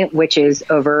birthday, which is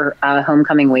over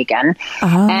homecoming weekend.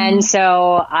 And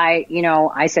so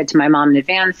I said to my mom in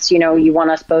advance, you know, you want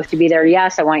us both to be there?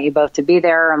 Yes, I want you both to be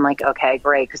there. I'm like, okay,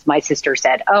 great. Because my sister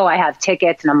said, oh, I have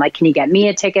tickets. And I'm like, can you get me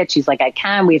a ticket? She's like, I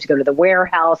can. We have to go to the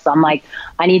warehouse. I'm like,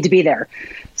 I need to be there.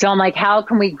 So I'm like, how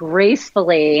can we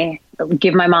gracefully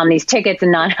give my mom these tickets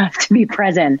and not have to be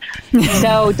present?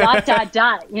 So ...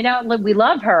 You know, we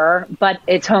love her, but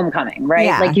it's homecoming, right?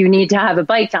 Yeah. Like you need to have a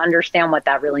bite to understand what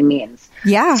that really means.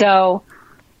 Yeah. So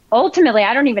ultimately,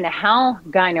 I don't even know how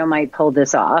Gyno might pull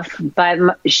this off,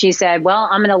 but she said, well,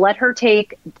 I'm going to let her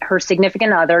take her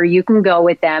significant other. You can go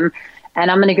with them,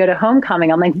 and I'm going to go to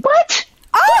homecoming. I'm like, what?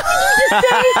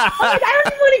 I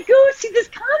don't even want to go see this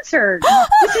concert.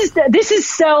 This is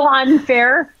so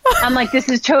unfair. I'm like, this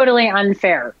is totally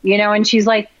unfair, you know? And she's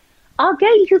like, I'll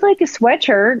get you like a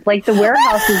sweatshirt. Like the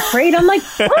warehouse is great. I'm like,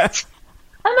 what?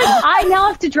 I'm like, I now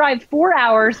have to drive 4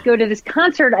 hours, go to this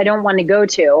concert I don't want to go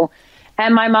to.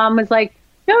 And my mom was like,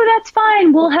 no, that's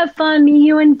fine. We'll have fun, me,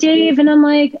 you, and Dave. And I'm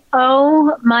like,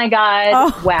 oh, my God.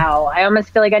 Oh. Wow. I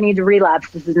almost feel like I need to relapse.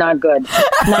 This is not good.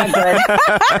 Not good.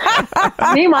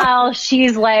 Meanwhile,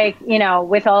 she's like, you know,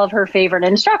 with all of her favorite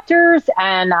instructors.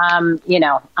 And, you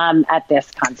know, I'm at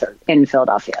this concert in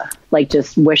Philadelphia, like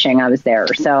just wishing I was there.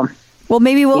 So... Well,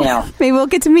 maybe we'll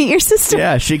get to meet your sister.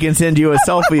 Yeah, she can send you a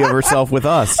selfie of herself with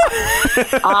us.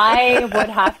 I would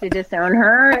have to disown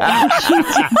her.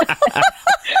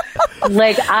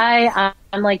 Like I'm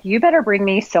like, you better bring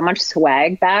me so much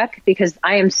swag back because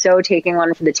I am so taking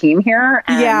one for the team here.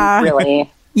 And yeah,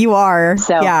 really, you are.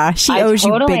 So yeah, she owes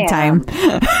you big time.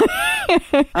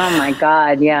 Oh my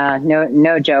God. Yeah.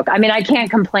 No joke. I mean, I can't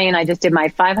complain. I just did my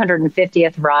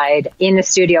 550th ride in the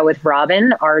studio with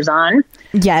Robin Arzon.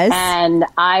 Yes. And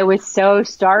I was so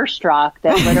starstruck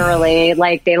that literally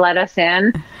like they let us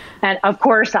in. And of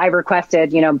course I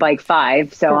requested, you know, bike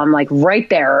 5. So I'm like right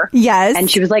there. Yes.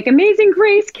 And she was like, Amazing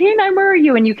Grace, Canine, where are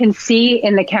you? And you can see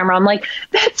in the camera, I'm like,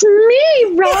 that's me,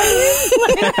 Robin.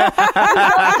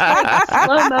 like,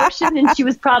 slow motion. And she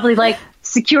was probably like,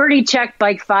 security check,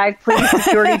 bike 5, please,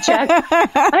 security check.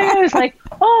 I was like,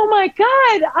 oh my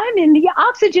God, I'm in the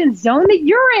oxygen zone that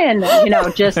you're in, you know,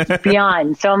 just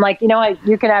beyond. So I'm like, you know what,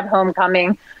 you could have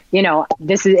homecoming, you know,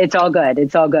 it's all good.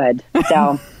 It's all good.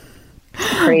 So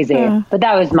crazy. But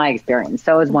that was my experience.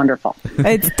 So it was wonderful.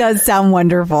 It does sound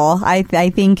wonderful. I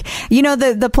think, you know,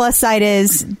 the plus side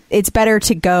is it's better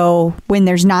to go when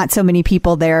there's not so many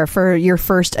people there for your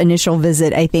first initial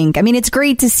visit, I think. I mean, it's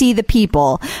great to see the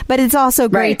people, but it's also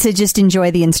great to just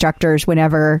enjoy the instructors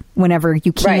whenever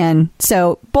you can. Right.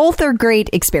 So both are great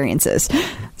experiences.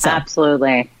 So,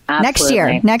 Absolutely. Next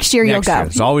year you'll go.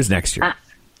 It's always next year.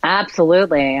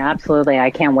 Absolutely. I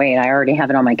can't wait. I already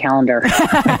have it on my calendar. All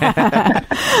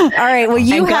right. Well,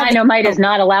 Gynomite is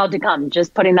not allowed to come.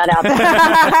 Just putting that out there.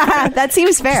 That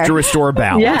seems fair. Just to restore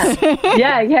balance.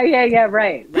 Yeah.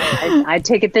 Right. I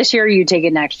take it this year. You take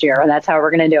it next year. That's how we're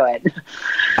going to do it.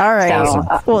 All right.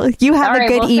 So, well, you have a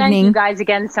good evening. Thank you guys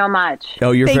again so much.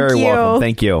 Oh, you're very welcome.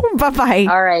 Thank you. Bye-bye.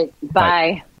 All right.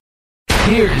 Bye.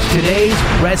 Here's today's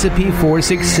recipe for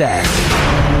success.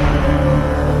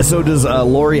 So does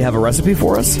Laurie have a recipe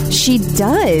for us? She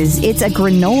does. It's a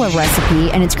granola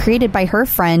recipe, and it's created by her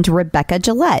friend Rebecca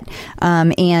Gillette.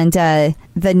 And the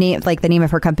name of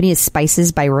her company is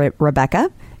Spices by Rebecca.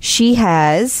 She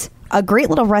has a great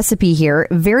little recipe here.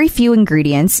 Very few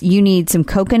ingredients. You need some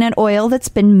coconut oil that's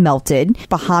been melted,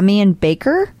 Bahamian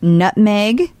baker,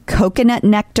 nutmeg, coconut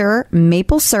nectar,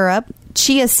 maple syrup,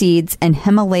 chia seeds, and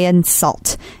Himalayan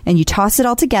salt. And you toss it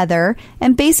all together,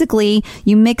 and basically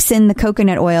you mix in the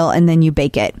coconut oil and then you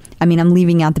bake it. I mean, I'm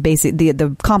leaving out the basic,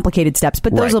 the complicated steps,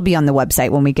 but those will be on the website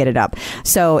when we get it up.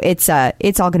 So it's all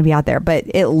going to be out there, but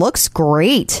it looks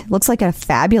great. Looks like a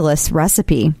fabulous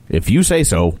recipe. If you say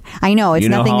so. I know it's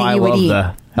nothing that you would eat.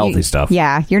 The healthy stuff.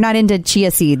 Yeah, you're not into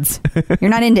chia seeds.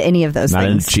 You're not into any of those not things.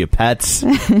 Not into chia pets.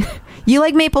 You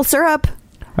like maple syrup?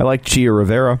 I like Chia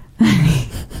Rivera.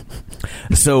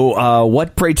 So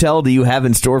what, pray tell, do you have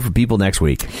in store for people next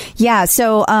week? Yeah,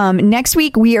 so next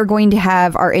week we are going to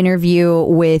have our interview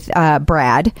with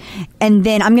Brad. And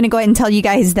then I'm going to go ahead and tell you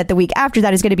guys that the week after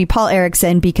that is going to be Paul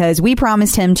Erickson, because we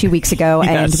promised him 2 weeks ago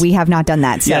and we have not done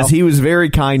that. So. Yes, he was very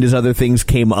kind as other things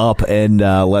came up and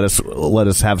let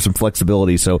us have some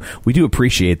flexibility. So we do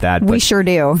appreciate that. We sure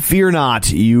do. Fear not,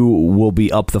 you will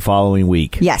be up the following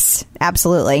week. Yes,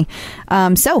 absolutely.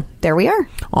 So there we are.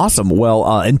 Awesome.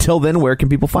 Well, until then, where can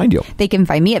people find you? They can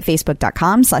find me at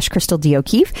facebook.com/Crystal D.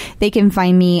 O'Keefe. They can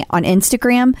find me on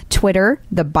Instagram, Twitter,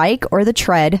 the bike, or the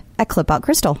tread at Clip Out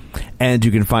Crystal. And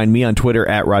you can find me on Twitter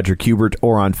at Roger Kubert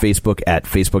or on Facebook at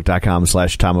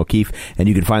facebook.com/Tom O'Keefe. And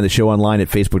you can find the show online at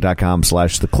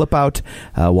facebook.com/The Clip Out.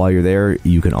 While you're there,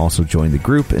 you can also join the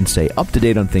group and stay up to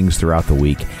date on things throughout the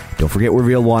week. Don't forget, we're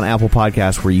available on Apple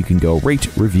Podcasts, where you can go rate,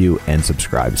 review, and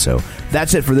subscribe. So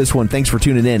that's it for this one. Thanks for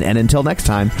tuning in. And until next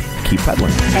time, keep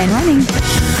pedaling. And running.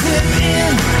 Clip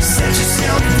in, set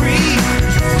yourself free.